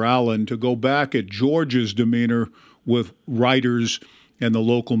Jennifer Allen, to go back at George's demeanor with writers and the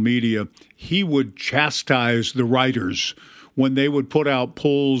local media. He would chastise the writers when they would put out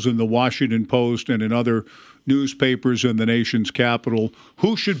polls in the Washington Post and in other newspapers in the nation's capital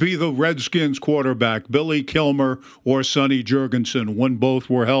who should be the Redskins quarterback, Billy Kilmer or Sonny Jurgensen, when both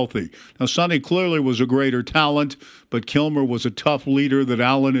were healthy. Now, Sonny clearly was a greater talent, but Kilmer was a tough leader that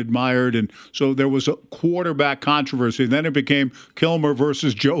Allen admired, and so there was a quarterback controversy. Then it became Kilmer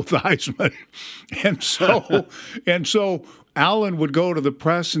versus Joe Theismann. And so Allen would go to the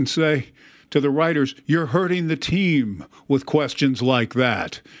press and say to the writers, "You're hurting the team with questions like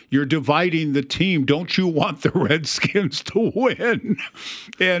that. You're dividing the team. Don't you want the Redskins to win?"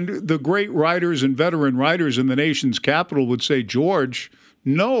 And the great writers and veteran writers in the nation's capital would say, "George,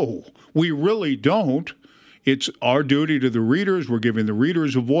 no, we really don't. It's our duty to the readers. We're giving the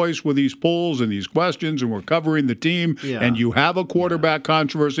readers a voice with these polls and these questions, and we're covering the team. And you have a quarterback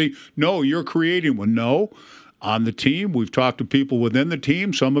controversy. No, you're creating one. No. On the team, we've talked to people within the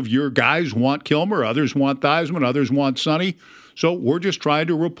team. Some of your guys want Kilmer, others want Theismann, others want Sonny. So we're just trying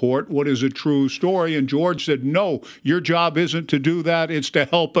to report what is a true story." And George said, "No, your job isn't to do that. It's to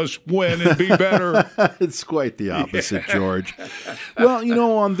help us win and be better." It's quite the opposite, George. Well,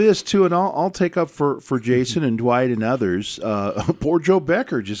 on this, too, and I'll take up for Jason and Dwight and others, poor Joe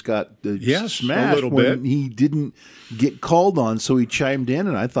Becker just got smashed a little when bit. He didn't get called on, so he chimed in,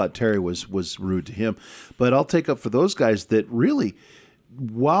 and I thought Terry was rude to him. But I'll take up for those guys that really,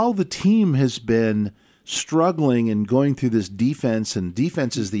 while the team has been struggling and going through this defense, and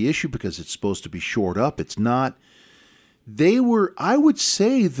defense is the issue because it's supposed to be shored up. It's not. I would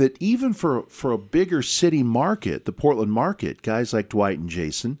say that even for a bigger city market, the Portland market, guys like Dwight and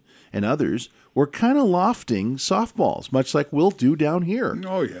Jason and others were kind of lofting softballs, much like we'll do down here.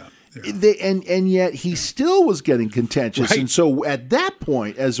 Oh, yeah. And yet he still was getting contentious. Right. And so at that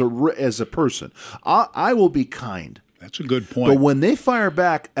point, as a person, I will be kind. That's a good point. But when they fire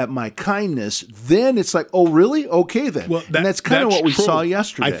back at my kindness, then it's like, oh, really? Okay, then. Well, and that's kind of what we saw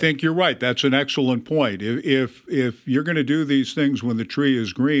yesterday. I think you're right. That's an excellent point. If you're going to do these things when the tree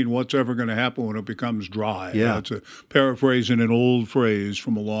is green, what's ever going to happen when it becomes dry? Yeah. That's a paraphrasing an old phrase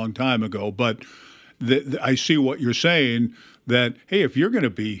from a long time ago. But I see what you're saying, that, hey, if you're going to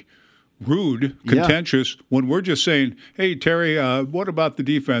be rude, contentious, when we're just saying, "Hey, Terry, what about the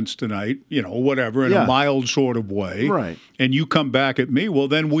defense tonight?" Whatever, in a mild sort of way. Right. And you come back at me, well,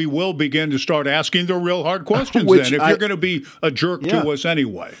 then we will begin to start asking the real hard questions then, if you're going to be a jerk to us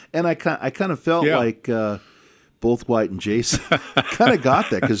anyway. And I kind of felt like both Dwight and Jason kind of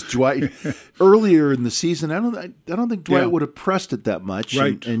got that, because Dwight, earlier in the season, I don't think Dwight would have pressed it that much,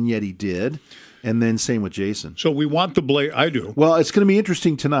 right. and yet he did. And then same with Jason. So we want the blame. I do. Well, it's going to be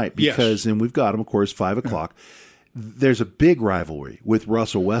interesting tonight because, and we've got them, of course, 5 o'clock. There's a big rivalry with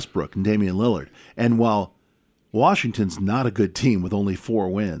Russell Westbrook and Damian Lillard. And while Washington's not a good team with only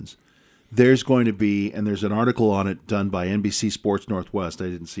 4 wins, there's going to be, and there's an article on it done by NBC Sports Northwest. I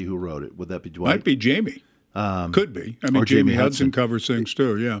didn't see who wrote it. Would that be Dwight? Might be Jamie. Could be. I mean, Jamie Hudson covers things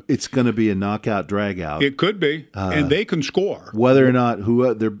too, yeah. It's going to be a knockout drag-out. It could be, and they can score. Whether or not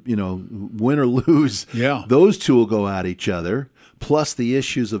they're, win or lose, those two will go at each other, plus the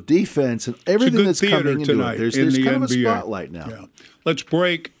issues of defense and everything that's coming into it. There's kind of a spotlight now. Yeah. Let's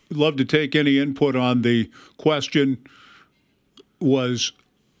break. Love to take any input on the question. Was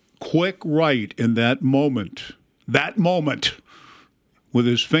Quick right in that moment, with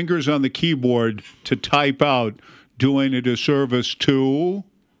his fingers on the keyboard to type out, doing a disservice to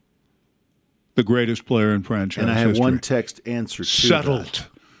the greatest player in franchise history? And I have one text answer to settled. that.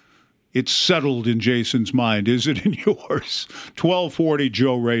 It's settled in Jason's mind. Is it in yours? 1240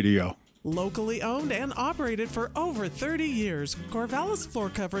 Joe Radio. Locally owned and operated for over 30 years, Corvallis Floor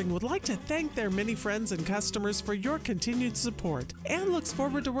Covering would like to thank their many friends and customers for your continued support and looks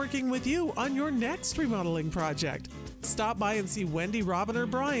forward to working with you on your next remodeling project. Stop by and see Wendy, Robin, or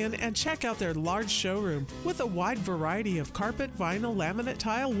Brian and check out their large showroom with a wide variety of carpet, vinyl, laminate,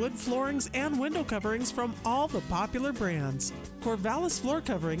 tile, wood floorings, and window coverings from all the popular brands. Corvallis Floor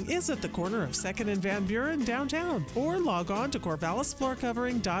Covering is at the corner of 2nd and Van Buren downtown, or log on to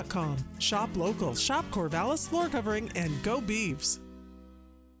corvallisfloorcovering.com. Shop local, shop Corvallis Floor Covering, and go Beavs.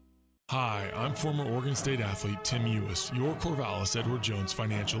 Hi, I'm former Oregon State athlete Tim Ewis, your Corvallis Edward Jones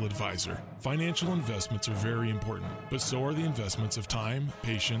financial advisor. Financial investments are very important, but so are the investments of time,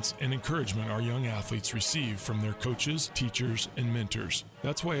 patience, and encouragement our young athletes receive from their coaches, teachers, and mentors.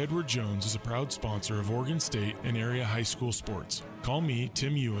 That's why Edward Jones is a proud sponsor of Oregon State and area high school sports. Call me,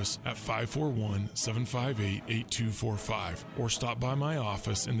 Tim Ewis, at 541-758-8245 or stop by my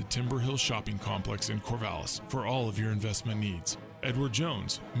office in the Timber Hill Shopping Complex in Corvallis for all of your investment needs. Edward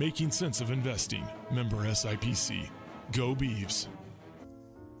Jones, making sense of investing. Member SIPC. Go Beavs.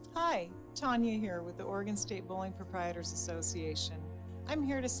 Hi, Tanya here with the Oregon State Bowling Proprietors Association. I'm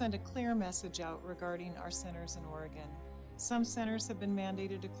here to send a clear message out regarding our centers in Oregon. Some centers have been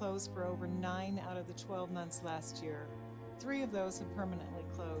mandated to close for over 9 out of the 12 months last year. 3 of those have permanently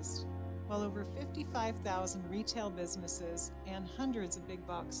closed, while over 55,000 retail businesses and hundreds of big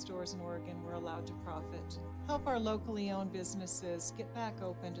box stores in Oregon were allowed to profit. Help our locally owned businesses get back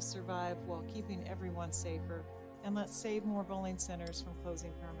open to survive while keeping everyone safer, and let's save more bowling centers from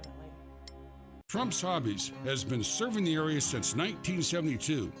closing permanently. Trump's Hobbies has been serving the area since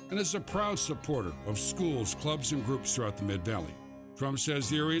 1972 and is a proud supporter of schools, clubs, and groups throughout the Mid-Valley. Trump has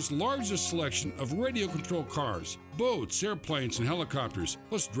the area's largest selection of radio-controlled cars, boats, airplanes, and helicopters,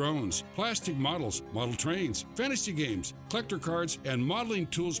 plus drones, plastic models, model trains, fantasy games, collector cards, and modeling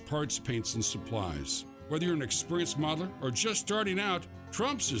tools, parts, paints, and supplies. Whether you're an experienced modeler or just starting out,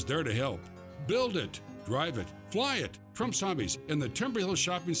 Trump's is there to help. Build it, drive it, fly it. Trump's Hobbies in the Timber Hill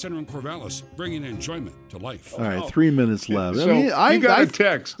Shopping Center in Corvallis, bringing enjoyment to life. All right, 3 minutes left. So you got a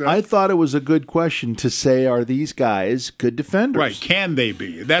text. I thought it was a good question to say, are these guys good defenders? Right, can they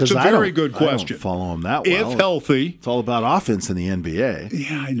be? That's a very good question. I don't follow them that well. If healthy. It's all about offense in the NBA.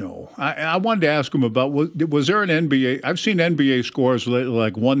 Yeah, I know. I wanted to ask him about, was there an NBA? I've seen NBA scores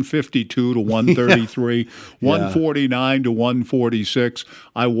like 152 to 133, 149 to 146.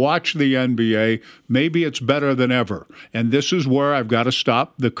 I watch the NBA. Maybe it's better than ever. And this is where I've got to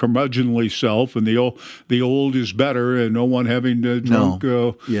stop the curmudgeonly self and the old is better, and no one having drunk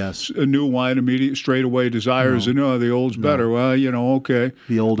a new wine straight away desires and the old's better. Well, okay.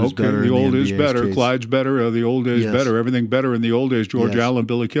 The old is better. The old is better. Case. Clyde's better. The old is better. Everything better in the old days. George Allen,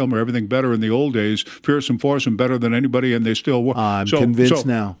 Billy Kilmer, everything better in the old days. Fearsome Foursome better than anybody, and they still were. I'm convinced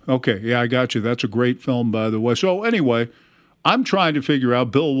now. Okay, yeah, I got you. That's a great film, by the way. So anyway, I'm trying to figure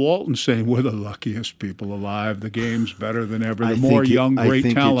out. Bill Walton saying we're the luckiest people alive. The game's better than ever. The more young,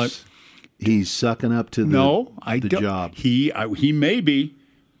 great talent. He's sucking up to the job. He may be,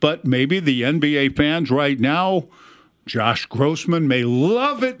 but maybe the NBA fans right now, Josh Grossman may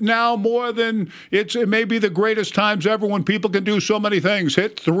love it now more than it may be the greatest times ever when people can do so many things: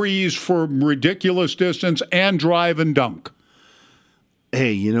 hit threes from ridiculous distance and drive and dunk.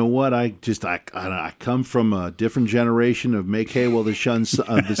 Hey, you know what? I come from a different generation of make hay while the sun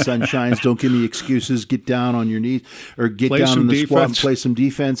shines. Don't give me excuses. Get down on your knees or get down in the squat and play some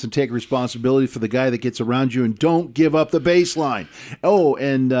defense and take responsibility for the guy that gets around you, and don't give up the baseline. Oh,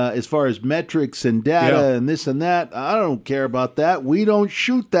 and as far as metrics and data and this and that, I don't care about that. We don't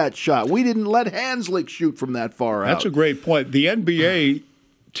shoot that shot. We didn't let Hanslick shoot from that far out. That's a great point. The NBA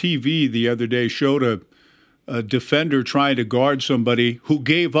TV the other day showed a defender trying to guard somebody who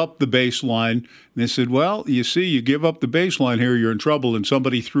gave up the baseline. And they said, well, you see, you give up the baseline here, you're in trouble. And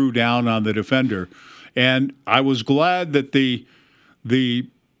somebody threw down on the defender. And I was glad that the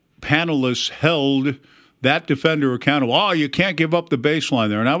panelists held that defender accountable. Oh, you can't give up the baseline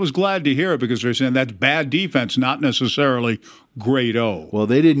there. And I was glad to hear it because they're saying that's bad defense, not necessarily grade O. Well,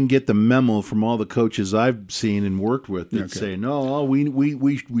 they didn't get the memo from all the coaches I've seen and worked with that say, no,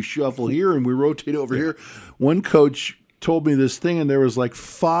 we shuffle here and we rotate over here. One coach told me this thing, and there was like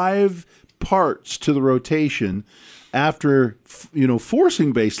 5 parts to the rotation after,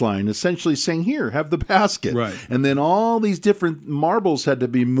 forcing baseline, essentially saying, here, have the basket. Right. And then all these different marbles had to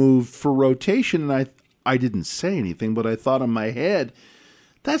be moved for rotation, and I didn't say anything, but I thought in my head,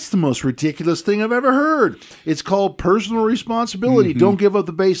 that's the most ridiculous thing I've ever heard. It's called personal responsibility. Mm-hmm. Don't give up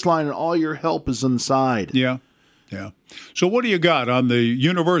the baseline, and all your help is inside. Yeah. So what do you got on the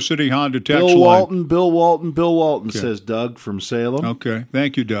University Honda text line? Bill Walton, says Doug from Salem. Okay.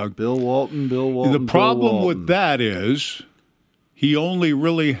 Thank you, Doug. Bill Walton. The problem with that is he only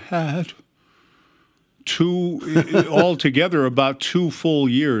really had altogether about 2 full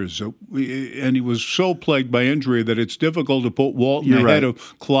years. And he was so plagued by injury that it's difficult to put Walton ahead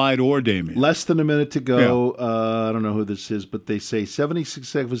of Clyde or Damian. Less than a minute to go. Yeah. I don't know who this is, but they say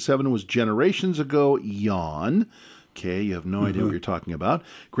 76-7 was generations ago. Yawn. Okay, you have no idea what you're talking about.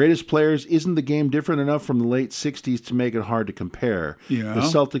 Greatest players, isn't the game different enough from the late 60s to make it hard to compare? Yeah. The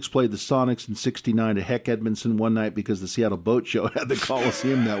Celtics played the Sonics in 69 to heck Edmondson one night because the Seattle Boat Show had the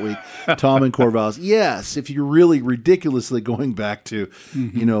Coliseum that week. Tom and Corvallis. Yes, if you're really ridiculously going back to,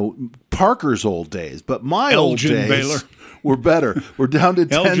 Parker's old days. But my old days Baylor. Were better. We're down to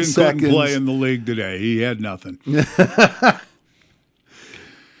 10 Elgin seconds. Couldn't play in the league today. He had nothing.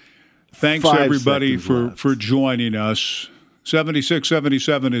 Thanks, everybody, for joining us.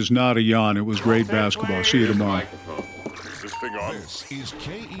 76-77 is not a yawn. It was great basketball. See you tomorrow. This is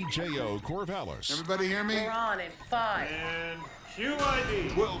KEJO Corvallis. Everybody hear me? We're on in 5. And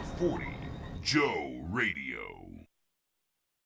QID. 1240 Joe Radio.